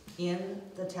volunteers in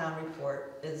the town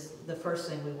report is the first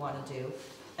thing we want to do.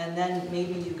 And then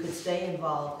maybe you could stay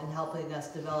involved in helping us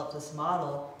develop this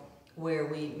model where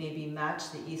we maybe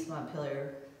match the East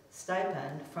Montpelier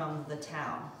stipend from the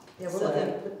town. Yeah, So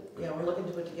that- we're looking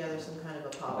to put together some kind of a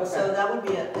policy. So that would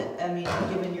be, I mean,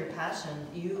 given your passion,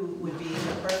 you would be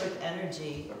the perfect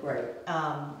energy, right.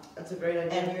 That's a great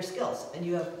idea. and your skills. And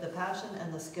you have the passion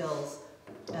and the skills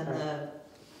and the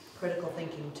critical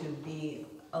thinking to be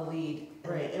a lead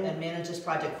Right, and manage this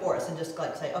project for us and just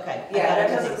like say, okay. I Yeah, got that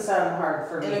everything. doesn't sound hard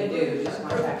for me And a to group- do, just a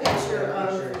contact group me picture for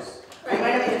of- pictures. I might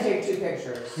have to take 2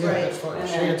 pictures. Yeah, Right. that's fine. And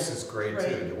then- Chance is great too,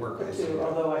 Right. to work Or with. 2,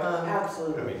 although I I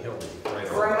absolutely. mean, he'll be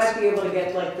right Or I on might this. be able to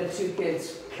get like the 2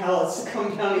 kids, Calais, to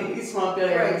come down to East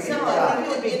Montpelier Right, and so get a I shot. think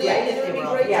it would be Yeah, great, if it they would be were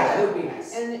all- great to Yeah, it have, would be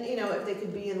nice. and, you know, if they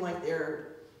could be in like their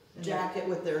jacket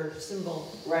with their symbol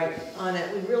Right, on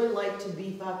it, we'd really like to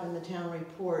beef up in the town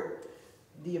report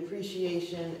the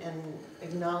appreciation and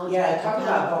acknowledgement Yeah, of talk how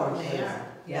about important they volunteers. are.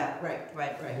 Yeah. Right.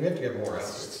 Right. We have to get more out of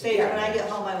it. Paige, when I get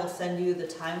home, I will send you the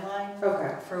timeline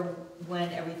okay. for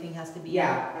when everything has to be.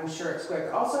 Yeah, I'm sure it's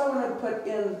quick. Also, I want to put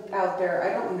in out there,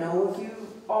 I don't know if you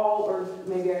all, or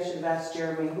maybe I should have asked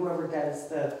Jeremy, whoever does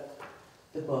the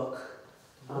book,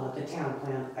 the town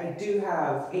plan. I do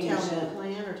have Town ancient,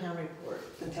 plan or town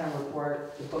report? the town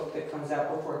report, the book that comes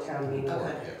out before town meeting.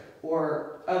 Okay. Yeah.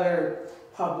 Or other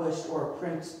published or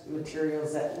print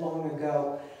materials that long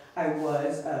ago I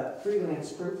was a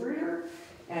freelance proofreader,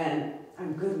 and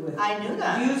I'm good with I knew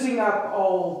that. using up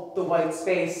all the white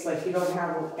space, like you don't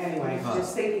have, anyway, Huh.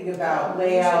 just thinking about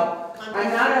layout. You should I'm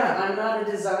contact not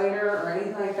a designer or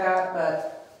anything like that,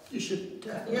 but You should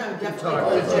definitely. Yeah, Talk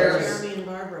definitely, to Jeremy and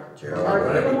Barbara.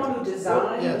 are you the one who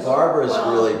designed? Yes. Barbara's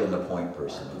Well- really been the point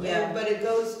person. Yeah, but it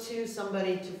goes to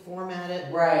somebody to format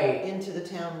it Right, into the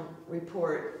town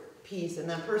report piece, and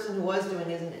that person who was doing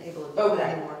it isn't able to do it Okay.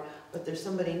 anymore. But there's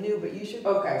somebody new, but you should,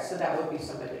 okay, so that would be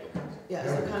somebody. yeah, That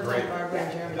so would be contact great. Barbara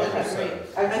and Jeremy, Yeah. that'd be great.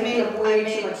 I've taken up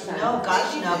way too much time. No, gosh,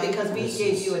 Thank no, you. because we This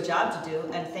gave is- you a job to do,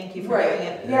 and thank you for doing Right,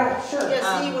 it. yeah, sure.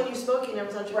 Yeah, see, when you spoke, you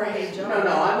never thought you were Right, paid job.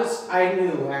 I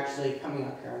knew actually coming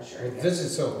up here, I'm sure. Well, this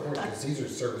is so important, because these are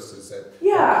services that are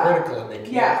Yeah, critical and they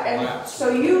yeah, can't and collapse. so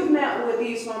you've met with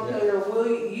East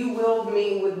Montpelier, you will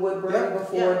meet with Woodbury Yeah.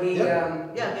 before the, Yeah.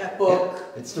 Yeah, book,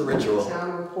 It's the ritual.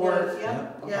 town report? Yeah,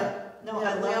 yeah. no,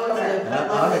 Yeah, I we love always that. do.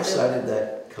 And I'm excited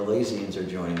that Calaisians are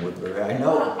joining Woodbury. I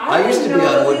know, Well, I I used to didn't be know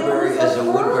on that Woodbury they were as a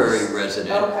the Woodbury first.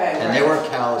 resident, Okay, and they right. were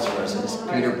Calais residents.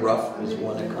 Peter Bruff is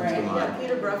one that comes to Right. Yeah, mind.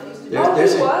 Peter Bruff used to be. There's- Oh,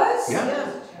 there's he a- was? Yeah.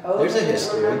 Oh, There's a I didn't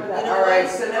history. remember that. You know All right,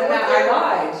 what? so You know then what? I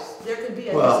lied. There could be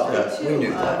a Well, history too. we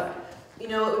knew that. You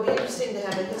know, it would be interesting to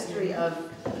have a history of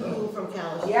who from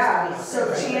Calais. used to Yeah, be. so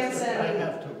Right. Chance I and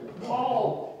have to.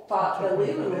 Paul thought that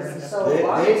Leland was so They,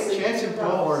 obviously. Chance and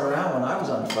Paul weren't around when I was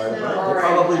on the fire No. department. All They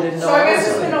right. probably didn't know So I I guess was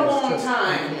it's on been it. a long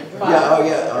time, but. Yeah, oh it'd be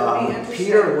yeah, interesting.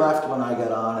 Peter left when I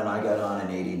got on, and I got on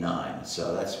in '89,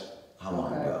 so that's how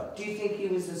long Okay. ago. Do you think he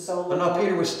was the solo? But no, one?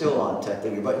 Peter was still on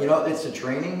technically, but you know, it's the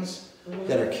trainings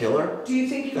that are killer. Do you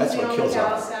think he was That's the what only kills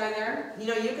Dallas guy there? You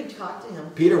know, you could talk to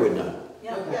him. Peter would know.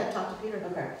 Yeah, Okay. Yeah, talk to Peter.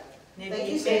 Okay. maybe Thank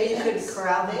you, you, maybe you Sandy. could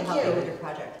corral them and Thank help you you. with your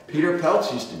project. Peter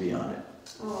Peltz used to be on it.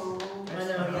 Oh. I know,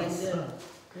 yeah, he did.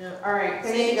 Yeah. All right,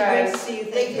 thank Sage, you great guys. to see you.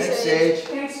 Thank you. Thanks, Sage. Sage.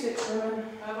 Thanks, Fitch women.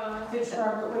 Fitch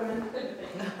Robert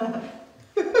women.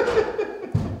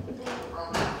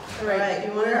 All right,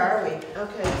 you where are we?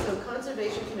 Okay, so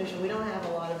Conservation Commission, we don't have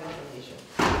a lot of information,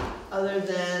 other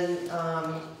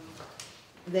than,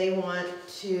 they want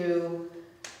to,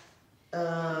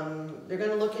 they're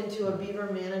gonna look into a beaver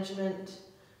management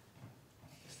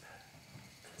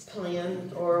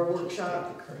plan or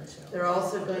workshop. They're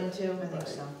also going to, I think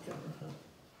so.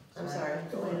 I'm sorry,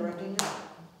 am I interrupting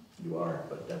you? You are,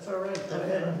 but that's all right. Go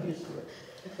ahead, I'm used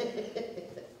to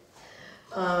it.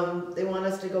 They want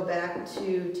us to go back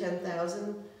to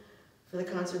 10,000 for the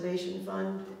conservation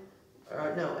fund,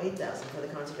 or no, 8,000 for the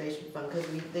conservation fund, because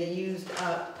they used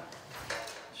up,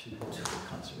 Should go to the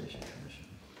Conservation Commission.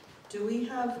 Do we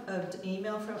have an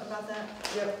email from about that?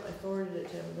 yep, I forwarded it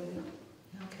to everybody.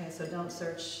 No, Okay, so don't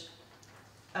search.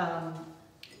 I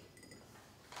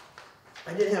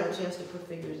did have a chance to put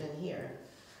figures in here.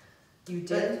 You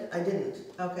did? But I didn't.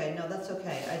 Okay, no, that's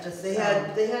okay. I just, They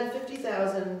had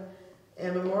 50,000,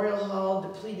 and Memorial Hall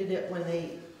depleted it when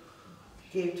they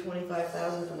gave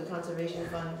 25,000 from the Conservation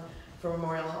Fund for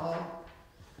Memorial Hall.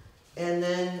 And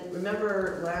then,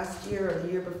 remember last year or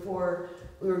the year before,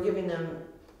 we were giving them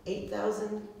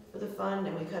 8,000 for the fund,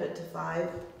 and we cut it to 5.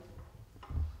 So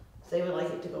they would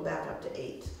like it to go back up to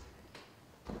 8.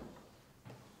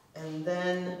 And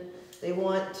then they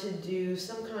want to do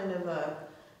some kind of a,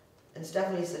 and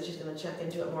Stephanie said she's gonna check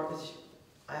into it more, because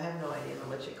I have no idea how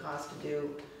much it costs to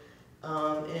do,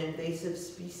 an invasive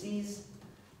species.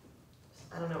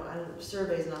 I don't know,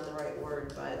 survey's not the right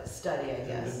word, but study, I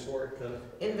guess. Inventory kind of.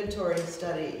 Inventory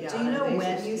study, yeah. do you know invasive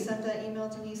when you species. sent that email,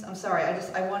 Denise? I'm sorry,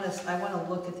 I wanna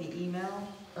look at the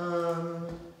email.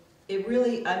 It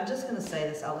really, I'm just gonna say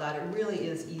this out loud, it really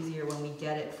is easier when we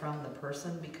get it from the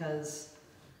person, because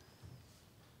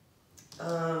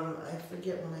I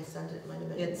forget when I sent it, might have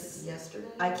been It's- yesterday?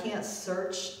 I can't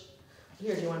search,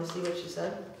 Here, do you wanna see what she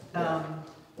said?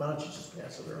 Why don't you just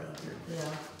pass it around here?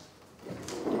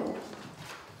 Yeah.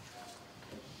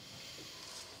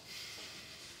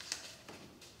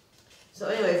 So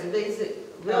anyways,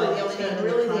 really the only,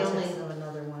 really the only, of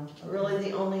another one. really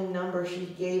the only number she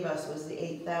gave us was the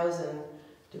 8,000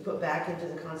 to put back into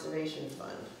the conservation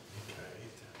fund.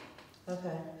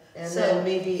 Okay. And So- then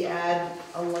maybe add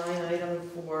a line item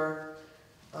for,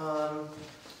 I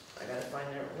gotta find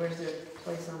it, where's the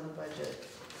place on the budget?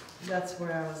 That's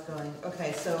where I was going.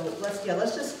 Okay, so let's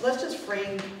just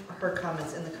frame her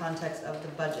comments in the context of the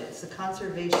budget. It's the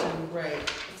conservation Right. They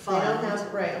fund. don't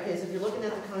have, right, okay, so if you're looking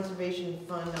at the conservation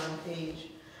fund on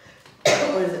page,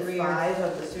 what is it, 5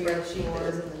 of the spreadsheet that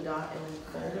is in the doc, in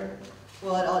the folder?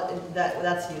 Well,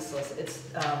 that's useless. It's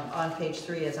on page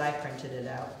 3 as I printed it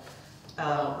out.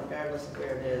 Regardless of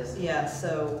where it is. Yeah,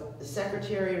 so, The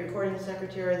secretary, recording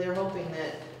secretary, they're hoping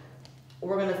that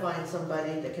we're gonna find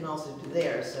somebody that can also do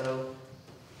theirs, so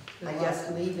I guess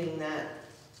leaving that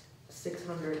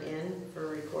 600 in for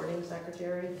recording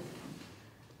secretary.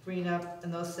 green up,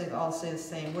 and those things all say the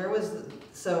same. Where was,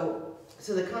 so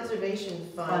So the conservation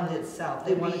fund fund itself,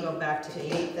 they want to go back to to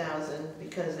 8. 8,000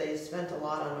 because they spent a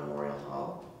lot on Memorial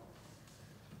Hall.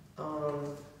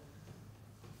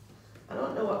 I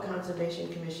don't know what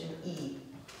Conservation Commission E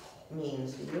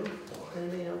means, do you? Does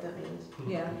anybody know what that means?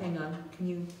 Yeah, hang on. Can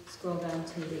you scroll down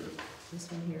to this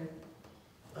one here?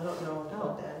 I don't know Oh.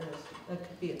 what that is. That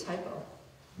could be a typo.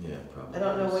 Yeah, probably. I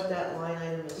don't know what that line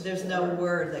item is. There's no for.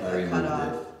 word that I got cut removed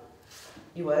off. it.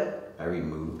 You what? I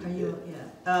removed Are it. you,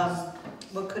 yeah.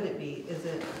 What could it be? Is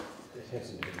it It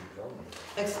hasn't been drawn.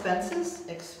 expenses?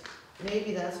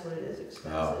 Maybe that's what it is, Oh,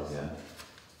 expenses.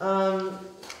 yeah.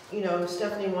 You know,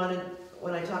 Stephanie wanted,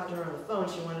 when I talked to her on the phone,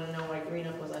 she wanted to know why Green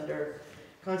Up was under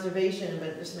conservation, but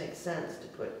it just makes sense to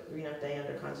put Green Up Day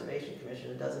under Conservation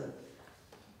Commission. It doesn't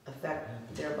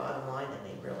affect their bottom line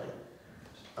any, really.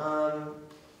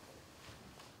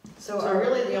 So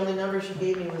really, the only number she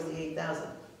gave me was the 8,000,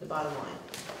 the bottom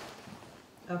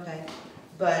line. Okay.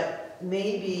 But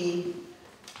maybe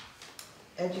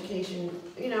education,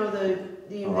 you know, the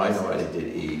Oh, I know why invasive. they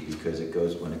did E, because it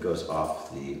goes, when it goes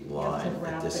off the line, it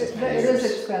wrap it. It is disappears.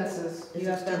 expenses. It's You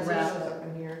have to expensive. wrap It's up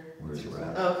in here. Where's the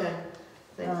wrap? Oh, okay.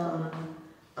 Thanks, Donna.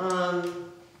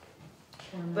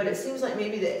 But it seems like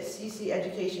maybe the CC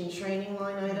education training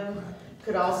line item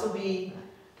could also be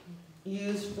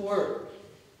used for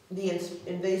the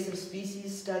invasive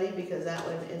species study, because that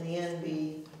would in the end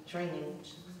be training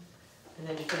and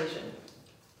education.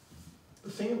 The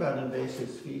thing about invasive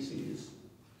species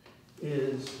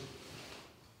is,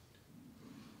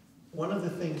 one of the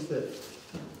things that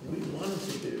we wanted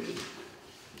to do,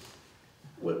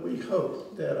 what we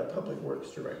hope that a public works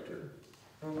director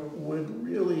would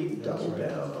really double right.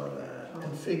 down on that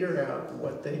and figure out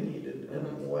what they needed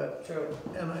and what, True.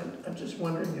 and I'm just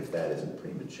wondering if that isn't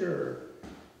premature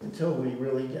until we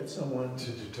really get someone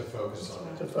To focus on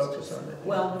it. to focus on it.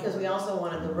 Well, because we also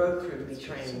wanted the road crew to be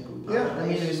trained. on Yeah, I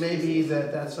mean, it invasive may be species.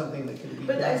 that that's something that can be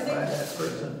But done I by think- that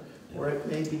person, or it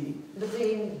may be, But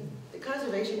the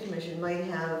Conservation Commission might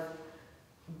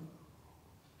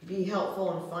be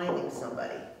helpful in finding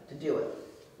somebody to do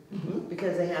it,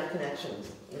 because they have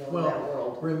connections, you know, in Well, that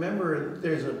world. remember,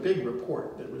 there's a big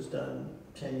report that was done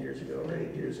 10 years ago or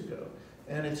 8 years ago.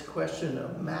 And it's a question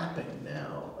of mapping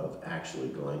now, of actually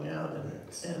going out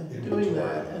and doing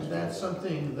that. And that's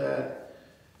something that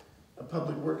a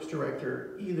public works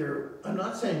director either, I'm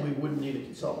not saying we wouldn't need a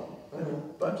consultant.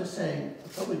 I'm just saying a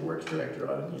public works director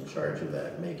ought to be in charge of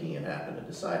that, making it happen and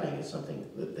deciding it's something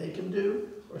that they can do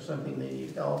or something they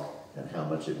need help, and how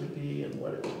much it would be and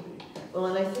what it would be. Well,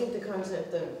 and I think the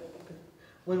concept that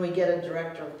when we get a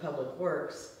director of public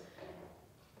works,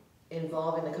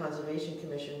 involving the Conservation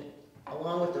Commission,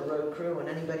 along with the road crew and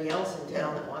anybody else in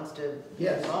town that wants to be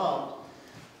Yes. involved,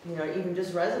 you know, even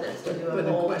just residents, to do But a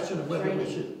the whole question of whether we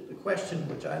training. should, the question,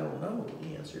 which I don't know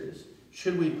the answer is,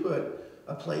 should we put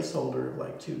a placeholder of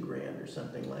like $2,000 or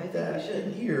something I like think we that should.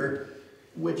 in here,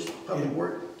 which public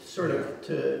work sort of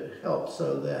to help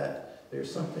so that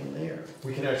there's something there.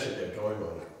 We can actually get going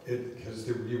on it, because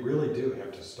you really do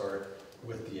have to start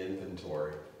with the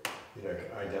inventory. You know,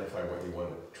 identify what you want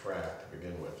to track to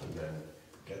begin with, and then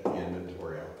get the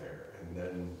inventory out there, and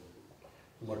then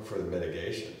look for the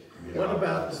mitigation. You know. What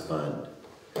about the fund?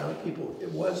 How many people,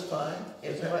 it was 5?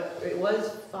 It was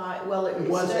 5, well, It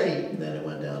was started- 8, and then it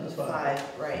went down to 5.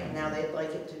 5, right, now they'd like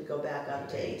it to go back up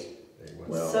to 8. They went-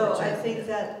 Well, So or I 10. think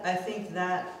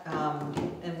that,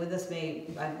 and with this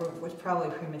it's probably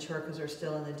premature because we're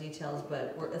still in the details,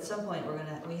 but at some point,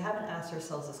 we haven't asked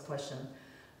ourselves this question.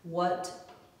 What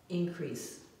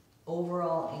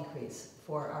overall increase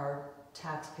for our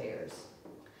taxpayers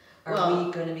are Well-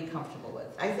 we gonna be comfortable with?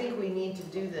 I think we need to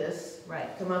do this,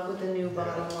 Right, come up with the new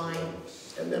bottom line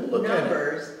And then look at it.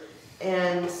 numbers,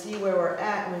 and see where we're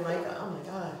at, and we might go, oh my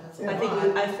God, that's a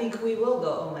lot. I think we will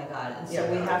go, oh my God, and so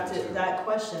Yeah. we have I do to, too. that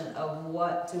question of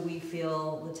what do we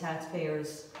feel the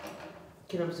taxpayers,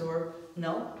 Can absorb.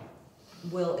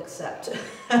 will accept?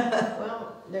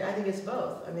 Well, I think it's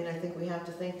both. I mean, I think we have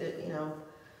to think that, you know,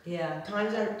 Yeah.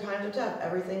 times are tough.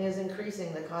 Everything is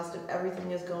increasing. The cost of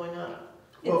everything is going up.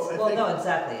 Well, I think- No,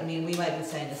 exactly. I mean, we might be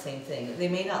saying the same thing. They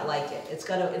may not like it. It's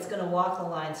gonna walk the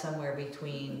line somewhere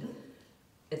between,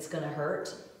 it's gonna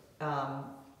hurt,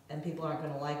 and people aren't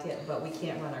gonna like it, but we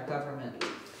can't run our government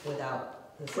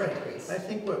without this Right. increase. I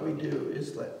think what we do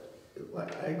is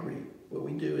I agree, what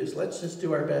we do is let's just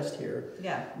do our best here,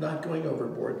 Yeah, not going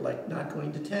overboard, like not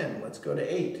going to 10, let's go to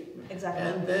 8. exactly.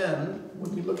 And then,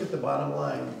 when we look at the bottom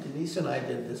line, Denise and I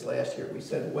did this last year, we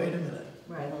said, wait a minute,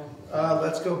 Right.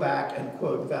 let's go back and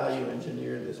quote value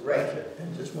engineer this Right. budget,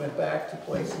 and just went back to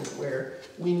places where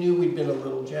we knew we'd been a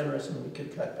little generous and we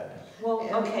could cut back. Well,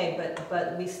 Yeah. okay,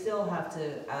 but we still have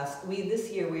to ask, this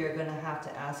year we are gonna have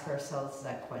to ask ourselves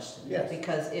that question. Yes.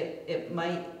 Because it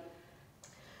might,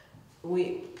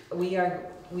 we are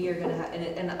gonna have,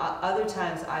 and other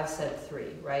times I've said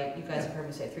 3, right? You guys have heard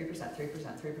me say 3%,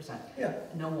 3%, 3%. Yeah.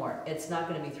 No more. It's not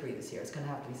gonna be 3 this year. It's gonna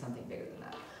have to be something bigger than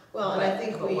that. Well, and I But-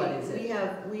 think but what is it?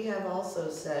 we have also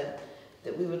said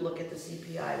that we would look at the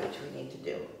CPI, which we need to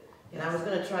do. And I was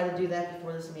gonna try to do that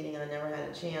before this meeting, and I never had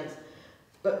a chance.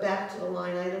 But back to the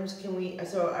line items, my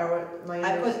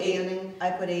I put understanding.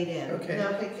 I put 8 in. Okay, Now,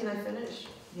 okay, can I finish?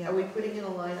 Yeah. Are we putting in a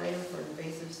line item for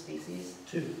invasive species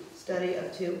 2, study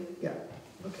of 2?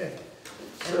 okay.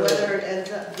 And So- whether it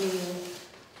ends up being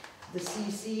the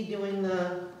CC doing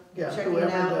the Yeah, checking whoever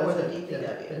out or does the it, yeah,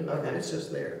 DPW? and Okay. it's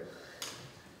just there.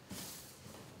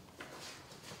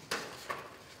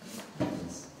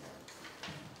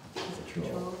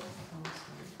 Control.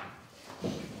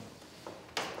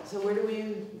 So where do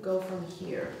we go from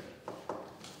here?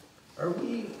 Are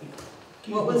we?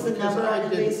 What was the because number I on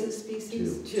didn't- invasive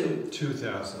species? 2.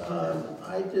 2,000.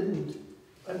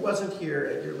 I wasn't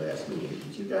here at your last meeting.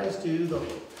 Did you guys do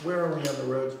where are we on the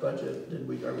roads budget?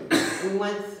 Are we? We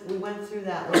went through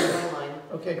that line by line.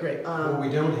 Okay, great. What we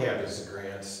don't have is a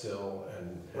grant still,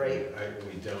 and Right.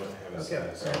 we don't have a Okay,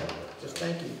 status on right. it. Just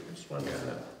thank you. I just wanted to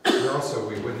know. And also,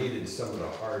 we would needed some of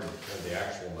the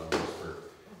actual numbers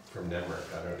from Nemrick.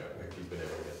 I don't know if you've been able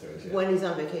to get those yet. When he's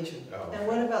on vacation. Oh, And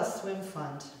what about swim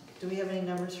fund? Do we have any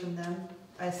numbers from them?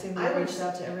 I assume I they would- reached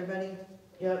out to everybody?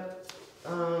 Yep.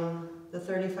 The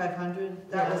 3,500?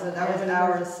 Yeah, That was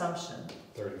our assumption.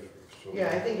 30. Yeah,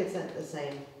 I think it's the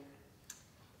same.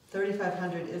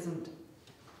 3,500 isn't,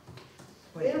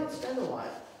 They wait, don't spend a lot.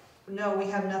 no, we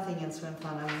have nothing in swim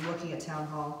fund. I'm looking at town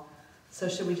hall. So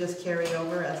should we just carry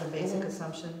over as a basic Mhm.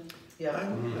 assumption? Yeah.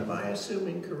 Am I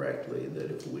assuming correctly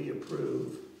that if we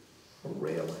approve a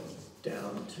railing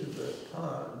down to the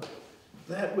pond,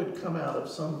 that would come out of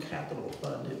some capital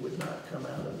fund? It would not come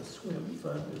out of the swim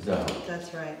fund? Is that- No,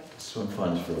 That's right. swim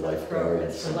funds for It's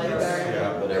lifeguards, for lifeguards.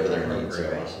 Yeah. whatever their needs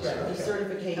are. Right, the Okay.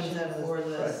 certification Comes out of for the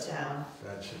the town. town.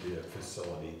 That should be a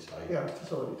facility type. Yeah,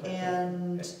 facility type.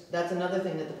 And That's another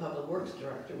thing that the public works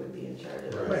director would be in charge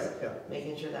of, Right, is yeah.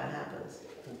 making sure that happens.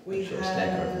 we I'm sure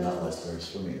Stanford, not have, unless they're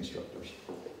swimming instructors.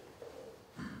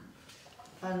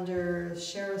 under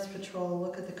Sheriff's Patrol,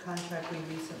 look at the contract we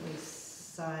recently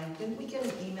signed. Didn't we get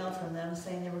an email from them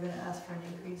saying they were gonna ask for an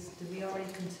increase? Did we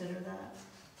already consider that?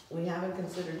 We haven't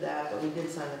considered that, but we did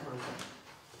sign the contract.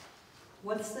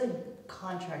 What's the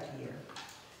contract year?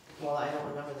 Well, I don't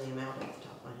remember the amount off the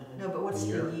top of my head. No, but what's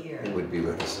the year? It would be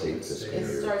with the state fiscal It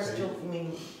year, starts, you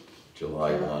mean,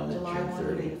 July 1 to July June 1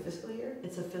 would be 30. the fiscal year?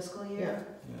 It's a fiscal year?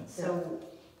 Yeah.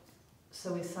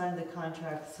 So we signed the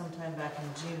contract sometime back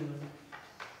in June.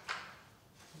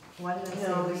 Why did I say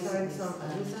No, we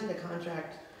recently signed a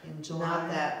contract in July? not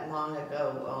that long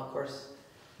ago, well, of course,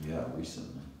 Yeah,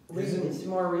 recently. it's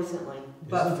more recently.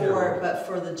 But Isn't there-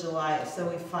 for the July, so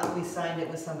we signed it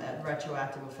with some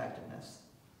retroactive effectiveness.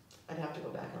 I'd have to go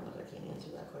back and look, I can't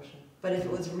answer that question. But if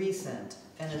it was recent,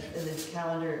 and it's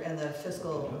calendar, and the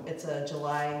fiscal, it's a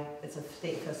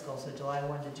state fiscal, so July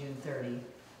 1 to June 30,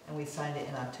 and we signed it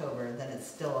in October, then it's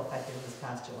still effective this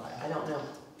past July. I don't know.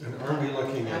 And are we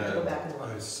looking I have at to go back and look.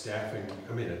 a staffing,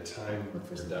 a time Look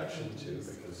for some reduction too,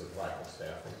 changes. because of lack of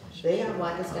staffing? They have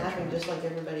lack of staffing just like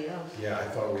everybody else. Yeah, I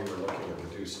thought we were looking at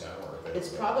reduced hour. but- It's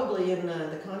probably in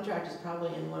the contract is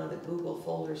probably in one of the Google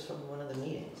folders from one of the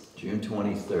meetings. June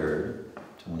 23rd,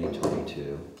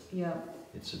 2022. Yeah,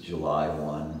 It's a July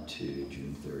 1 to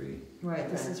June 30. right,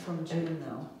 this is from June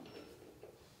though.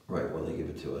 Right, well, they give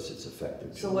it to us, it's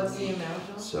effective. So June. what's the amount,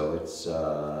 John? So it's,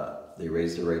 they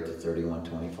raised the rate to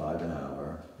 $31.25 an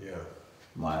hour. Yeah.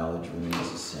 Mileage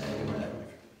remains the same at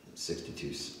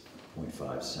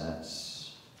 62.5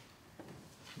 cents.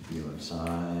 View and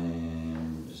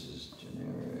sign, this is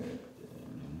generic.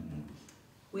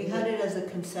 We had it as a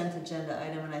consent agenda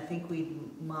item, and I think we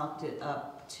mocked it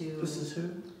up to. This is who?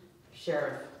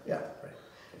 Sheriff. Yeah, right.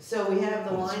 So we have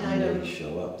the But it's line when they item,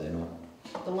 show up, they don't.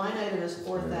 the line item is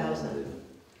 4,000.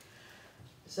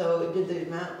 So did the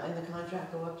amount in the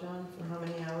contract go up, John, for how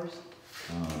many hours?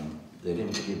 They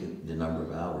didn't give the number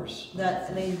of hours.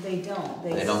 That, they don't.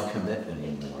 They don't commit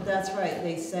anymore. That's right,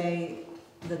 they say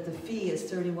that the fee is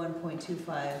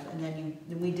 31.25, and then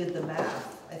we did the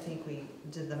math. I think we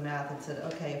did the math and said,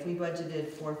 okay, if we budgeted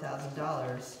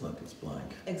 $4,000, Look, it's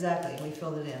blank. exactly, we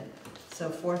filled it in. So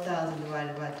 4,000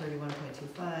 divided by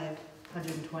 31.25,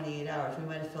 128 hours, we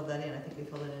might have filled that in, I think we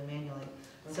filled it in manually.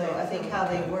 So Okay, I think how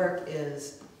they work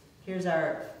is, here's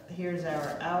our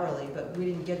hourly, but we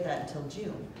didn't get that until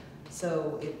June.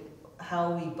 So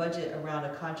how we budget around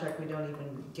a contract we don't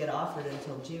even get offered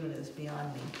until June is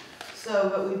beyond me. So,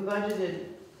 but we budgeted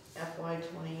FY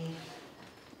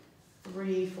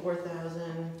 '23,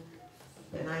 4,000,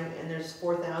 and there's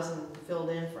 4,000 filled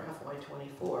in for FY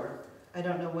 '24. I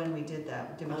don't know when we did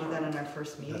that. Did we do that on our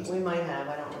first meeting? We might have,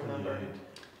 I don't remember.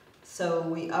 So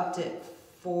we upped it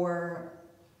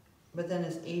but then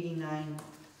it's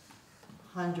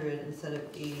 8,900 instead of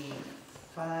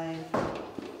 85.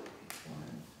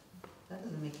 That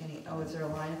doesn't make any, is there a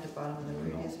line at the bottom of the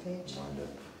previous page?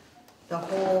 The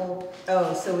whole,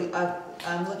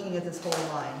 I'm looking at this whole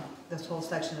line, this whole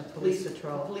section of police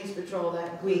patrol. Police patrol,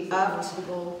 that We includes the upped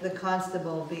constable. the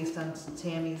constable based on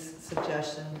Tammy's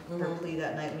suggestion, her Mhm. plea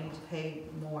that night, we need to pay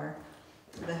more.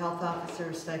 The health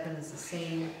officer stipend is the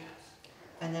same,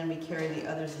 and then we carry the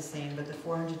others the same, but the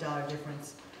 $400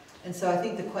 difference. And so I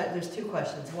think there's two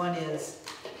questions. One is,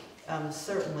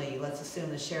 certainly, let's assume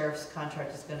the sheriff's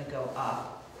contract is gonna go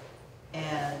up.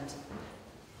 And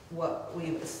what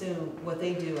we've assumed, what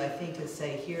they do, I think, is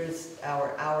say, here's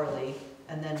our hourly,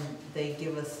 and then they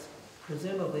give us,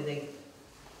 presumably, they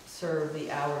serve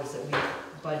the hours that we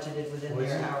budgeted within Well,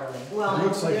 their isn't- hourly. Well, It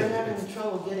looks like they're it- having it's-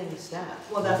 trouble getting staff.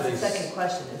 Well, that's the They- second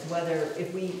question, is whether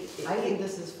if we, I think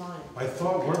this is fine. I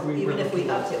thought, weren't we? even if we looking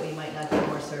at- upped it, we might not get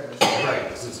more service. Right,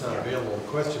 because it's not available. The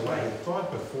question, I thought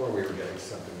before we were getting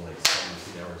something like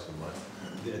 17 hours a month.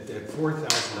 At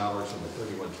 $4,000 and the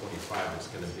 31.25 is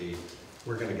going to be,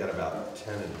 we're going to get about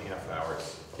 10 and a half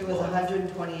hours. It was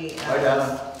 128 hours. Hi,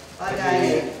 Donna. Bye,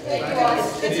 guys. Thank you all.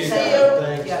 It's- Good to it's- see you.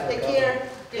 Thanks. Yeah, Take care.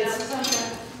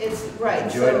 It's, right,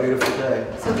 Enjoy a so, beautiful day.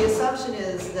 so the assumption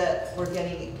is that we're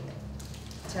getting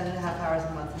 10 and a half hours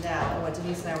a month now. And what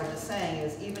Denise and I were just saying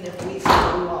is, even if we say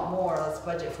we want more, let's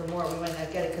budget for more, we might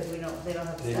not get it because they don't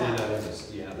have the They may not staff. have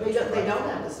this, yeah, They that's don't right.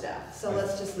 have the staff. So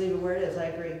let's just leave it where it is, I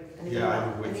agree. Anybody Yeah, want-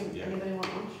 I'm with you. Anybody want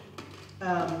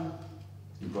lunch?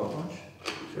 You brought lunch?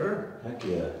 Sure. Heck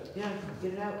yeah. Yeah,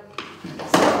 get it out.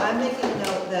 So I'm making a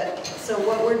note that, so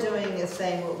what we're doing is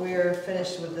saying we're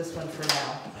finished with this one for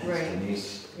now. Thanks, Right.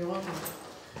 Denise. You're welcome.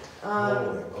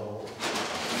 Holy moly.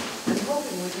 I'm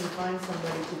hoping we can find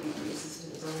somebody to be the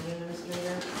assistant zoning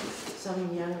administrator,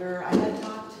 some younger, I had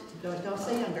talked, Don't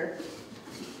say younger,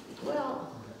 well,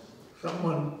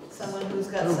 Someone someone who's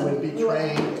got who some. would be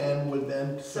trained and would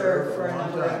then Serve for a long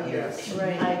number of time, years. yes.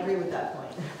 Right. I agree with that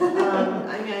point. I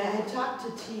mean, I had talked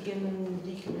to Tegan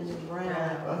Deacon and Brown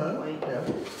at one Uh-huh, point,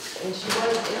 yeah. and she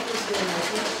was interested, and I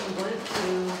think she went to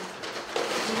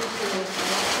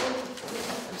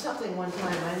something one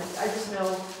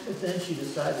But then she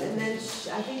decided. And then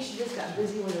I think she just got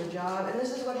busy with her job, and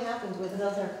this is what happens with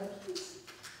those are cookies.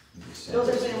 Those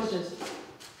are sandwiches.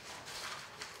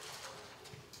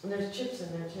 And there's chips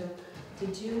in there too.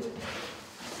 Did you,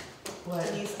 What?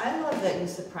 Denise, I love that you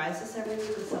surprise us every week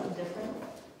with something different.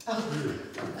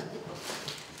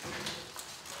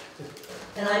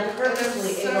 And I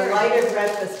purposely ate a lighter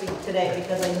breakfast today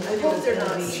because I knew it hope was they're gonna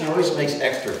not be. She always makes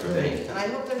extra for me. And I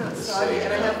hope they're not Just soggy, so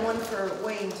and I you know. have one for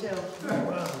Wayne too.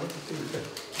 Wow, look at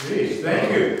these. Geez,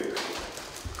 thank you.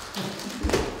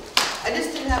 I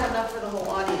just didn't have enough for the whole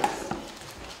audience.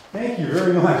 Thank you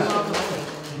very much.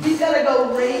 He's gotta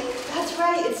go rake, that's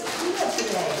right, it's cleanup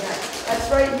today.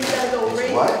 That's right, he's gotta go It's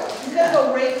rake. what? He's gotta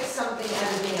go rake something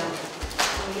at a dam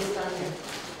when he gets done here.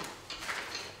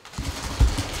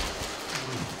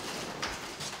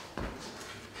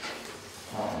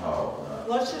 Oh,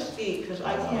 Let's just eat, because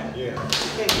I can't Yeah.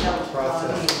 take notes while I'm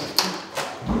Process.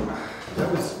 eating.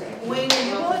 That was, Wayne, are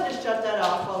you willing to shut that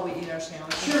off while we eat our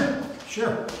sandwich?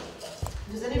 Sure.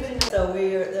 Does anybody know? So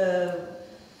we're,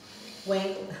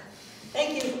 Wayne,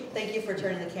 thank you for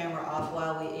turning the camera off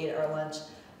while we ate our lunch.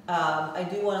 I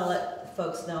do want to let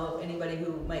folks know, anybody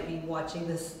who might be watching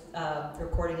this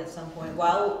recording at some point,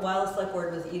 while the select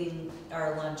board was eating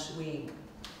our lunch, we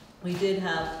did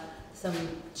have some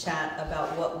chat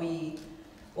about what we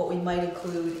might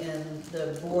include in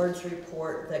the board's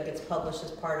report that gets published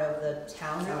as part of the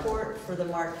town report for the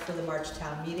March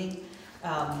town meeting.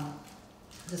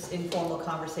 Just informal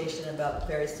conversation about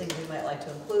various things we might like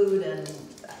to include and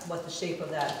what the shape of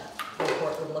that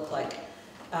report would look like.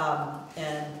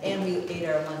 And we ate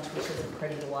our lunch, which is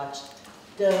pretty to watch.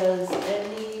 Does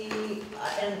any,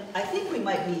 and I think we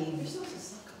might be,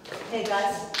 hey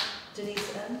guys,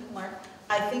 Denise and Mark,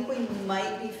 I think we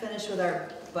might be finished with our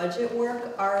budget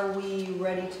work. Are we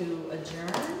ready to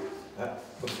adjourn?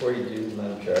 Before you do,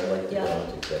 Madam Chair, I'd like to go Yeah.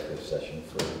 into executive session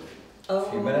for Oh, a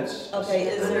few minutes. okay,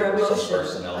 is Just there a some motion?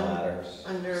 personnel matters.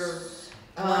 Under,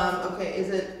 okay, is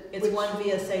it? It's which- 1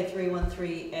 VSA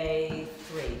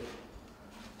 313A3,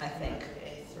 I think.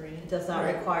 Okay, three. It does not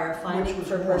Right. require finding Which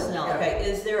for was one, personnel. yeah. Okay,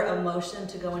 is there a motion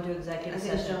to go into I executive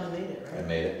think session? John made it, I right?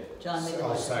 made it. John made the I'll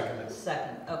motion. second it.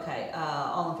 Second, okay.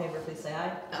 All in favor, please say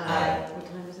aye. What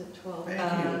time is it? 12?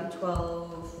 Thank you.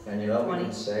 12. And you know, we 20.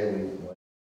 can say we